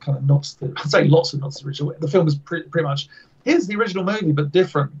of the kind of I'd say lots of not the original. The film was pretty much, here's the original movie, but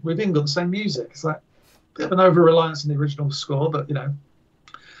different. We've even got the same music. It's like a bit of an over-reliance on the original score, but, you know.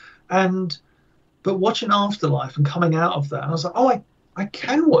 But watching Afterlife and coming out of that, I was like, oh, I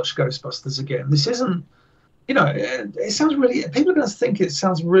can watch Ghostbusters again. This isn't, you know, it sounds really, people are going to think it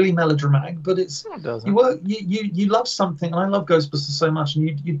sounds really melodramatic, but it doesn't. You love something, and I love Ghostbusters so much,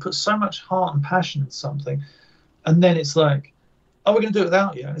 and you put so much heart and passion in something, and then it's like, oh, we're going to do it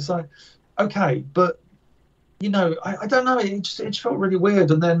without you. And it's like, okay, but, you know, I don't know, it just felt really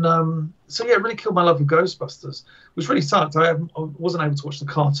weird. And then, so yeah, it really killed my love of Ghostbusters, which really sucked. I wasn't able to watch the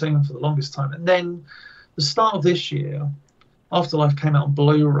cartoon for the longest time. And then the start of this year, Afterlife came out on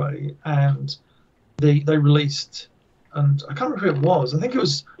Blu-ray, and they released, and I can't remember who it was. I think it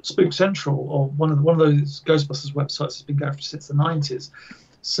was Spook Central or one of those Ghostbusters websites that's been going since the 90s.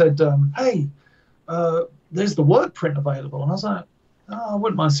 Said, hey, there's the work print available, and I was like, oh, I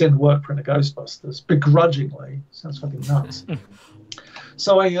wouldn't mind seeing the work print of Ghostbusters, begrudgingly. Sounds fucking nuts.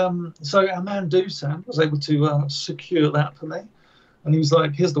 So our man Dusan was able to secure that for me, and he was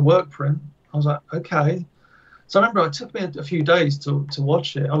like, here's the work print. I was like, okay. So I remember it took me a few days to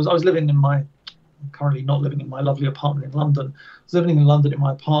watch it. I was living in my, currently not living in my lovely apartment in London. I was living in London in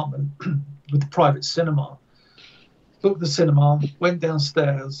my apartment with the private cinema. Booked the cinema, went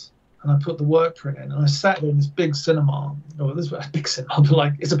downstairs, and I put the work print in, and I sat there in this big cinema. Oh, this is a big cinema, but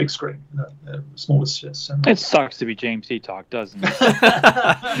like it's a big screen, you know, smallest cinema. It sucks to be James Eatock, doesn't it?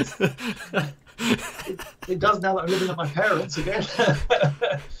 It does now that I'm living with my parents again.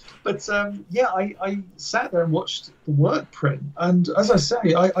 But yeah, I sat there and watched the work print, and as I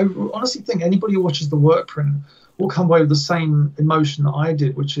say, I honestly think anybody who watches the work print will come away with the same emotion that I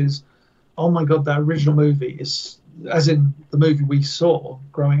did, which is, oh my God, that original movie is, as in the movie we saw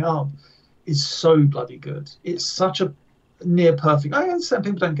growing up, is so bloody good. It's such a near perfect. I understand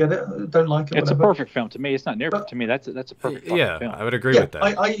people don't get it, don't like it. It's whatever. A perfect film to me. It's not near, but to me, that's a perfect film. Yeah, I would agree with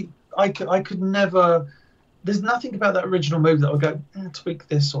that. I could never. There's nothing about that original movie that would go, tweak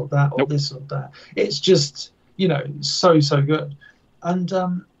this or that or this or that. It's just, you know, so good. And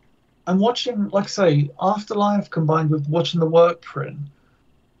watching, like I say, Afterlife combined with watching the work print,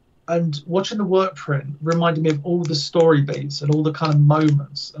 and watching the work print reminded me of all the story beats and all the kind of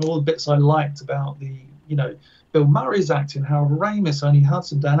moments and all the bits I liked about the, you know, Bill Murray's acting, Harold Ramis, Ernie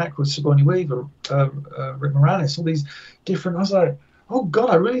Hudson, Dan Aykroyd, Sigourney Weaver, Rick Moranis, all these different. I was like, oh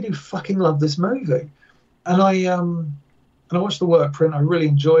God, I really do fucking love this movie. And I watched the work print. I really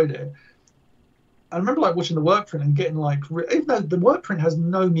enjoyed it. I remember like watching the work print and getting like, even though the work print has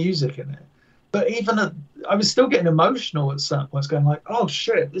no music in it, but I was still getting emotional at certain points, going like, oh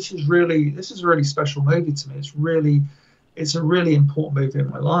shit, this is a really special movie to me. It's a really important movie in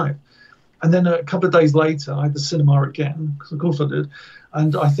my life. And then a couple of days later, I had the cinema again, because of course I did.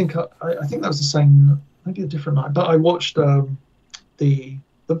 And I think that was the same, maybe a different night, but I watched the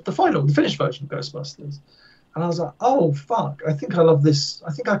finished version of Ghostbusters, and I was like, oh fuck, I think I love this.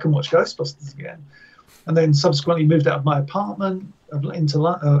 I think I can watch Ghostbusters again. And then subsequently moved out of my apartment in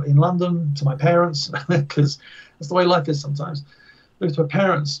London to my parents, because that's the way life is sometimes. Moved to my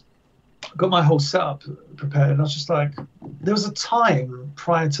parents, got my whole setup prepared, and I was just like, there was a time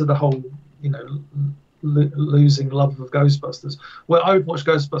prior to the whole, you know, losing love of Ghostbusters, where I would watch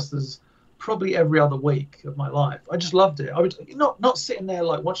Ghostbusters probably every other week of my life. I just loved it. I would not sitting there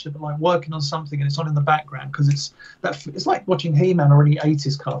like watching it, but like working on something and it's on in the background, because it's like watching He-Man or any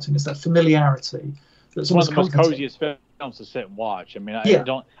 80s cartoon. It's that familiarity. It's one of the most coziest films to sit and watch. I mean,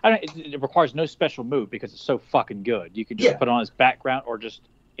 it requires no special move because it's so fucking good. You can just put it on as background or just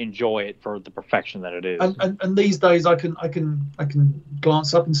enjoy it for the perfection that it is. And these days I can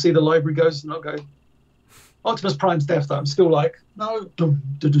glance up and see the library ghost and I'll go, Optimus Prime's death, though. I'm still like, no, I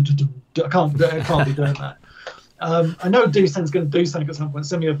can't be doing that. I know Doosan's going to do something at some point,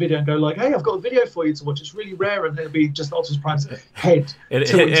 send me a video and go like, hey, I've got a video for you to watch. It's really rare, and it'll be just Optimus Prime's head.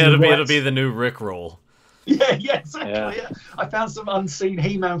 It'll be the new Rickroll. Yeah, exactly. Yeah. I found some unseen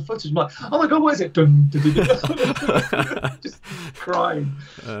He-Man footage. I'm like, oh my god, what is it? Just crying,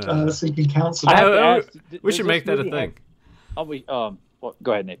 seeking counsel. We should make that a thing. Well,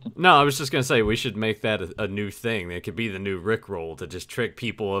 go ahead, Nathan. No, I was just going to say we should make that a new thing. It could be the new Rickroll to just trick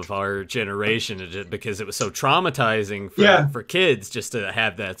people of our generation because it was so traumatizing for kids just to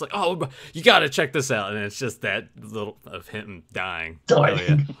have that. It's like, oh, you got to check this out. And it's just that little of him dying. Oh,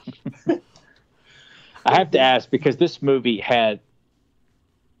 yeah. I have to ask, because this movie had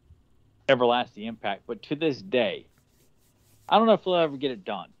everlasting impact, but to this day, I don't know if we'll ever get it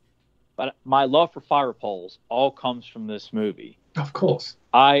done, but my love for fire poles all comes from this movie. Of course.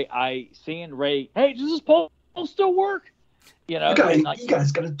 I seeing Ray, hey, does this pole still work? You know, you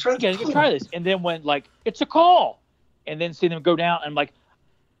guys gotta try this. And then when like it's a call, and then see them go down, and like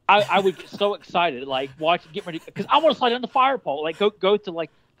I would get so excited, like get ready, because I want to slide down the fire pole, like go to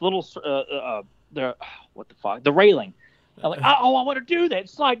like little the railing. I'm like, I want to do that,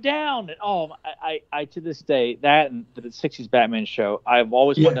 slide down, and I to this day, that and the '60s Batman show, I've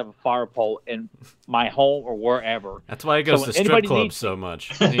always wanted to have a fire pole in my home or wherever. That's why he goes to strip clubs so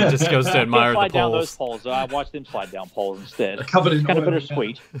much. He just goes to admire the poles. Down those poles. I watch them slide down poles instead. Covered in kind oil, of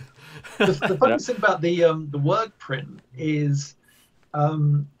bittersweet. The funny thing about the word print is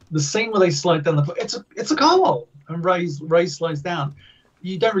the scene where they slide down the pole. It's a car, and Ray slides down.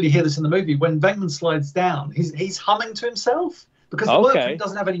 You don't really hear this in the movie. When Venkman slides down, he's humming to himself because the word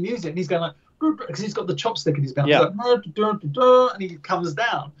doesn't have any music, and he's going like, because he's got the chopstick in his mouth. Yeah. He's like, and he comes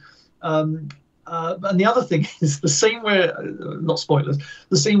down. And the other thing is the scene where, not spoilers,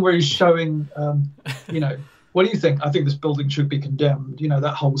 the scene where he's showing, what do you think? I think this building should be condemned. You know,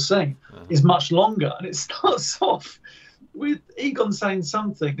 that whole scene is much longer, and it starts off with Egon saying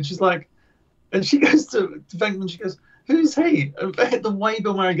something, and she's like, and she goes to Venkman, she goes, who's he? And the way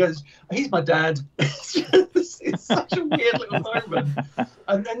Bill Murray goes, he's my dad. It's such a weird little moment.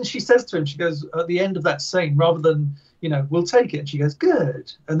 And then she says to him, she goes, at the end of that scene, rather than, we'll take it, and she goes,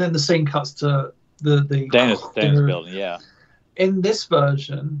 good. And then the scene cuts to the Dana's building, yeah. In this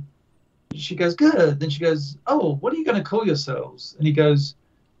version, she goes, good. Then she goes, oh, what are you going to call yourselves? And he goes,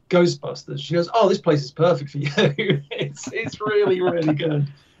 Ghostbusters. She goes, oh, this place is perfect for you. It's really, really good.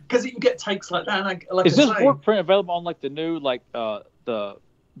 Because you get takes like that. And is this work print available on like the new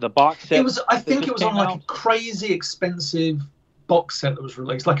the box set? I think it was on like a crazy expensive box set that was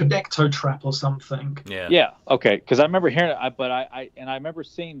released, like a Necto Trap or something. Yeah. Yeah. Okay. Because I remember hearing it, but I remember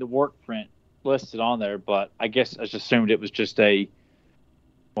seeing the work print listed on there, but I guess I just assumed it was just I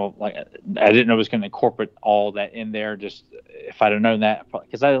didn't know it was going to incorporate all that in there. Just if I'd have known that,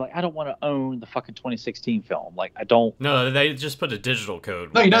 because I don't want to own the fucking 2016 film. Like I don't. No, they just put a digital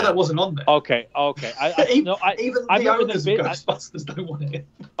code. No, that wasn't on there. Okay. Even the owners of Ghostbusters don't want it.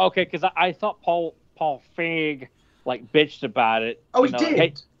 Okay, because I thought Paul Feig like bitched about it. Oh, he did.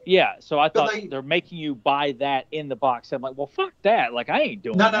 Hey, yeah, so I thought they're making you buy that in the box. I'm like, well, fuck that. Like I ain't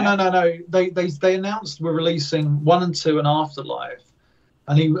doing that. No. They announced we're releasing 1 and 2 and Afterlife.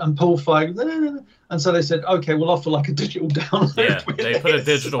 And Paul Feig, and so they said, okay, we'll offer like a digital download. Yeah, they put a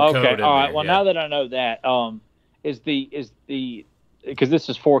digital code in there. All right. Well, now that I know that, is the because this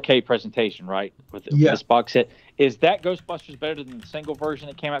is 4K presentation, right? With this box set, is that Ghostbusters better than the single version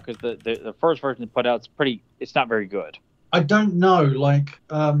that came out? Because the first version they put out, it's not very good. I don't know. Like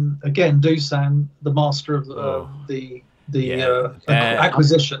again, Doosan, the master of the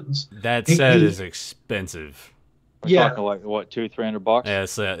acquisitions. That set is expensive. We're talking like what, $200-300? Yeah,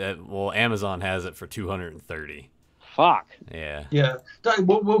 so Amazon has it for $230. Fuck. Yeah. Yeah.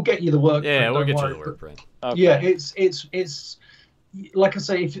 We'll get you the work. Yeah, we'll get you the work print. Okay. Yeah, it's like I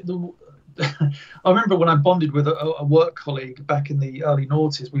say. I remember when I bonded with a work colleague back in the early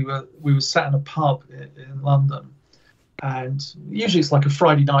noughties. We were sat in a pub in London, and usually it's like a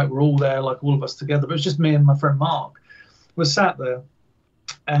Friday night. We're all there, like all of us together. But it was just me and my friend Mark. We were sat there,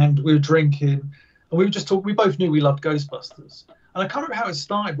 and we were drinking. And we were just talking. We both knew we loved Ghostbusters, and I can't remember how it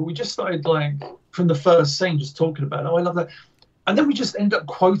started, but we just started like from the first scene, just talking about, oh, I love that. And then we just end up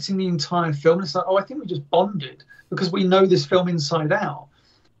quoting the entire film. And it's like, oh, I think we just bonded because we know this film inside out.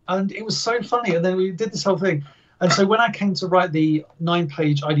 And it was so funny. And then we did this whole thing. And so when I came to write the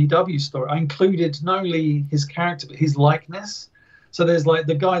 9-page IDW story, I included not only his character, but his likeness. So there's like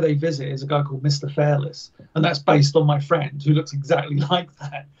the guy they visit is a guy called Mr. Fairless. And that's based on my friend who looks exactly like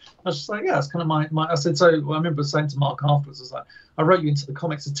that. I was just like, yeah, it's kind of my I said, so I remember saying to Mark afterwards, I was like, I wrote you into the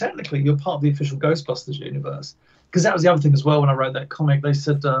comics. So technically you're part of the official Ghostbusters universe. Because that was the other thing as well when I wrote that comic. They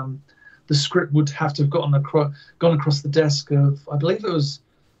said the script would have to have gone across the desk of, I believe it was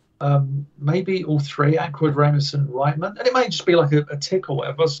maybe all three, Aykroyd, Ramis, and Reitman. And it may just be like a tick or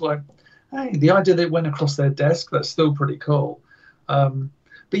whatever. I was like, hey, the idea that it went across their desk, that's still pretty cool.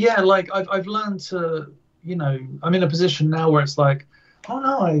 But yeah, like I've learned to, you know, I'm in a position now where it's like, oh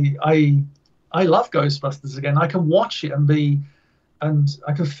no, I love Ghostbusters again. I can watch it and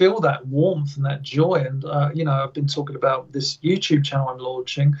I can feel that warmth and that joy. And, you know, I've been talking about this YouTube channel I'm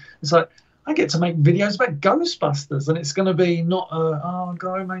launching. It's like, I get to make videos about Ghostbusters, and it's going to be not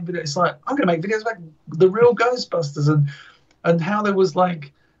go make video. It's like, I'm going to make videos about the real Ghostbusters and how there was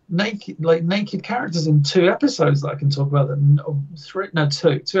like naked characters in 2 episodes that I can talk about.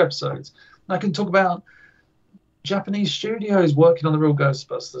 Two episodes. And I can talk about Japanese studios working on the real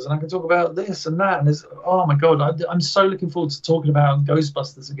Ghostbusters, and I can talk about this and that. And there's, oh my God, I'm so looking forward to talking about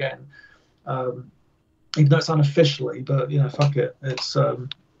Ghostbusters again, even though it's unofficially. But you know, fuck it, it's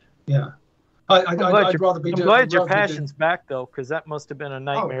yeah. I'm glad your passion's back though, because that must have been a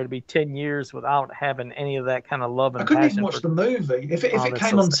nightmare to be 10 years without having any of that kind of love and passion. I couldn't even watch the movie. If it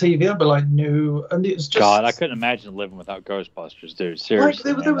came on TV, I'd be like, no. And it's just God, I couldn't imagine living without Ghostbusters, dude.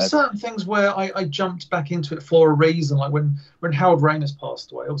 Seriously, like, there were certain things where I jumped back into it for a reason. Like when Harold Ramis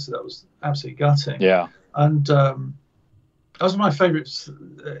passed away, obviously that was absolutely gutting. Yeah. And that was one of my favorites.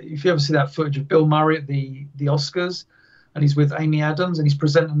 If you ever see that footage of Bill Murray at the Oscars, and he's with Amy Adams, and he's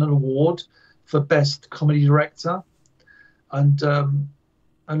presenting an award for Best Comedy Director, and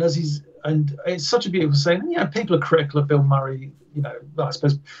it's such a beautiful scene. And, you know, people are critical of Bill Murray. You know, I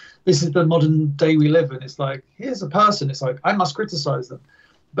suppose this is the modern day we live in. It's like, here's a person. It's like, I must criticize them.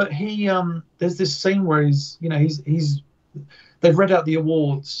 But he, there's this scene where they've read out the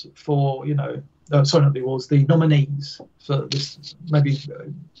awards for, you know, sorry, not the awards, the nominees for this maybe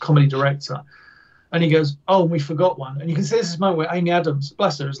comedy director, and he goes, oh, we forgot one. And you can see this moment where Amy Adams,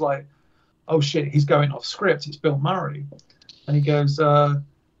 bless her, is like, oh shit, he's going off script. It's Bill Murray, and he goes, oh,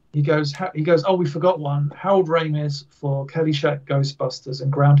 we forgot one. Harold Ramis for Caddyshack, Ghostbusters,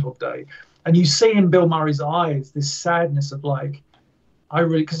 and Groundhog Day, and you see in Bill Murray's eyes this sadness of like,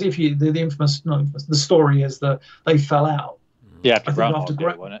 because if you the story is that they fell out. Yeah, after Groundhog Day,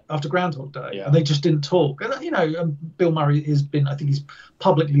 wasn't it? After Groundhog Day, yeah. And they just didn't talk. And you know, Bill Murray I think he's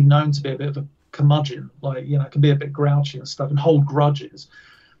publicly known to be a bit of a curmudgeon, like, you know, can be a bit grouchy and stuff and hold grudges.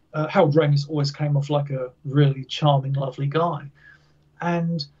 Harold Ramis always came off like a really charming, lovely guy.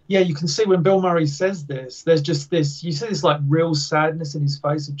 And yeah, you can see when Bill Murray says this, there's just this, you see this like real sadness in his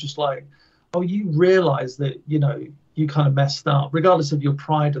face of just like, oh, you realize that, you know, you kind of messed up, regardless of your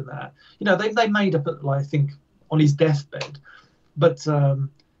pride in that. You know, they made up, I think, on his deathbed. But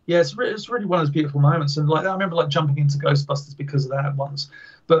yeah, it's really one of those beautiful moments. And like, I remember like jumping into Ghostbusters because of that once.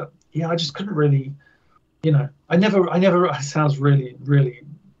 But yeah, I just couldn't really, you know, I never, it sounds really, really,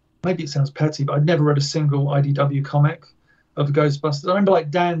 maybe it sounds petty, but I'd never read a single IDW comic of Ghostbusters. I remember like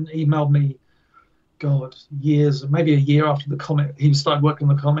Dan emailed me, God, maybe a year after the comic, he started working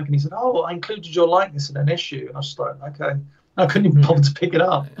on the comic, and he said, oh, I included your likeness in an issue. And I was just like, okay. I couldn't even bother to pick it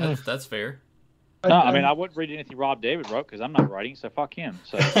up. That's fair. No, I mean, I wouldn't read anything Rob David wrote because I'm not writing, so fuck him.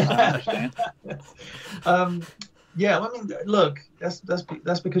 So I understand. Yeah, well, I mean, look, that's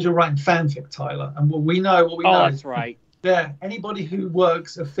because you're writing fanfic, Tyler, and what we know. Oh, that's right. Yeah, anybody who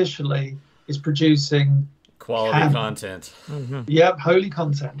works officially is producing quality content. Mm-hmm. Yep, holy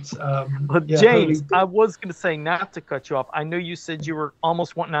content. But yeah, James, I was going to say, not to cut you off, I know you said you were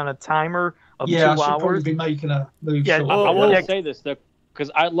almost wanting on a timer of 2 hours. Yeah, I should probably be making a move. Yeah, I want to say this though, because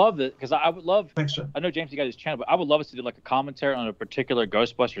I love it. Because I would love. Thanks, John. I know James, you got his channel, but I would love us to do like a commentary on a particular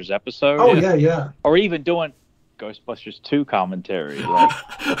Ghostbusters episode. Oh yeah. Or even doing Ghostbusters 2 commentary.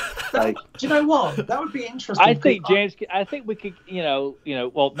 Like, do you know what? That would be interesting. I think James. I think we could. You know.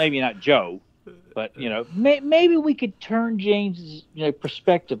 Well, maybe not Joe, but you know, maybe we could turn James's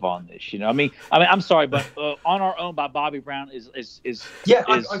perspective on this. You know, I mean, I'm sorry, but "On Our Own" by Bobby Brown is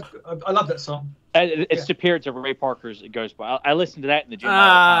I love that song. It's superior to Ray Parker's Ghostbusters. I listened to that in the gym.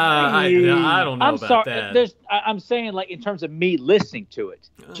 I don't know about that. I'm saying, like, in terms of me listening to it.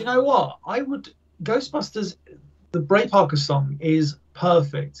 Do you know what? Ghostbusters, the Ray Parker song is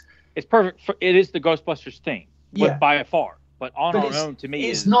perfect. It's perfect. It is the Ghostbusters theme, by far. But On Our Own to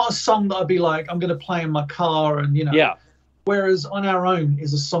me it's not a song that I'd be like, I'm going to play in my car and, you know. Yeah. Whereas On Our Own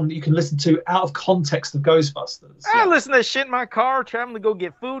is a song that you can listen to out of context of Ghostbusters. I listen to that shit in my car, traveling to go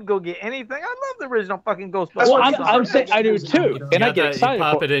get food, go get anything. I love the original fucking Ghostbusters. Well, I'm saying I do too, and I get excited. You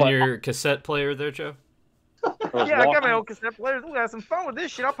pop it in your cassette player there, Joe. Yeah, I got my old cassette players. We'll have some fun with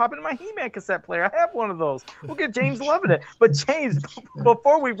this shit. I'll pop it in my He-Man cassette player. I have one of those. We'll get James loving it. But James,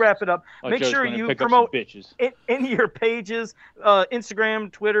 before we wrap it up, make sure you promote it in your pages,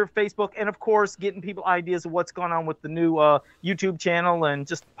 Instagram, Twitter, Facebook, and of course, getting people ideas of what's going on with the new YouTube channel, and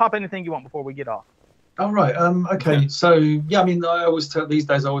just pop anything you want before we get off. All right. Okay. So yeah, I mean, I always tell these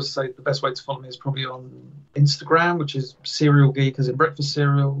days. I always say the best way to follow me is probably on Instagram, which is Cereal Geek, as in breakfast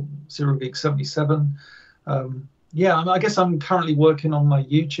cereal, Cereal Geek 77. Yeah, I guess I'm currently working on my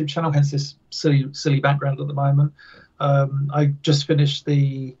YouTube channel, hence this silly background at the moment. I just finished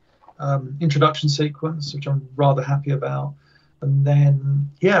the introduction sequence, which I'm rather happy about. And then,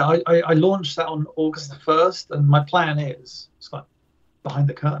 yeah, I launched that on August the 1st. And my plan is, it's like behind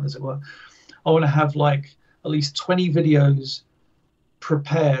the curtain, as it were, I want to have like at least 20 videos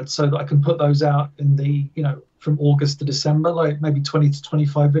prepared so that I can put those out in the, you know, from August to December, like maybe 20 to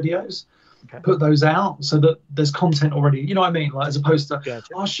 25 videos. Okay. Put those out so that there's content already, you know what I mean? Like, as opposed to,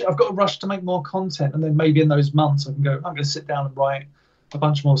 oh shit, I've got to rush to make more content. And then maybe in those months I can go, I'm going to sit down and write a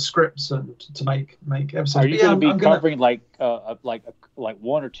bunch more scripts and to make episodes. Are you going to be covering like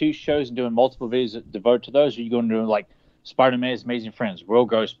one or two shows and doing multiple videos devoted to those? Or are you going to do like Spider-Man's Amazing Friends, Real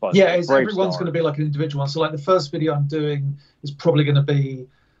Ghostbusters? Yeah, everyone's going to be like an individual one. So like the first video I'm doing is probably going to be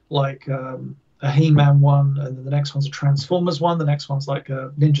like a He-Man one, and then the next one's a Transformers one. The next one's like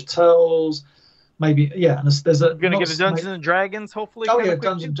a Ninja Turtles, maybe. Yeah, and there's a. You're gonna get a Dungeons and Dragons, hopefully. Oh yeah,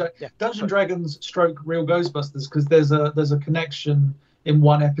 Dungeons and Dragons stroke Real Ghostbusters, because there's a connection in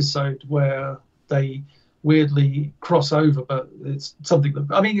one episode where they weirdly cross over, but it's something that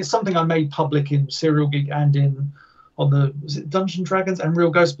it's something I made public in Serial Geek and on the Dungeons and Dragons and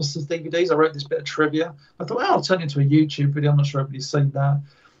Real Ghostbusters DVDs. I wrote this bit of trivia. I thought, I'll turn it into a YouTube video. I'm not sure everybody's seen that.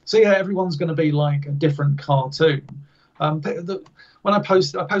 So yeah, everyone's going to be like a different cartoon. When I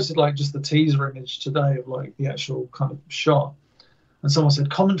posted like just the teaser image today of like the actual kind of shot, and someone said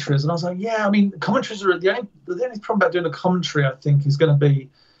commentaries, and I was like, yeah, I mean, commentaries are the only problem about doing a commentary, I think, is going to be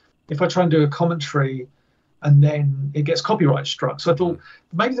if I try and do a commentary and then it gets copyright struck. So I thought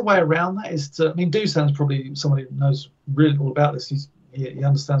maybe the way around that is to, Doosan's probably somebody who knows really all about this. He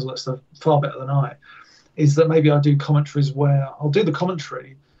understands all that stuff far better than I. Is that maybe I do commentaries where I'll do the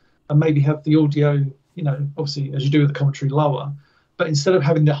commentary and maybe have the audio, you know, obviously as you do with the commentary lower, but instead of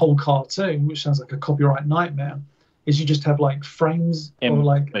having the whole cartoon, which sounds like a copyright nightmare, is you just have like frames or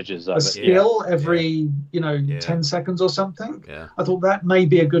like a still every 10 seconds or something. Yeah. I thought that may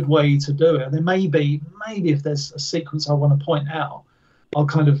be a good way to do it. And then maybe if there's a sequence I want to point out, I'll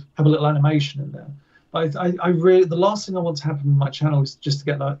kind of have a little animation in there. But I really, the last thing I want to happen on my channel is just to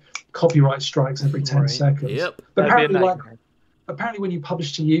get like copyright strikes every 10 seconds. Yep. But apparently when you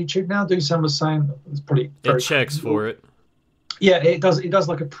publish to YouTube now, Doosan was saying it's probably it checks for it. Yeah, it does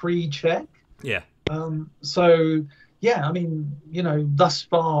like a pre-check. Yeah. So yeah, thus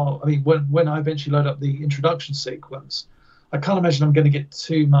far, when I eventually load up the introduction sequence, I can't imagine I'm going to get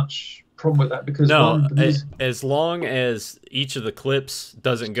too much problem with that, because as long as each of the clips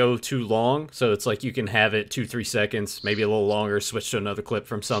doesn't go too long, so it's like you can have it 2-3 seconds, maybe a little longer, switch to another clip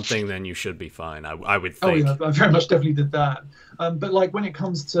from something, then you should be fine. I would think. Oh yeah, I very much definitely did that. But like when it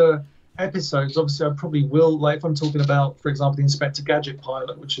comes to episodes, obviously I probably will, like if I'm talking about, for example, the Inspector Gadget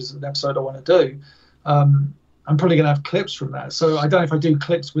pilot, which is an episode I want to do, I'm probably going to have clips from that. So I don't know if I do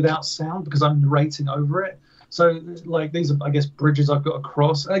clips without sound because I'm narrating over it. So like these are, I guess, bridges I've got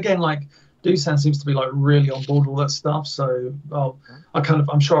across. And again, like Doosan seems to be like really on board with all that stuff. So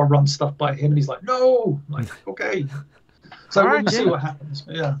I'm sure I'll run stuff by him, and he's like, no, I'm like, okay. So we'll see what happens.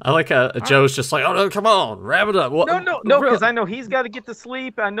 But yeah. I like how Joe's just like, oh no, come on, wrap it up. No, because I know he's got to get to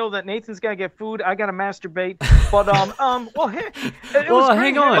sleep. I know that Nathan's got to get food. I got to masturbate. But hang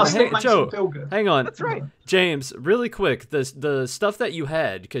on, Joe, hang on. That's right. James, really quick, the stuff that you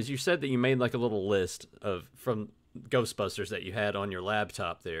had, because you said that you made like a little list from Ghostbusters that you had on your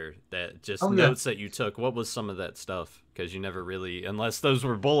laptop there, that just notes that you took. What was some of that stuff? Because you never really, unless those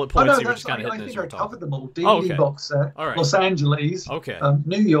were bullet points, you were just kind of hitting as you were talking. I covered them all. DVD box set, Los Angeles,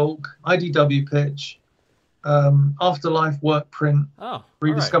 New York, IDW pitch, Afterlife work print,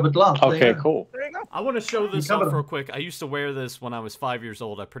 Rediscovered Love. Okay, cool. There you go. I want to show this off real quick. I used to wear this when I was 5 years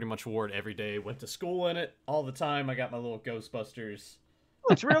old. I pretty much wore it every day. Went to school in it all the time. I got my little Ghostbusters.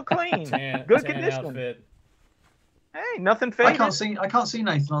 It's real clean. Good condition. Outfit. Hey, nothing faded. I can't see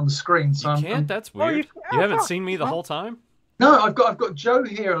Nathan on the screen. So That's weird. You haven't seen me the whole time? No, I've got Joe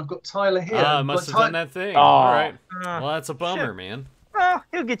here and I've got Tyler here. I must have done that thing. All right. Well, that's a bummer, man. Well,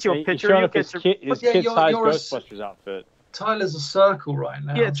 he'll get you a picture. Showing up his kid-sized Ghostbusters outfit. Tyler's a circle right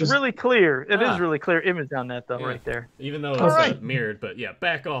now. Yeah, it's really clear. It is really clear image on that, though, right there. Even though it's mirrored, but yeah,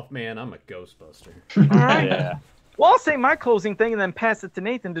 back off, man. I'm a Ghostbuster. All right. Yeah. Well, I'll say my closing thing and then pass it to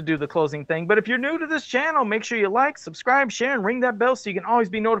Nathan to do the closing thing. But if you're new to this channel, make sure you like, subscribe, share, and ring that bell so you can always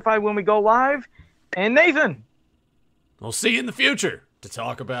be notified when we go live. And Nathan. We'll see you in the future to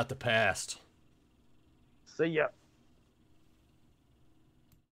talk about the past. See ya.